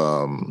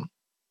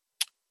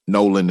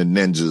Nolan the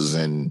Ninjas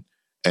and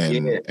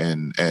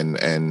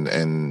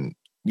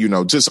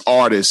just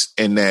artists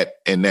in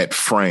that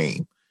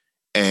frame.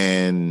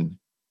 And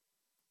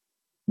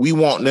we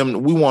want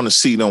to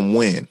see them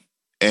win,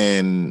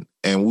 and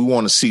we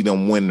want to see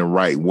them win the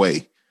right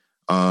way.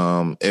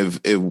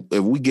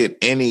 If we get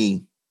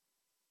any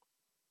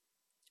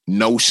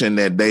notion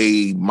that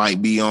they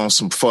might be on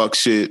some fuck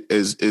shit,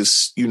 is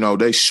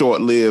they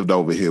short lived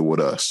over here with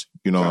us.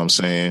 You know what I'm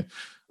saying?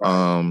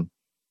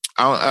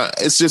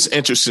 It's just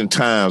interesting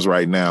times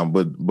right now,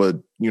 but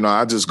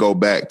I just go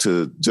back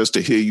to just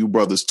to hear you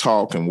brothers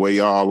talk and where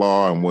y'all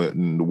are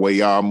and the way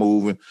y'all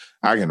moving.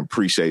 I can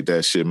appreciate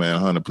that shit,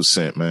 man.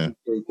 100%, man.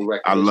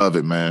 I love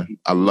it, man.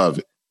 I love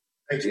it.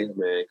 Thank you,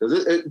 man.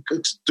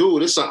 Because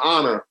dude, it's an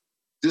honor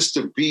just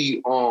to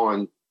be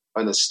on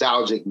a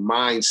nostalgic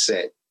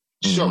mindset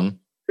show.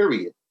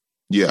 Period.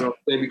 Yeah. You know what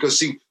I'm saying? Because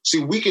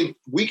see, we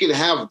can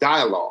have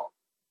dialogue.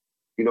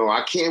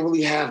 I can't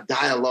really have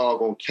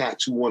dialogue on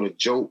cats who want to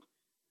joke.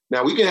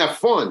 Now, we can have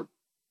fun.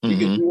 We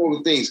can do all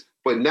the things,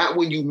 but not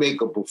when you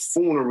make a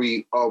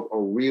buffoonery of a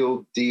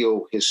real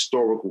deal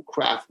historical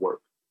craft work.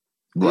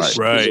 This is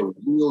a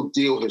real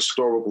deal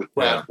historical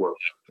craft work.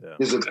 Yeah.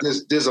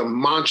 There's a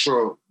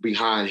mantra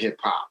behind hip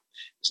hop.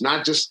 It's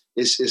not just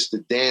it's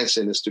the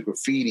dancing, it's the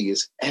graffiti,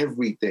 it's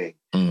everything.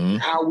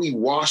 How we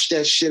wash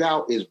that shit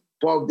out is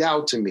bugged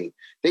out to me.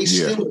 They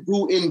still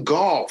do in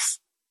golf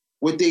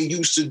what they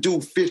used to do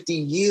 50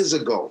 years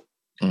ago.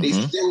 They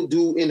still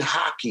do in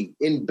hockey,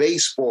 in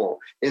baseball,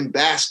 in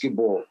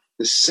basketball,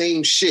 the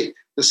same shit.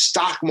 The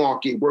stock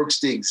market works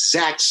the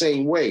exact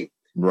same way.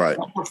 Right.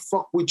 How the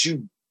fuck would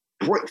you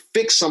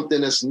fix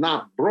something that's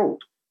not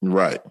broke?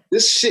 Right.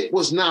 This shit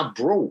was not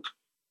broke.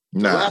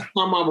 Nah. Last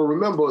time I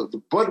remember,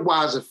 the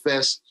Budweiser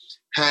Fest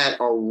had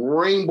a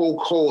rainbow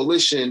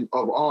coalition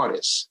of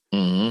artists.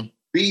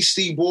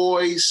 Beastie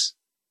Boys,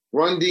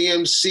 Run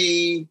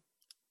DMC,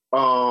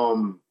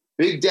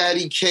 Big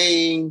Daddy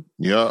Kane,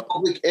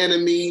 Public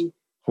Enemy,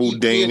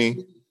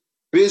 Houdini,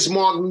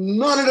 Bismarck.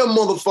 None of them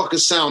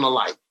motherfuckers sound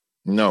alike.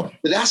 No.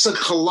 But that's a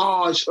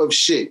collage of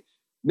shit.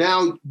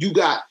 Now you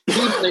got,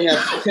 he may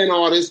have 10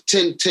 artists,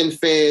 10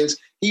 fans.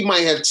 He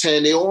might have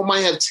 10. They all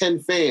might have 10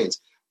 fans.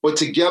 But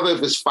together,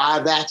 if it's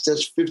 5 acts,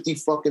 that's 50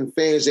 fucking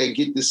fans that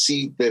get to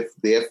see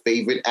their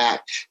favorite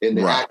act. And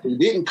the act they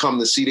didn't come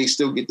to see, they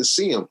still get to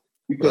see them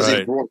because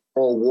they brought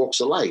all walks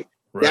of life.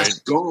 That's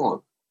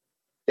gone.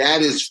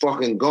 That is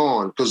fucking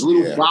gone. Because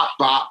little Bop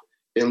Bop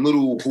and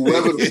little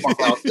whoever the fuck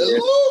out there.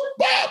 Little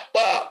Bop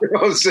Bop. You know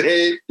what I'm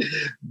saying?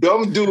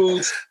 Them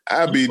dudes.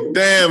 I'd be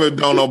damn if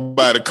don't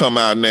nobody come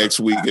out next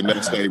week and they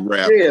say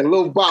rap. Yeah,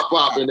 little Bop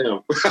Bop in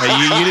them.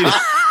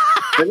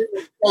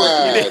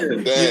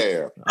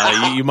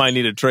 You might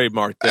need to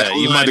trademark that.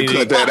 You might need to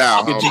cut that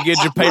out. Did you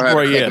get your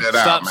paper? Yeah.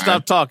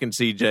 Stop talking,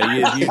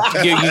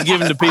 CJ. You're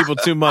giving the people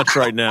too much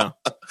right now.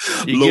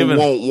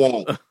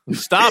 Won't.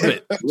 Stop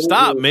it.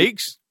 Stop,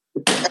 Meeks.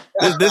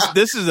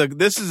 This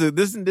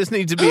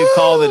needs to be a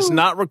call that's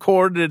not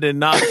recorded and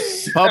not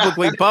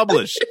publicly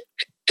published.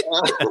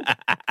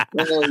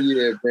 Oh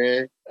yeah,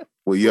 man.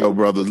 Well, yo,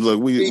 brothers, look,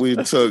 we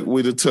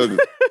took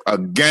a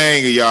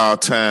gang of y'all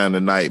time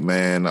tonight,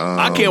 man.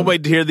 I can't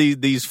wait to hear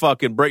these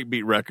fucking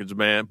breakbeat records,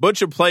 man.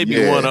 Butcher played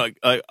me one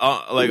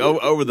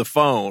over the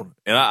phone,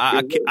 and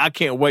I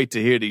can't wait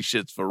to hear these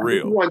shits for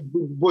real.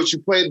 Did you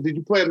play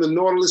the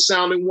Nautilus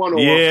sounding one? Or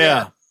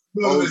yeah.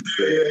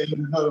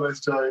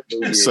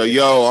 So,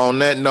 yo, on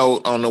that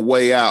note, on the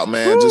way out,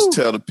 man, just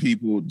remind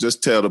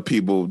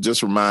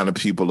the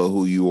people of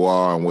who you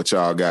are and what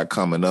y'all got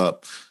coming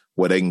up,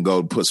 where they can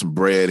go put some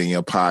bread in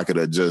your pocket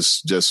or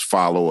just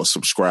follow or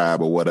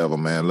subscribe or whatever,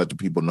 man. Let the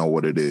people know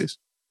what it is.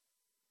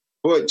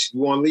 Butch, you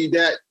want to lead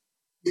that?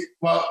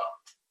 Well,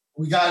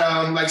 we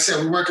got, like I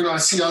said, we're working on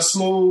CL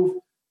Smooth.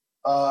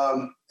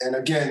 And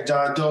again,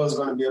 John Doe is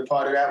going to be a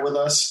part of that with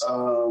us.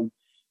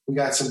 We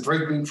got some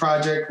breakbeat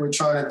project we're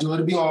trying to do.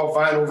 It'll be all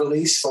vinyl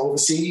release for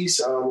overseas.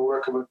 We're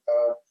working with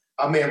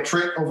our man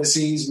Prick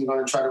overseas. We're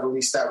going to try to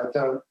release that with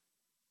them.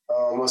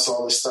 Once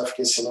all this stuff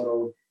gets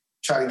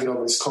try to get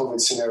over this COVID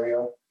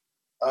scenario.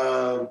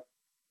 And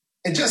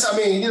just,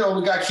 we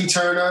got Key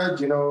Turner,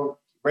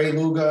 Ray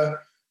Luga,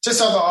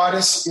 just other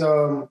artists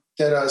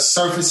that are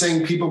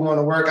surfacing. People want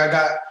to work. I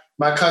got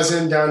my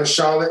cousin down in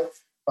Charlotte,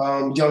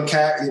 Young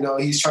Cat,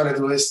 he's trying to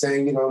do his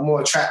thing,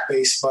 more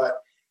trap-based, but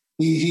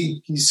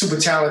he's super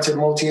talented,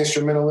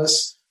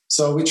 multi-instrumentalist.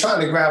 So we're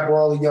trying to grab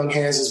all the young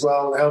hands as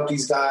well and help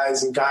these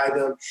guys and guide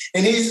them.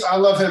 And I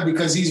love him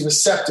because he's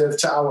receptive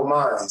to our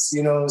minds,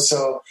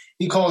 so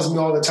he calls me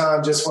all the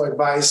time just for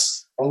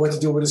advice on what to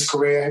do with his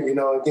career,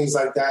 and things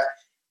like that.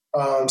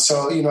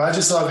 So I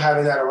just love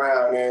having that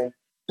around. And,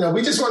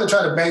 we just want to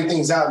try to bang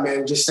things out, man,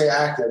 and just stay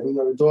active.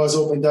 The doors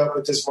opened up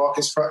with this Rob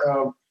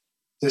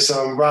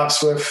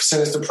Swift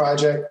Sinister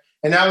project.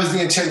 And that was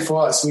the intent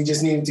for us. We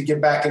just needed to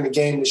get back in the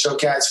game to show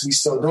cats we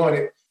still doing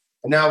it.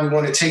 And now we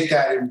want to take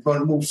that and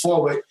move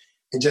forward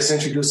and just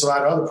introduce a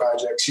lot of other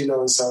projects,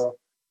 And so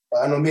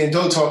I know me and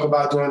Doe talk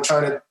about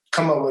trying to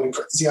come up with a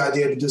crazy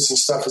idea to do some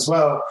stuff as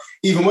well.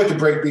 Even with the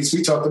breakbeats,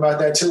 we talked about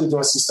that too,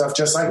 doing some stuff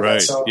just like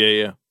that. So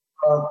yeah.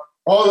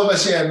 All of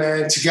us,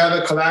 man,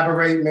 together,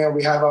 collaborate, man.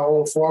 We have our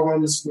own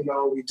forums,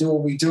 we do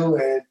what we do.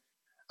 And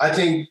I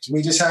think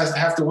we just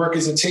have to work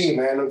as a team,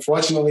 man.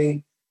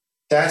 Unfortunately,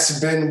 that's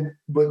been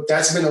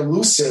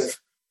elusive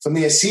for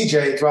me and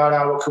CJ throughout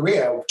our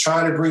career.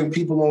 Trying to bring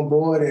people on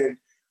board and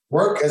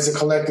work as a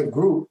collective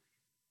group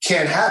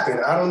can't happen.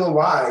 I don't know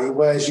why.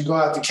 Whereas you go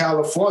out to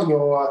California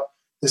or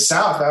the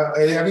South,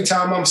 every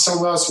time I'm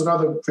somewhere else with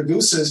other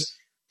producers,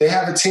 they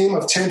have a team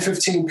of 10,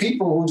 15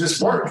 people who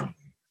just work.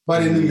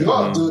 But in New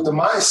York, dude, the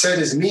mindset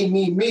is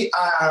me,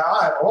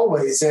 I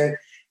always. And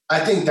I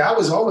think that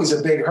was always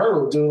a big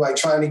hurdle, dude, like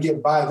trying to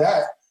get by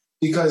that,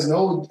 because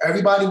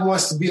everybody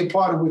wants to be a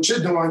part of what you're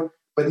doing,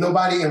 but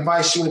nobody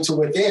invites you into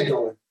what they're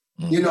doing.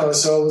 You know,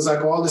 so it was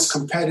like all this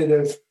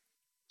competitive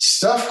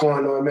stuff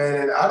going on, man.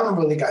 And I don't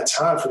really got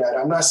time for that.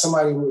 I'm not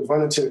somebody who would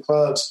run into the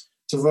clubs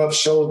to rub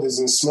shoulders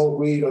and smoke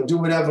weed or do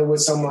whatever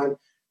with someone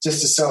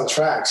just to sell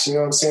tracks. You know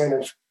what I'm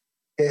saying?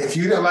 If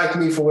you didn't like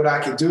me for what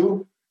I could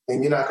do,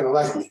 then you're not going to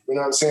like me. You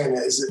know what I'm saying?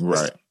 It's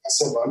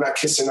simple. I'm not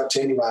kissing up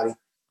to anybody.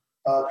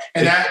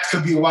 And that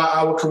could be why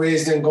our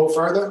careers didn't go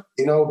further,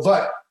 you know,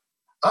 but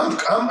I'm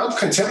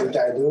content with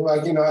that, dude.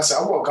 Like, you know, I said,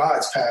 I want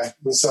God's path.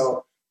 And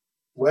so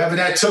wherever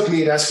that took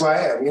me, that's where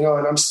I am, you know,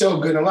 and I'm still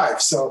good in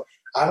life. So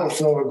I don't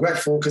feel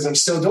regretful because I'm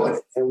still doing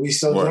it, and we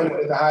still doing it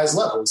at the highest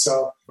level.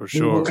 So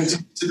we will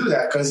continue to do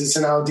that because it's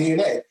in our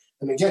DNA.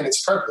 And again,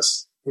 it's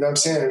purpose. You know what I'm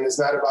saying? And it's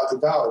not about the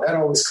dollar. That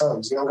always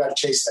comes. You don't got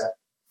to chase that.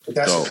 But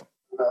that's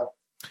you know.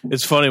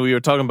 It's funny. We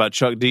were talking about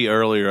Chuck D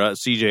earlier.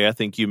 CJ, I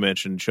think you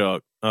mentioned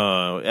Chuck.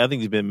 I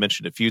think he's been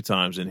mentioned a few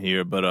times in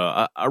here. But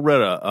I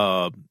read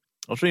I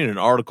was reading an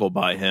article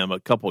by him a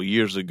couple of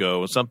years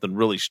ago, and something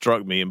really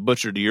struck me. And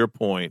Butcher, to your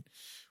point,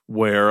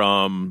 where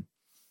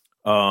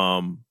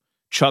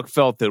Chuck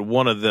felt that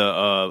one of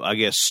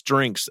the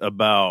strengths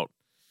about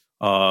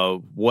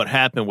what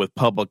happened with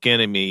Public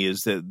Enemy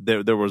is that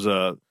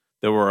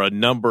there were a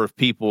number of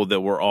people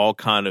that were all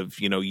kind of,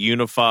 you know,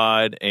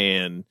 unified,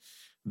 and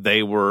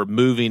they were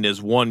moving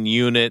as one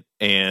unit,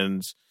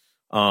 and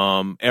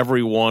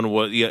everyone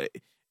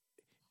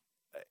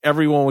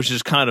was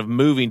just kind of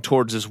moving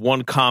towards this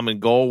one common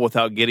goal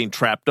without getting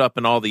trapped up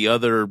in all the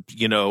other,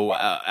 you know,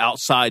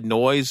 outside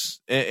noise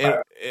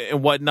and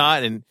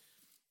whatnot. And,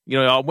 you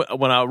know,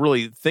 when I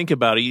really think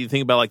about it, you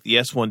think about like the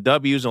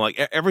S1Ws and like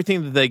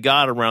everything that they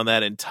got around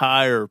that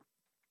entire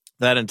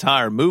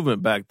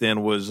movement back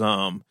then was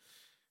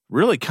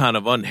really kind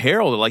of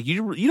unheralded. Like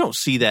you don't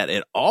see that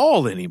at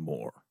all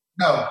anymore.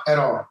 No, at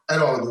all,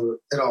 dude,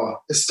 at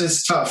all.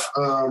 It's tough.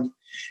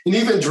 And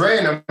even Dre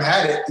and them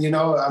had it, you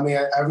know. I mean,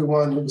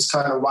 everyone was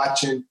kind of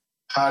watching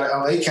how the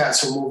LA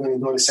Cats were moving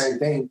and doing the same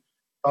thing.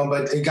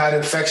 But it got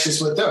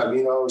infectious with them,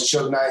 you know,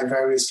 Suge Knight and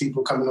various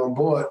people coming on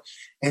board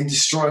and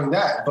destroying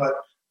that. But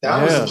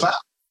that was the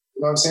platform,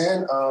 you know what I'm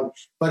saying?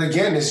 But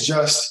again, it's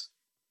just,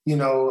 you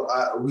know,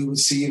 we would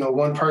see, you know,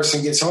 one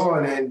person gets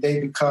on and they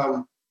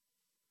become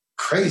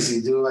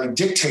crazy, dude, like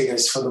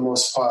dictators for the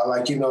most part.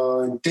 Like, you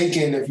know, and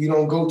thinking if you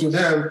don't go through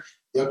them,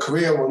 your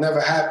career will never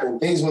happen.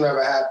 Things will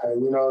never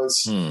happen. You know,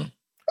 it's and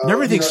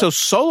everything's so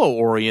solo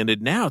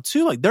oriented now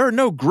too. Like there are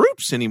no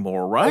groups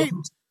anymore, right?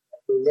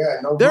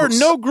 There are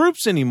no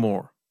groups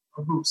anymore.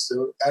 No groups,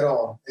 dude, at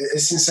all.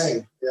 It's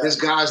insane. Yeah. There's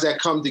guys that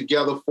come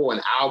together for an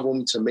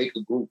album to make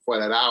a group for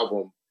that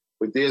album,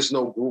 but there's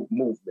no group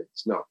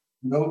movements.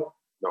 No.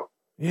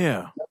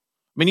 Yeah. I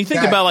mean, you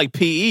think about like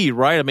PE,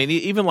 right? I mean,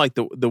 even like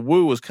the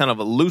Wu was kind of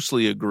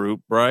loosely a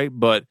group, right?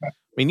 But I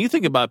mean, you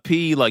think about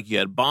PE, like you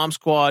had Bomb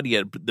Squad, you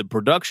had the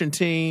production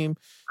team,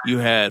 you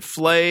had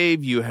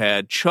Flav, you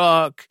had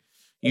Chuck,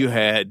 you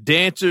had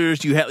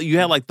dancers, you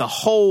had like the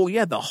whole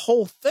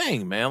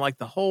thing, man, like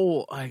the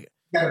whole. You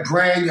had a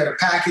brand, you had a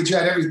package, you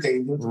had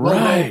everything,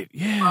 right?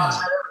 Yeah.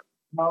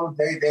 No,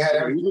 they had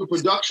everything. Even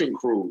production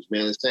crews,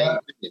 man. The same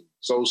thing.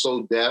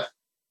 So Def.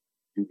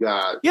 You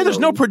got there's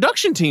no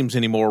production teams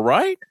anymore,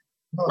 right?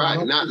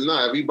 Right. Not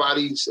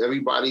everybody's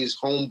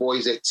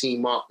homeboys that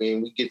team up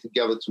and we get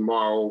together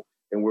tomorrow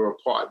and we're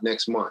apart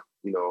next month,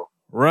 you know.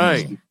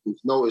 Right.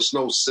 It's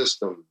no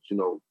system, you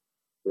know.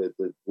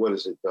 The what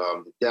is it?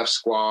 The Def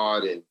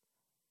Squad and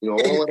you know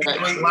all of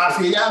that.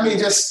 Mafia. Yeah, I mean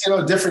just, you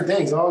know, different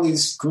things. All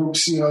these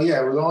groups, you know,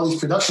 with all these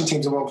production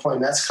teams at one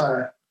point, that's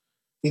kind of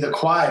either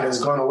quiet or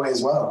has gone away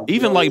as well.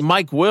 Even like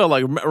Mike Will,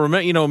 like remember,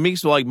 you know,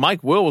 Meeks, like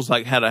Mike Will was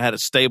like had a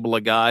stable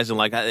of guys, and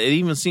like it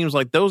even seems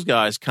like those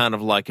guys kind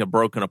of like have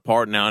broken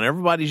apart now, and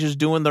everybody's just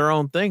doing their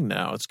own thing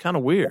now. It's kind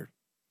of weird.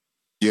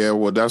 Yeah,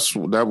 well,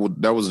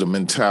 that was the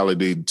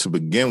mentality to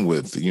begin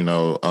with. You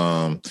know,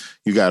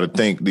 you got to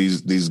think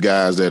these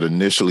guys that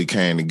initially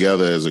came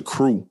together as a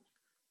crew,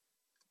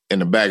 in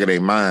the back of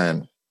their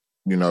mind,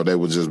 you know, they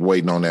were just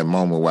waiting on that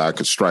moment where I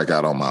could strike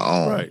out on my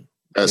own. Right.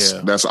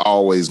 That's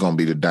always going to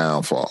be the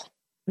downfall.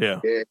 Yeah.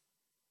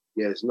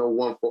 It's no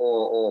one for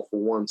all for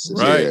one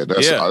system. Right.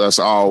 That's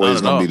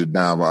always going to be the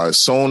downfall. As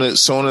soon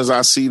as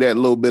I see that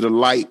little bit of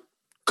light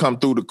come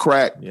through the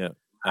crack,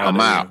 I'm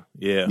out.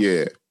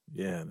 Yeah.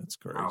 Yeah, that's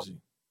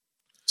crazy.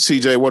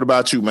 CJ, what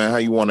about you, man? How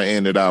you want to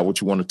end it out? What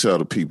you want to tell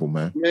the people,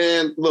 man?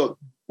 Man, look,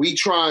 we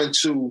trying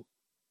to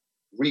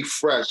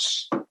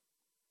refresh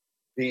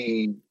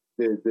the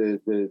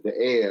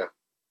air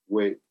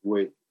with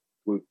a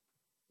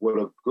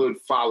good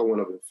following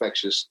of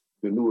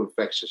the new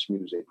infectious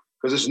music,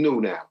 because it's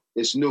new now.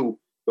 It's new.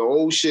 the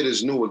old shit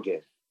is new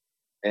again.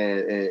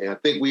 And I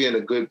think we're in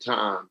a good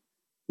time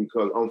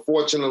because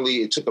unfortunately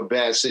it took a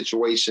bad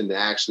situation to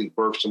actually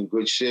birth some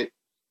good shit.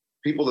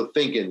 People are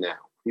thinking now.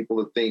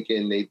 People are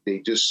thinking they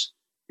just,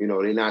 you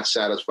know, they're not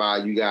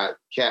satisfied. You got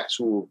cats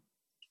who are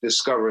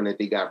discovering that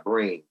they got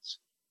brains.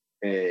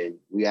 And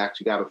we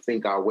actually got to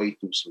think our way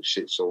through some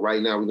shit. So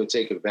right now we're going to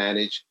take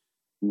advantage.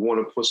 We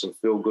want to put some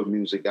feel-good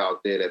music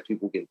out there that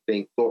people can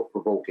think,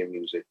 thought-provoking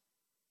music,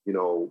 you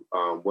know,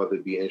 whether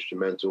it be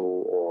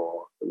instrumental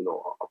or, you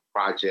know, a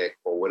project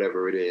or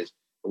whatever it is.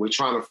 And we're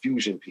trying to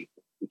fusion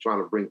people. We're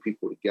trying to bring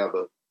people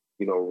together.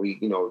 You know, we,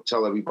 you know,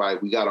 tell everybody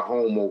we got a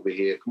home over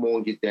here. Come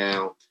on, get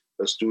down.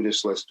 Let's do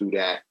this. Let's do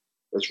that.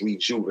 Let's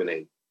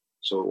rejuvenate.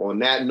 So on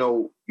that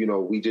note, you know,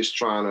 we just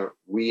trying to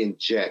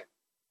re-inject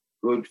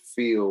good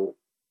feel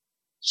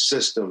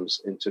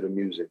systems into the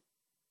music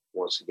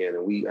once again.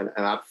 And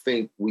I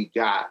think we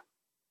got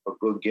a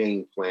good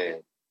game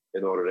plan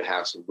in order to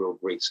have some real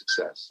great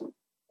success.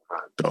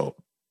 Dope.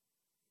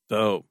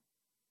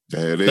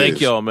 There it is.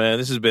 Thank y'all, man.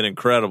 This has been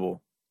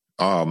incredible.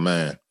 Oh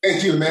man.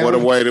 Thank you, man. What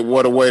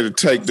a way to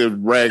take the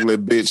regular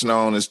bitch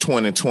known as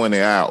 2020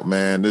 out,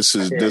 man. This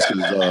is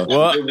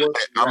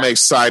I'm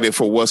excited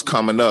for what's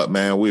coming up,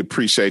 man. We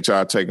appreciate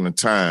y'all taking the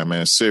time,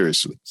 man.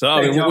 Seriously. So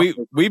I mean,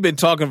 we've been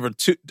talking for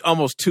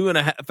almost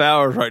 2.5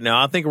 hours right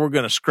now. I think we're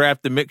gonna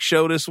scrap the mix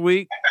show this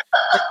week.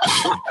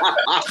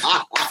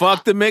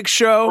 Fuck the mix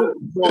show.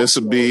 This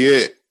will be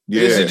it.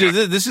 Yeah.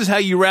 This is how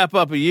you wrap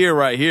up a year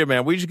right here,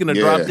 man. We're just gonna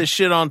drop this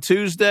shit on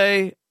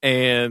Tuesday,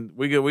 and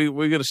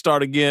we're gonna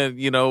start again.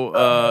 You know,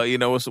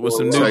 with some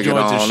new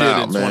joints and shit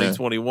in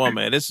 2021,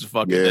 man. This is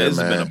fucking. This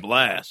has been a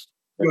blast.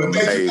 Yo,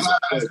 thank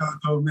you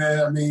for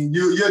man. I mean,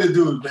 you're the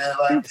dude, man.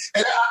 Like,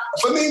 and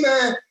for me,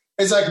 man,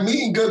 it's like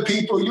meeting good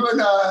people. You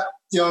and I,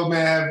 yo,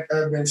 man,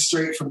 have been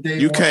straight from day one.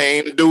 You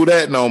can't even do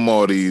that no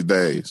more these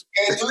days.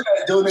 Can't do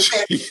that, dude.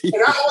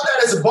 And I hold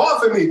that as a bar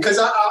for me because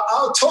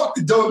I'll talk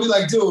to Doe and be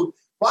like, dude,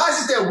 why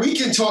is it that we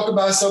can talk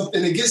about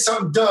something and get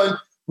something done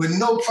with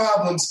no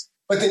problems,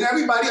 but then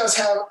everybody else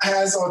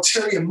has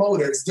ulterior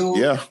motives, dude?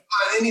 Yeah.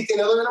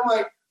 Anything other. And I'm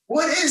like,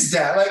 what is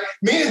that? Like,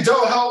 me and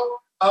Doe help.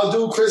 I'll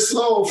do Chris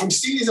Lowe from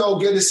Steezo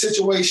get a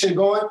situation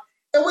going.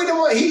 And we don't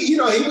want, he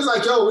was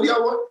like, yo, what do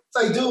y'all want?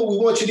 It's like, dude, we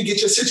want you to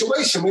get your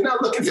situation. We're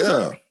not looking for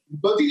nothing.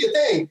 But do your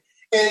thing.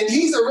 And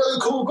he's a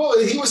really cool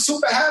guy. He was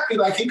super happy.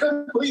 Like, he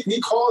couldn't believe it.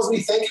 He calls me,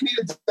 thanking me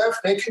to death,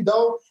 thanking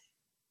Doe.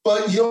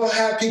 But you don't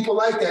have people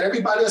like that.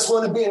 Everybody else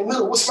want to be in the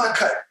middle. What's my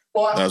cut?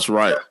 Or, that's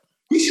right.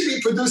 We should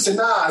be producing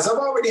Nas. I've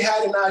already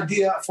had an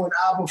idea for an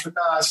album for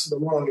Nas for the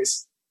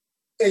longest.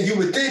 And you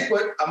would think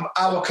with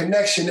our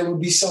connection, it would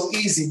be so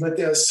easy. But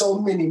there are so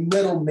many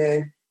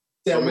middlemen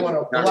that want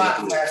to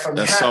block that from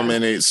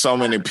happening. There's so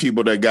many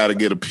people that got to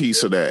get a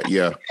piece of that.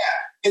 Yeah.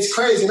 It's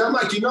crazy. And I'm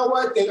like, you know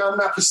what? Then I'm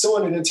not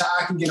pursuing it until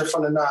I can get in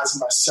front of Nas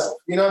myself.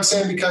 You know what I'm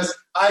saying? Because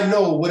I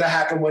know what would have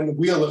happened when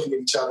we're looking at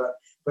each other.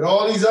 But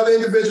all these other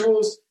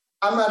individuals,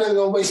 I'm not even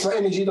going to waste my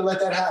energy to let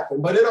that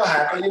happen. But it'll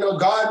happen. You know,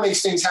 God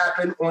makes things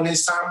happen on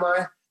his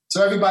timeline.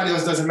 So everybody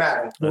else doesn't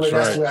matter. That's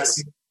the way I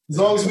see it. As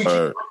long as we keep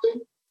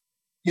working,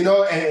 you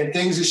know, and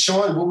things are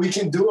showing what we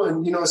can do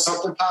and, you know,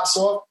 something pops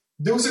off,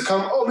 dudes will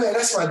come, oh, man,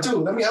 that's my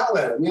dude. Let me holler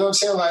at him. You know what I'm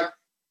saying? Like,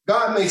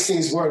 God makes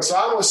things work. So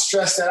I don't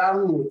stress that. I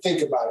don't even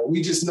think about it.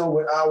 We just know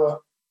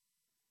what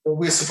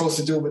we're supposed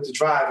to do with the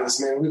drivers,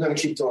 man. We're going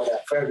to keep doing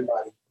that for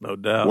everybody. No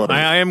doubt.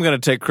 I am going to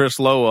take Chris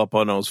Lowe up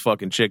on those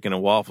fucking chicken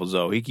and waffles,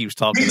 though. He keeps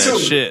talking that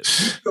shit.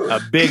 A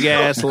big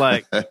ass,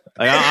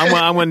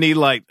 I'm going to need,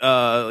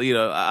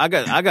 I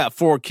got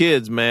 4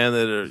 kids, man,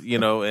 that are, you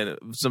know, and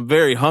some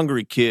very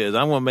hungry kids.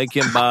 I'm going to make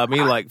him buy me,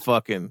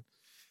 fucking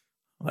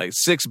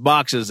 6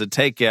 boxes of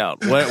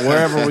takeout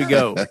wherever we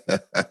go.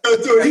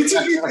 Dude, he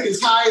took me to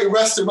this high-end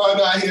restaurant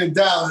out here in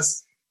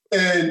Dallas.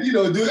 And, you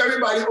know, dude,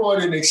 everybody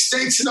ordering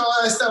steaks and all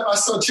that stuff. I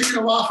saw chicken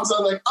and waffles.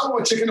 I was like, I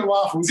want chicken and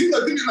waffles. He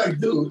looked at me like,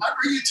 dude, I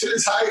bring you to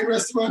this high-end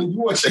restaurant and you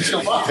want chicken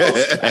and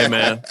waffles? Hey,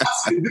 man. I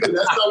said, dude,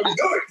 that's how we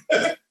do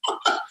it.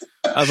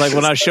 I was like,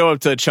 when I show up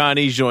to a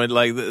Chinese joint,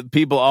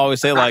 people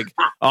always say,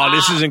 oh,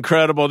 this is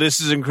incredible. This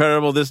is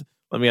incredible.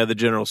 Let me have the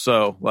General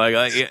So.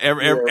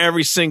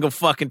 Every single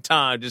fucking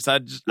time.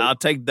 I'll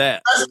take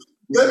that.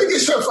 Let me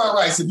get shrimp fried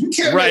rice. If you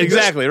can't. Right,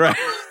 exactly, right.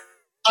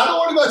 I don't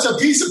want to go to a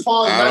piece of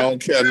pong. I don't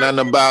care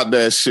nothing about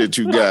that shit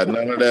you got.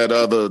 None of that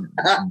other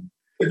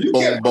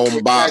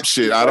boom bop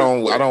shit. I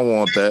don't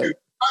want that.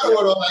 I don't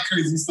want all that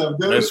crazy stuff,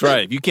 dude. That's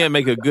right. If you can't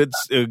make a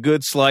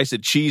good slice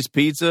of cheese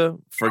pizza,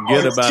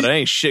 forget about it.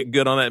 Ain't shit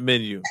good on that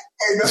menu.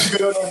 Ain't nothing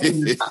good on that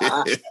menu.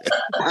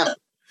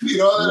 You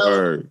know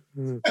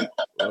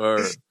that?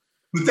 Word.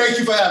 But thank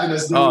you for having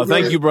us, dude. Oh,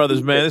 thank you,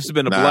 brothers, man. This has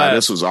been a blast.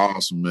 This was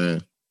awesome,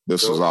 man.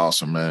 This was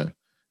awesome, man.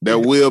 There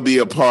will be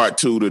a part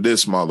 2 to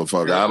this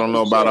motherfucker. I don't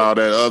know about all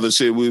that other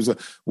shit.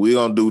 We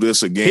gonna do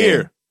this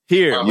again.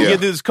 Here. We get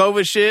through this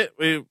COVID shit.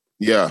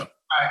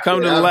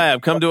 Come to the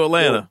lab. Come to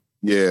Atlanta.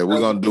 Yeah, we're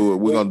gonna do it.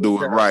 We're gonna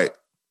do it right.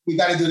 We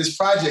got to do this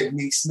project,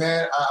 Meeks,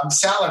 man. I'm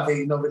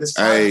salivating over this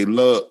project. Hey,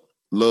 look.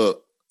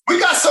 We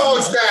got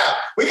songs now.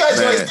 We got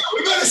joints now.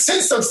 We're gonna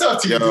send some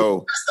stuff to you.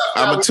 Yo,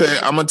 I'm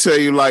gonna tell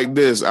you like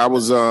this. I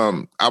was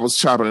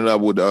chopping it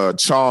up with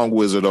Chong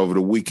Wizard over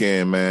the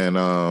weekend, man.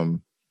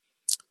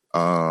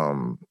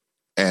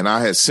 And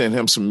I had sent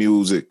him some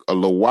music a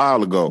little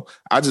while ago.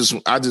 I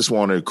just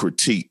wanted to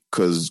critique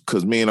because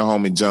me and the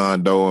homie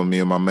John Doe and me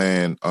and my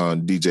man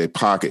DJ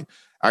Pocket,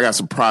 I got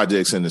some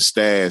projects in the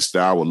stash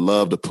that I would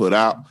love to put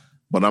out,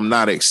 but I'm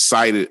not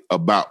excited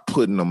about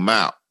putting them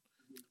out.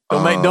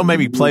 Don't make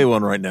me play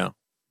one right now.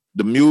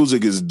 The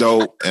music is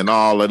dope and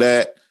all of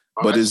that,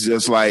 but it's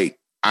just like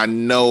I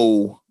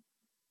know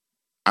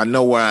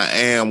where I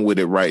am with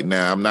it right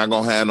now. I'm not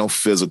gonna have no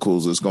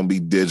physicals. It's gonna be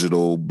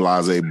digital,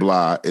 blase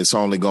blah. It's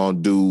only gonna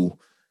do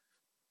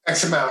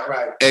X amount,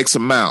 right? X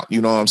amount.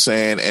 You know what I'm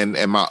saying?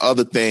 And my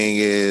other thing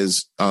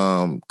is,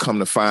 come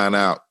to find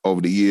out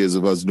over the years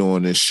of us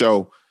doing this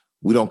show,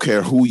 we don't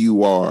care who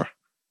you are.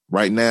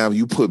 Right now, if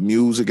you put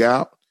music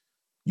out,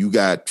 you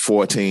got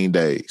 14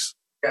 days.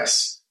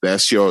 Yes.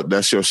 That's your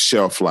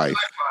shelf life.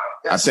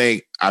 Yes.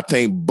 I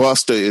think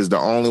Busta is the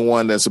only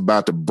one that's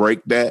about to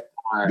break that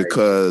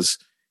because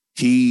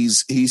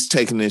he's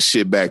taking this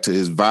shit back to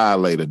his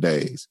Violator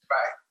days. Right.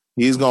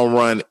 He's gonna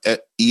run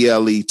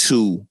ELE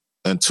 2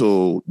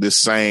 until this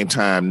same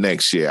time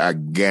next year. I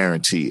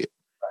guarantee it.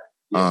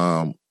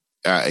 Right.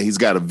 Yeah. He's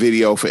got a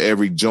video for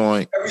every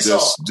joint.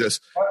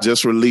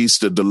 Just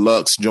released the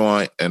deluxe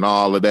joint and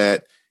all of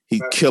that.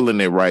 He's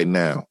killing it right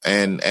now,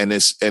 and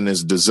it's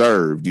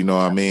deserved. You know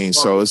what I mean?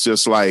 So it's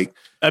just like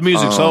that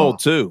music's old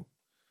too.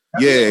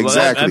 Yeah,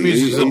 exactly.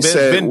 He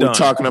said we're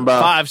talking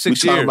about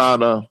 5-6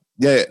 years.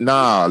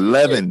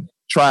 11.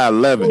 Try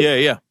 11.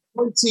 Yeah.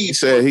 20 he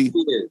said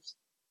years.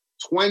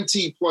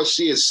 20 plus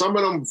years. Some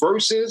of them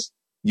verses.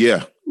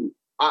 Yeah.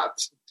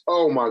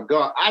 Oh my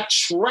God! I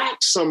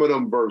tracked some of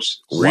them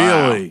verses.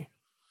 Really?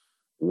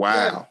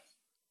 Wow.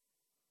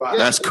 Yeah.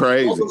 That's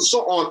crazy.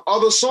 On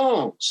other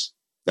songs.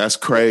 That's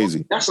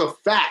crazy. That's a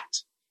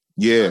fact.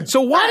 Yeah.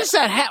 So why does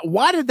that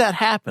why did that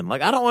happen?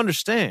 Like, I don't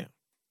understand.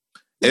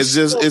 It's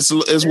just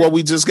it's what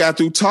we just got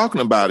through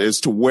talking about as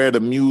to where the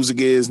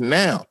music is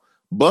now.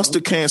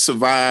 Busta can't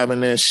survive in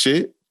that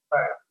shit.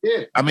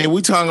 Yeah. I mean,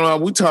 we talking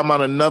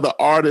about another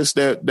artist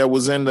that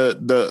was in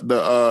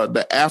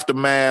the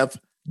Aftermath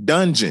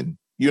dungeon.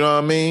 You know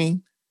what I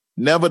mean?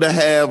 Never to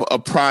have a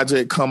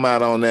project come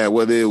out on that,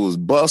 whether it was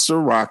Busta,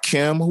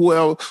 Rakim,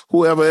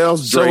 whoever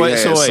else Dre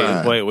had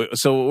signed. Wait.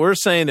 So we're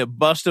saying that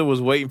Busta was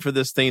waiting for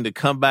this thing to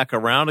come back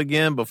around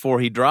again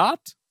before he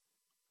dropped?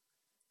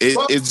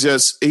 It's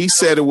just, he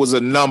said it was a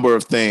number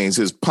of things.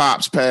 His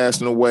pops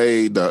passing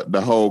away,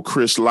 the whole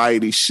Chris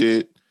Lighty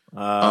shit.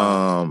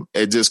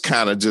 It just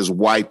kind of just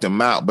wiped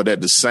him out. But at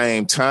the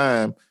same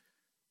time,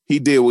 he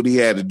did what he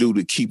had to do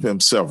to keep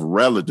himself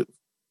relative.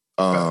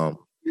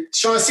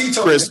 Sean C.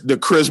 told the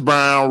Chris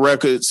Brown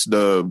records,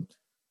 the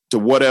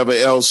whatever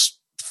else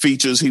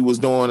features he was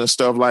doing and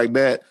stuff like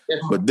that. Yeah.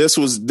 But this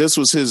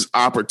was his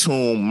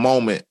opportune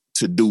moment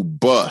to do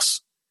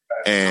Bust.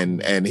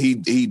 And he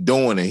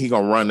doing it. He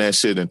gonna run that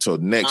shit until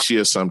next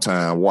year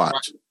sometime.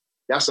 Watch.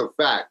 That's a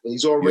fact.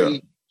 He's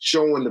already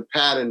showing the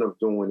pattern of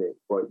doing it.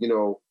 But you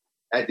know,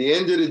 at the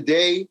end of the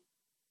day,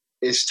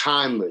 it's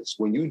timeless.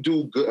 When you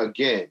do good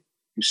again,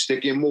 you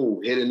stick and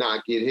move, hit and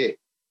not get hit.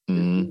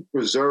 Mm-hmm. You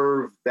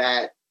preserve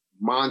that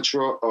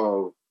mantra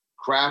of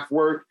craft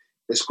work.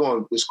 It's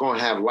going to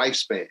have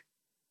lifespan.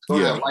 It's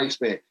going to have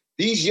lifespan.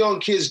 These young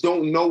kids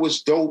don't know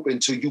it's dope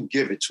until you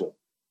give it to them.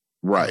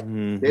 Right.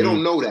 Mm-hmm. They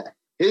don't know that.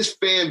 His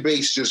fan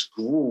base just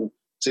grew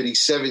to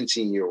these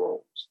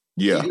 17-year-olds.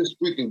 Yeah.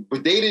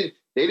 But they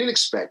didn't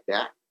expect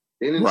that.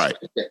 They didn't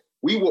expect that.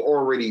 We were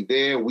already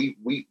there. We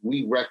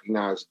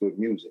recognized good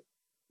music.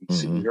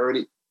 We heard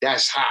it.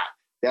 That's hot.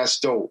 That's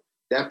dope.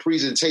 That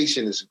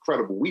presentation is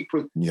incredible. We're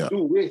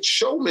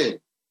showmen.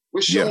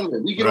 We're showmen. Yeah.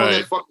 We get on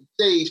that fucking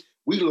stage.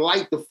 We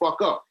light the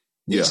fuck up.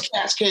 These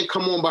cats can't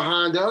come on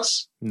behind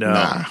us.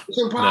 No,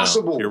 it's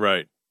impossible. No, you're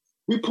right.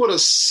 We put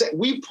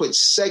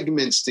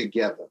segments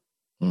together.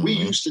 Mm-hmm. We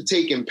used to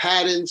taking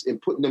patterns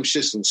and putting them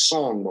shits in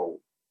song mode.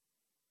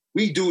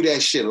 We do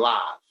that shit live.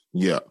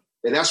 Yeah.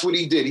 And that's what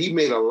he did. He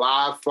made a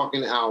live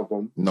fucking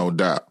album. No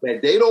doubt.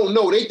 That they don't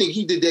know. They think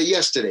he did that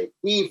yesterday.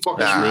 He ain't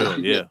fucking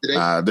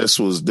yesterday. This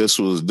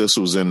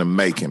was in the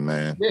making,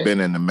 man. Yeah.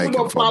 Been in the making.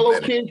 Remember Apollo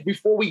Kids?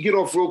 Before we get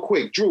off real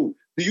quick, Drew,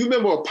 do you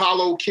remember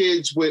Apollo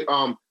Kids with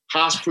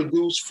Haas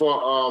produced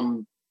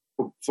for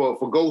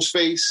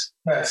Ghostface?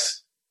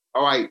 Yes.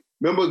 All right.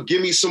 Remember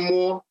Give Me Some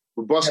More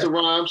with Busta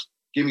Rhymes?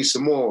 Give me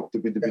some more.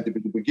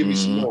 Give me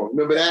some more.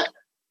 Remember that?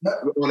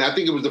 When I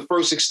think it was the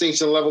first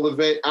Extinction Level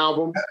Event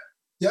album.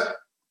 Yeah.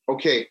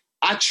 Okay.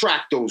 I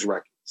tracked those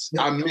records.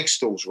 Yeah. I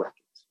mixed those records,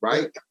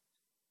 right? Yeah.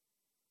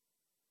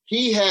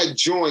 He had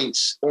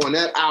joints on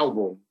that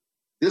album,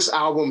 this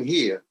album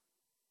here,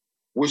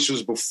 which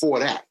was before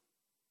that.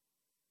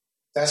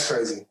 That's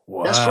crazy.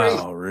 Wow. That's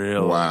crazy.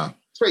 Really? Wow.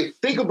 That's crazy.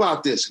 Think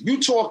about this.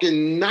 You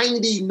talking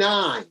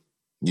 99.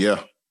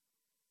 Yeah.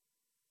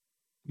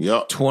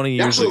 Yep. 20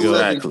 years ago.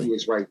 Exactly.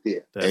 Years right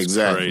there. That's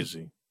exactly.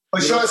 Crazy.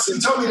 But Sean, he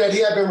told me that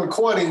he had been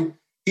recording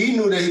he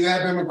knew that he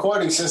had been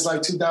recording since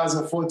like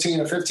 2014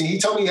 or 15. He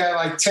told me he had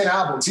like 10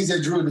 albums. He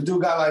said, Drew, the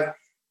dude got like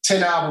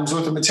 10 albums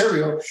worth of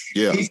material.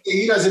 Yeah.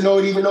 He doesn't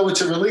even know what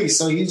to release.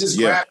 So he just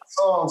grabbed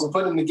songs and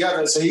put them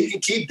together so he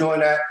can keep doing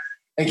that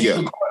and keep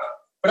recording.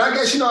 But I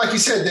guess, like you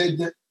said,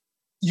 that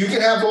you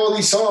can have all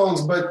these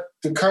songs, but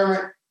the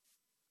current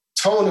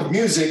tone of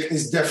music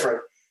is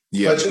different.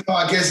 Yeah. But,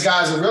 I guess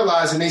guys are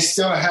realizing they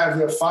still have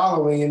their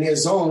following in their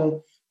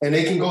zone and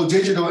they can go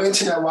digital,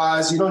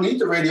 internet-wise. You don't need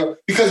the radio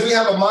because we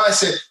have a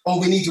mindset,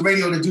 we need the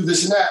radio to do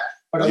this and that.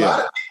 But a lot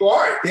of people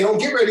aren't. They don't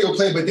get radio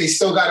play, but they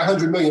still got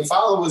 100 million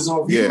followers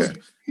or views. Yeah,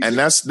 and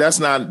that's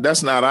not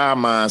our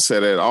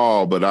mindset at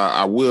all. But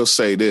I will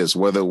say this: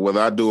 whether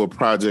I do a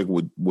project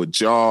with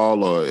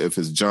y'all or if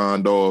it's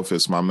John Doe, if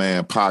it's my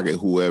man Pocket,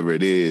 whoever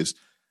it is,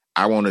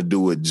 I want to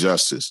do it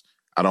justice.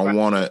 I don't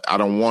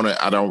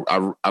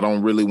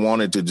really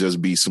want it to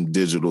just be some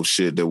digital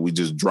shit that we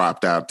just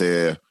dropped out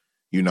there.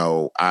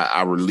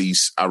 I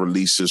release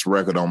this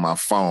record on my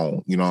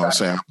phone. You know what I'm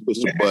saying? I push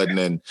the button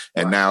and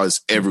now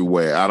it's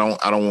everywhere. I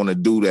don't want to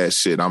do that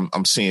shit.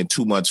 I'm seeing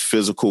too much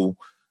physical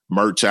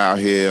merch out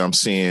here. I'm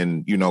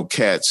seeing,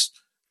 cats,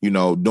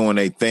 doing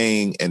their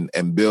thing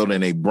and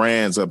building their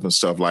brands up and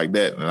stuff like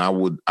that. And I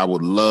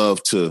would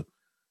love to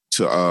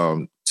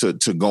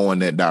go in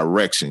that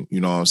direction.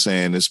 You know what I'm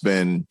saying? It's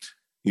been,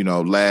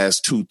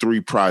 last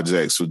 2-3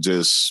 projects were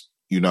just,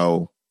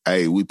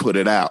 hey, we put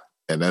it out,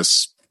 and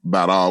that's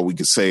about all we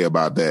can say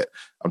about that.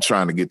 I'm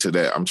trying to get to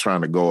that. I'm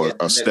trying to go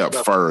a step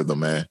further,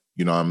 man.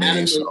 You know what I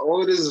mean?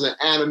 All it is an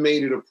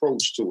animated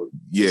approach to it.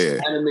 Yeah.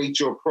 Just animate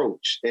your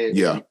approach. And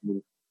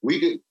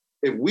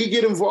if we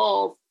get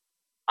involved,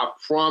 I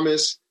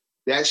promise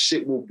that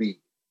shit will be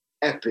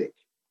epic.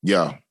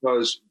 Yeah.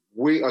 Because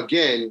we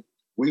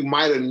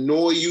might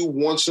annoy you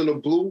once in a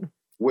blue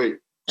with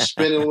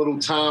spending a little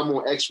time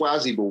on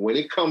XYZ, but when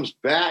it comes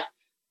back,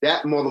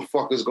 that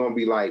motherfucker's going to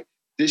be like,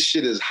 this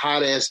shit is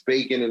hot ass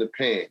bacon in the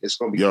pan. It's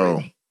gonna be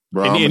crazy.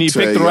 Bro. And you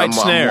picked the right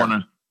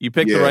snare. You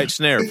picked the right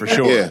snare for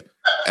sure. Yeah.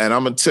 And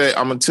I'm gonna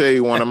tell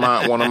you one of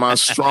my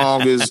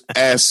strongest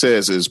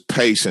assets is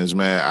patience,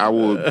 man.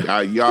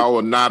 Y'all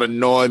will not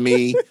annoy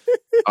me.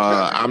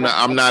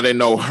 I'm not in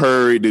no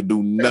hurry to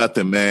do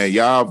nothing, man.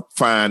 Y'all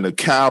find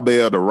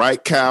the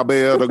right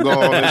cowbell to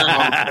go on this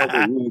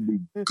motherfucker will be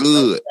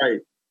good.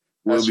 Right.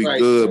 Will be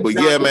good, but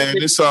yeah, man.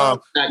 This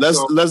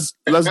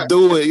let's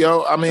do it,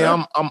 yo. I mean,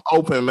 I'm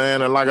open,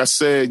 man, and like I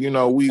said, me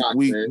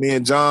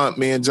and John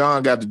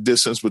got the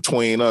distance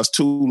between us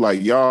too,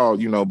 like y'all,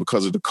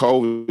 because of the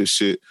COVID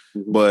shit.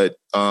 Mm-hmm. But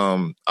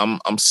I'm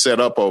set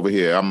up over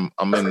here. I'm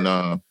in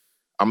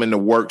the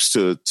works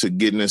to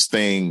getting this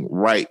thing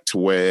right to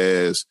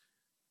whereas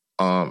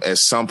at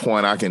some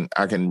point I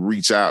can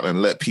reach out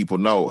and let people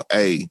know,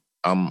 hey,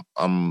 I'm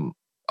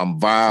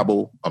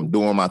viable. I'm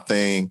doing my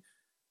thing.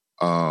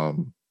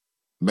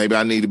 Maybe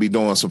I need to be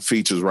doing some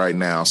features right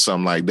now,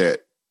 something like that.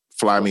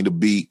 Fly me the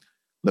beat.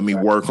 Let me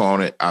work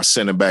on it. I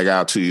send it back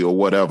out to you or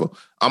whatever.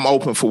 I'm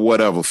open for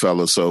whatever,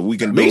 fellas. So if we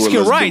can do Meeks it.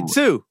 Meeks can write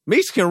too.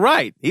 Meeks can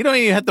write. He don't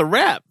even have to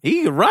rap.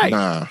 He can write.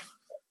 Nah.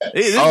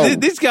 This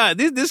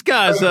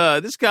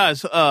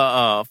guy's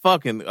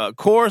fucking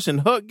chorus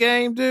and hook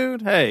game,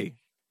 dude. Hey,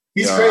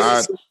 he's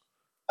crazy.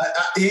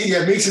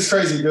 Meeks is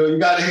crazy, dude. You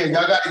gotta hear.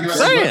 Y'all gotta give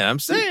us. I'm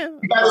saying.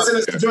 You gotta send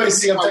us to join.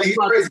 See, I'm telling you, he's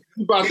crazy.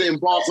 You about to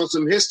embark on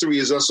some history?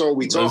 Is that's all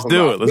we talking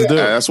about? Let's do it.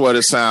 That's what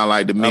it sounds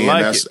like to me.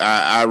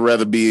 I'd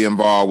rather be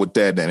involved with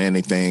that than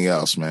anything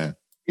else, man.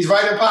 He's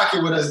right in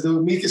pocket with us,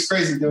 dude. Meek is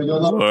crazy, dude. You'll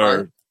love him.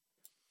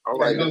 All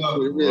right,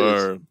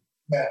 Word.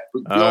 Yeah.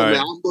 But, man,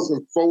 I'm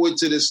looking forward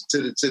to this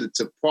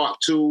to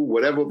part 2,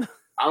 whatever.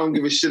 I don't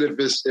give a shit if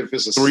it's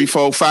a 3,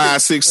 4,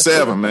 5, 6,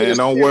 7, man.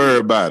 Don't worry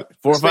about it.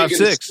 4, 5,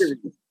 6.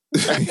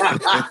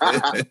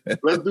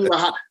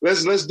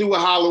 Let's do a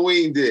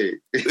Halloween day.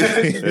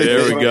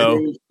 There we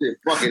go.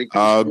 Fuck it.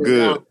 All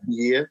good.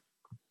 Yeah.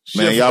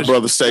 Man, y'all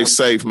brothers stay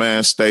safe,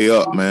 man. Stay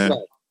up, man.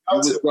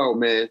 As well,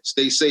 man.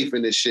 Stay safe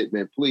in this shit,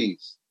 man.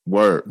 Please.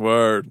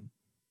 Word.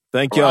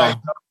 Thank y'all.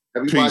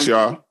 Peace,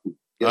 y'all.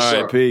 Yes, all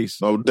right, sir.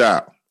 peace. No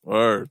doubt.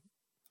 Word.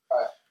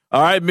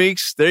 All right,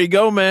 Meeks. There you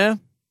go,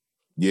 man.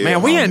 Yeah,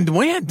 man, we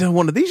hadn't done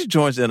one of these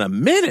joints in a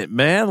minute,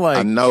 man. Like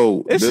I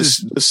know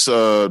this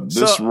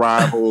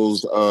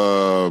rivals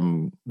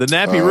the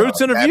Nappy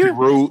Roots interview. Nappy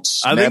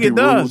Roots, I think it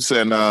does.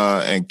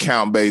 And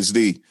Count Bass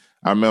D.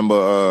 I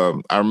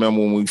remember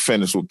when we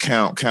finished with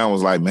Count. Count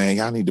was like, "Man,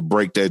 y'all need to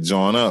break that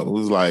joint up." It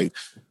was like,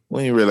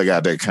 we ain't really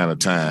got that kind of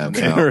time,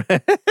 Count.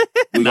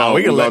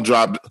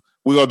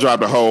 We're gonna drop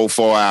the whole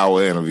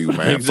 4-hour interview,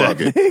 man.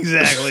 Exactly. Fuck it.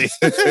 Exactly.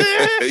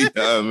 You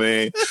know what I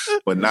mean?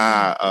 But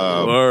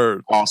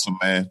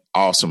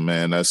awesome,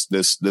 man. This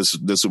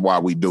is why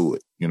we do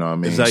it. You know what I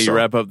mean? This is how you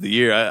wrap up the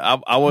year.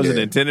 I wasn't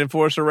intending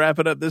for us to wrap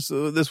it up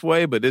this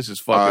way, but this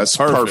is fucking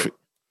perfect.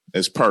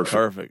 It's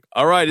perfect.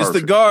 All right, it's the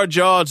guard,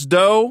 y'all. It's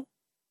Doe.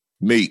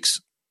 Meeks,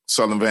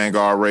 Southern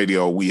Vanguard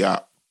Radio. We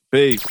out.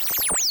 Peace.